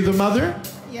 Are you the mother?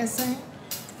 Yes, sir.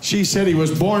 She said he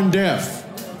was born deaf.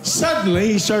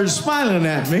 Suddenly, he started smiling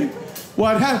at me.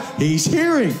 What happened? He's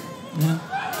hearing.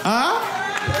 Huh?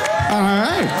 All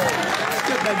right.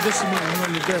 Get that discipline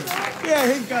when you're deaf.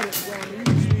 Yeah, he got it.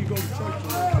 Usually you go to church.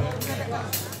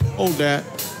 Hold that.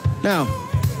 Now,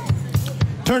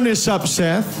 turn this up,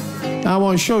 Seth. I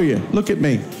want to show you. Look at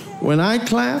me. When I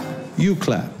clap, you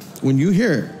clap. When you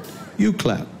hear it, you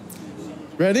clap.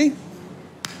 Ready?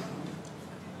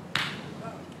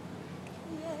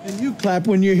 And you clap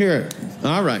when you hear it.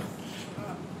 All right.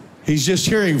 He's just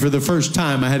hearing for the first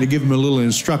time. I had to give him a little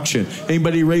instruction.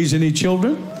 Anybody raise any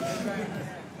children?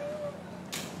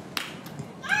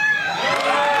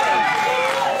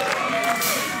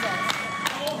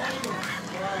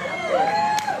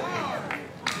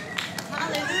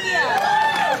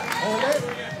 Hold it.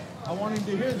 I want him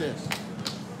to hear this.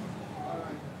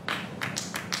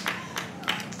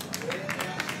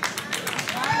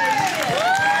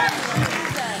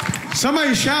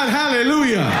 Somebody shout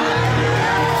hallelujah.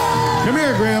 Come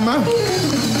here, Grandma.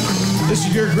 This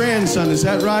is your grandson, is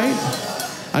that right?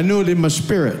 I knew it in my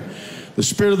spirit. The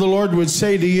Spirit of the Lord would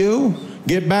say to you,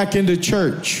 get back into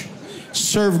church.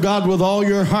 Serve God with all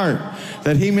your heart,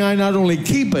 that He might not only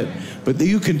keep it, but that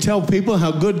you can tell people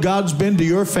how good God's been to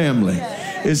your family.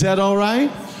 Is that all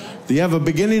right? You have a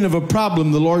beginning of a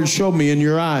problem the Lord showed me in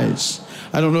your eyes.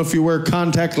 I don't know if you wear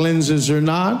contact lenses or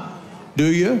not. Do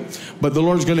you? But the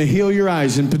Lord's going to heal your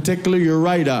eyes, in particular your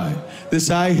right eye. This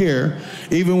eye here,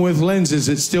 even with lenses,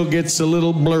 it still gets a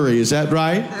little blurry. Is that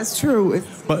right? That's true.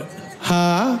 But,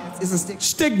 huh? It's a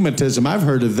Stigmatism. I've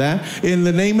heard of that. In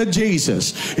the name of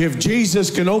Jesus. If Jesus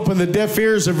can open the deaf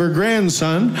ears of her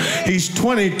grandson, he's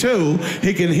 22,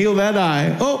 he can heal that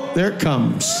eye. Oh, there it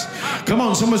comes. Come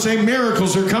on, someone say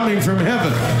miracles are coming from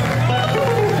heaven.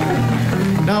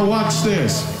 Now watch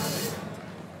this.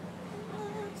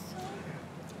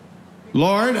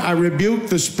 Lord, I rebuke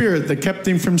the spirit that kept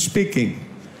him from speaking.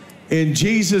 In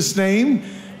Jesus' name,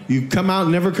 you come out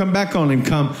and never come back on him.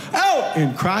 Come out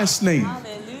in Christ's name.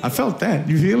 Hallelujah. I felt that.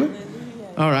 You feel it? Hallelujah.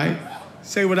 All right.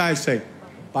 Say what I say.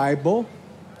 Bible.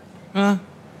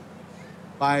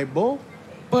 Bible.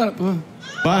 Bible.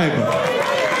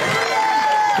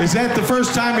 Is that the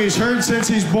first time he's heard since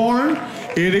he's born?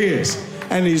 It is.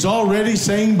 And he's already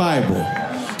saying Bible.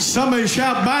 Somebody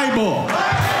shout Bible.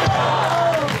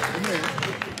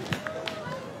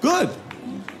 Good.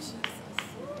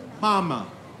 Mama.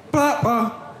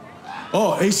 Papa.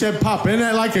 Oh, he said Papa. Isn't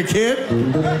that like a kid?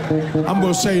 I'm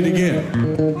going to say it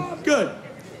again. Good.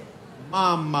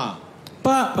 Mama.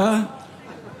 Papa.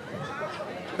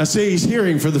 Now see, he's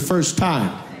hearing for the first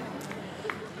time.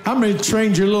 How many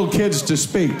trained your little kids to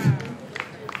speak?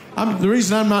 The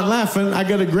reason I'm not laughing, I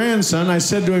got a grandson. I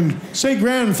said to him, say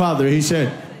grandfather. He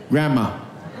said, grandma.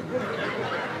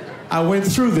 I went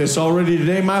through this already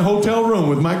today in my hotel room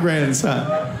with my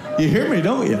grandson. You hear me,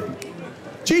 don't you?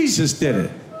 Jesus did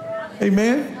it.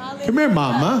 Amen. Come here,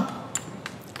 mama.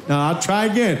 Now I'll try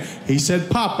again. He said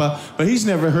Papa, but he's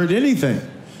never heard anything.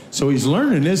 So he's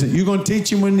learning, isn't it? You going to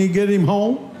teach him when you get him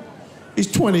home?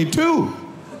 He's 22.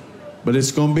 But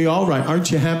it's going to be all right. Aren't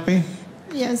you happy?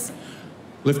 Yes.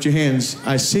 Lift your hands.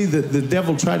 I see that the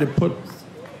devil tried to put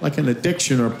like an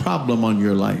addiction or a problem on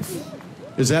your life.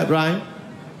 Is that right?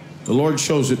 The Lord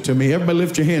shows it to me. Everybody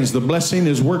lift your hands. The blessing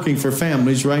is working for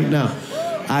families right now.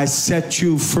 I set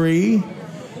you free,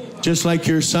 just like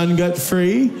your son got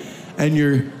free and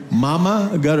your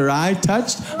mama got her eye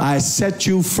touched. I set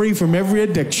you free from every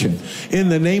addiction. In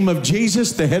the name of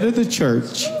Jesus, the head of the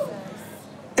church.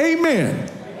 Amen.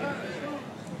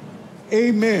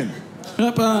 Amen.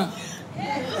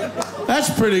 That's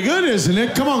pretty good, isn't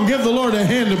it? Come on, give the Lord a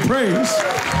hand of praise.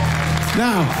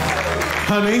 Now,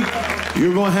 honey,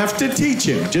 you're going to have to teach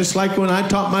him, just like when I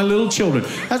taught my little children.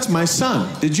 That's my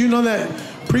son. Did you know that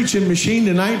preaching machine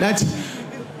tonight?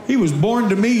 He was born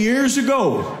to me years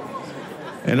ago.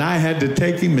 And I had to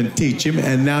take him and teach him,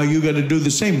 and now you got to do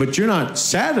the same. But you're not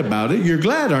sad about it. You're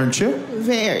glad, aren't you?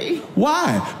 Very.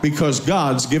 Why? Because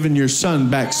God's given your son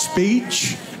back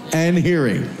speech and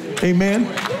hearing. Amen?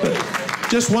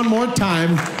 Just one more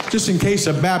time, just in case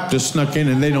a Baptist snuck in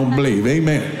and they don't believe.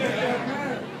 Amen.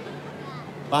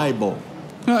 Bible.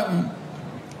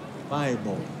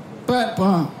 Bible.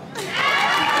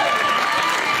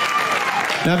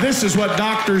 Now this is what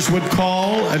doctors would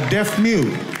call a deaf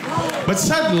mute. But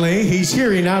suddenly he's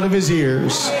hearing out of his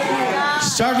ears,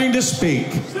 starting to speak.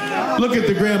 Look at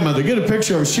the grandmother. Get a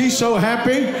picture of her. She's so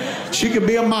happy. She could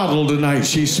be a model tonight.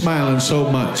 She's smiling so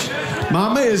much.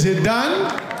 Mama, is it done?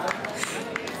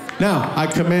 Now, I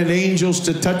command angels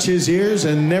to touch his ears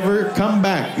and never come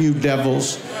back, you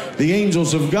devils. The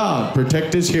angels of God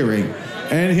protect his hearing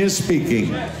and his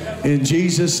speaking. In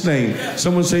Jesus' name.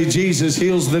 Someone say, Jesus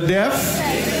heals the deaf,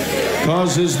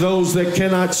 causes those that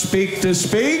cannot speak to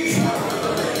speak,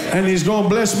 and he's going to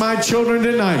bless my children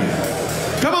tonight.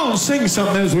 Come on, sing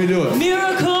something as we do it.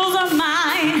 Miracles are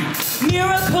mine.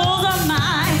 Miracles are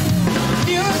mine.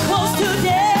 Miracles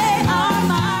today are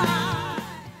mine.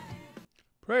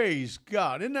 Praise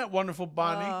God. Isn't that wonderful,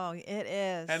 Bonnie? Oh, it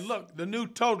is. And look, the new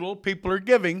total people are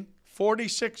giving,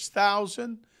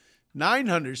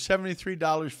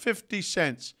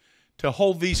 $46,973.50 to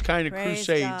hold these kind of Praise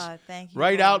crusades God. Thank you,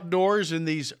 right Lord. outdoors in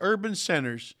these urban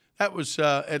centers. That was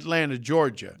Atlanta,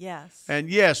 Georgia. Yes. And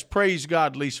yes, praise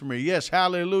God, Lisa Marie. Yes,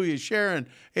 hallelujah, Sharon.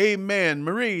 Amen.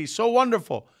 Marie, so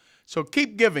wonderful. So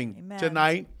keep giving Amen.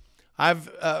 tonight.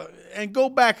 And go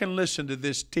back and listen to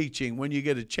this teaching when you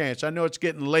get a chance. I know it's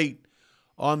getting late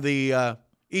on the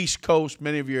East Coast.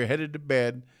 Many of you are headed to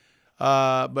bed.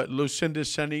 But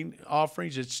Lucinda's sending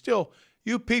offerings. It's still,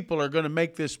 you people are going to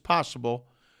make this possible.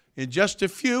 In just a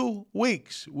few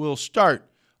weeks, we'll start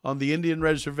on the Indian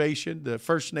Reservation, the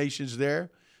First Nations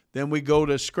there. Then we go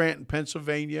to Scranton,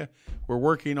 Pennsylvania. We're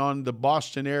working on the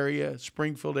Boston area,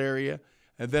 Springfield area.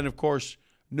 And then, of course,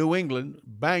 New England,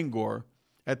 Bangor,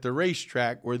 at the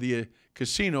racetrack where the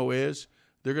casino is.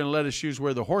 They're going to let us use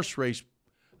where the horse race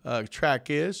track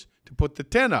is to put the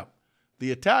tent up. The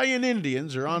Italian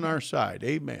Indians are on our side.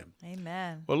 Amen.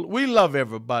 Amen. Well, we love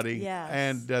everybody. Yes.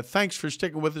 And thanks for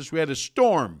sticking with us. We had a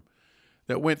storm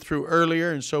that went through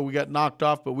earlier, and so we got knocked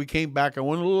off, but we came back. I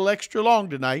went a little extra long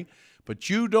tonight,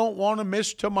 but you don't want to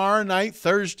miss tomorrow night,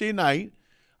 Thursday night.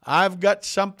 I've got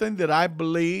something that I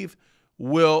believe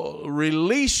will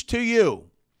release to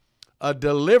you a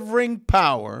delivering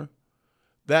power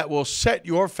that will set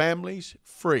your families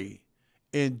free.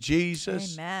 in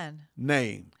Jesus' Amen.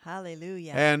 name.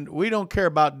 Hallelujah. And we don't care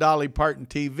about Dolly Parton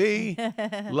TV,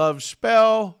 love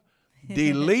spell,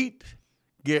 delete,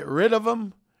 get rid of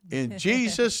them. In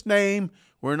Jesus' name,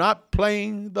 we're not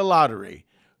playing the lottery.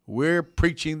 We're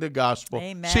preaching the gospel.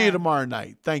 Amen. See you tomorrow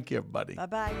night. Thank you, everybody.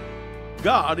 Bye-bye.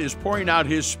 God is pouring out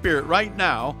His Spirit right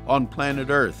now on planet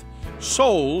Earth.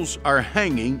 Souls are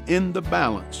hanging in the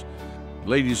balance.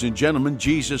 Ladies and gentlemen,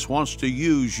 Jesus wants to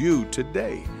use you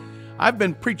today. I've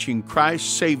been preaching Christ's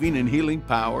saving and healing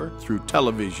power through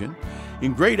television,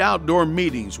 in great outdoor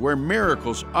meetings where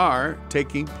miracles are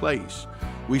taking place.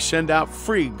 We send out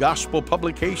free gospel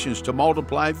publications to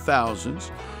multiply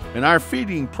thousands, and our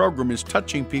feeding program is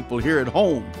touching people here at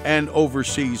home and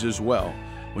overseas as well.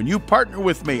 When you partner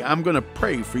with me, I'm going to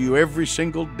pray for you every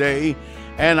single day,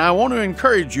 and I want to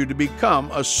encourage you to become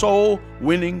a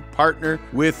soul-winning partner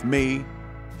with me.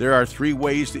 There are 3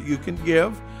 ways that you can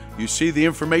give. You see the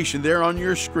information there on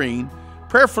your screen.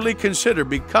 Prayerfully consider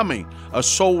becoming a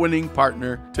soul-winning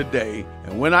partner today.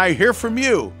 And when I hear from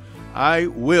you, I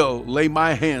will lay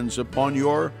my hands upon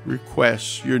your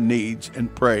requests, your needs,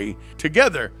 and pray.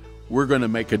 Together, we're going to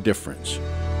make a difference.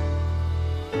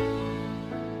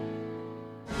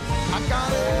 I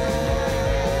got it.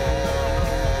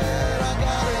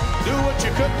 Do what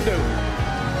you couldn't do.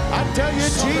 I tell you,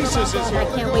 Jesus is I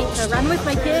can't wait to run with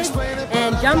my kids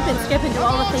and jump and skip and do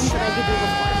all the things that I could do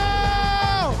before.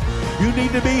 You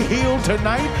need to be healed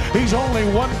tonight. He's only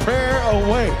one prayer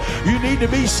away. You need to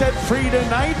be set free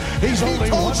tonight. He's He only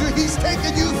told one. you He's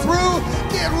taking you through.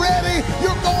 Get ready.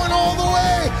 You're going all the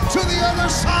way to the other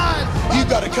side.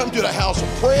 You've got to come to the house of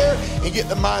prayer and get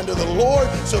the mind of the Lord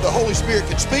so the Holy Spirit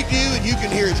can speak to you and you can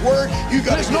hear His word. You've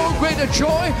got There's to no greater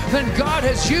joy than God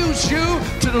has used you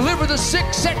to deliver the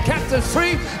sick, set captives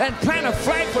free, and plant a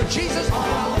flag for Jesus.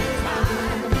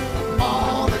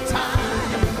 All the time.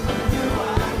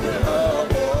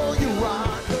 Oh, you are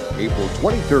good. April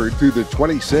 23rd through the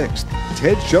 26th,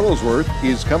 Ted Shuttlesworth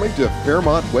is coming to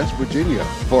Fairmont, West Virginia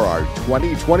for our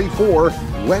 2024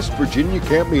 West Virginia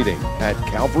Camp Meeting at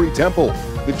Calvary Temple.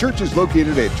 The church is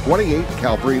located at 28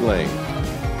 Calvary Lane.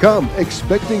 Come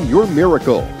expecting your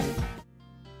miracle.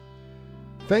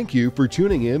 Thank you for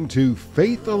tuning in to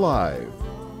Faith Alive.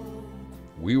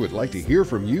 We would like to hear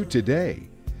from you today.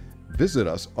 Visit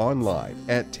us online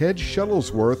at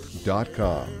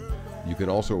tedshuttlesworth.com. You can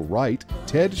also write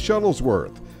Ted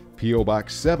Shuttlesworth, P.O.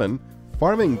 Box 7,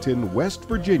 Farmington, West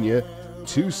Virginia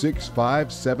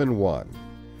 26571.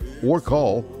 Or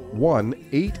call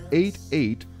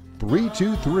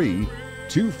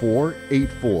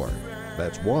 1-888-323-2484.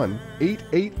 That's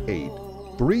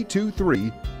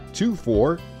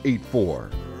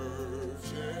 1-888-323-2484.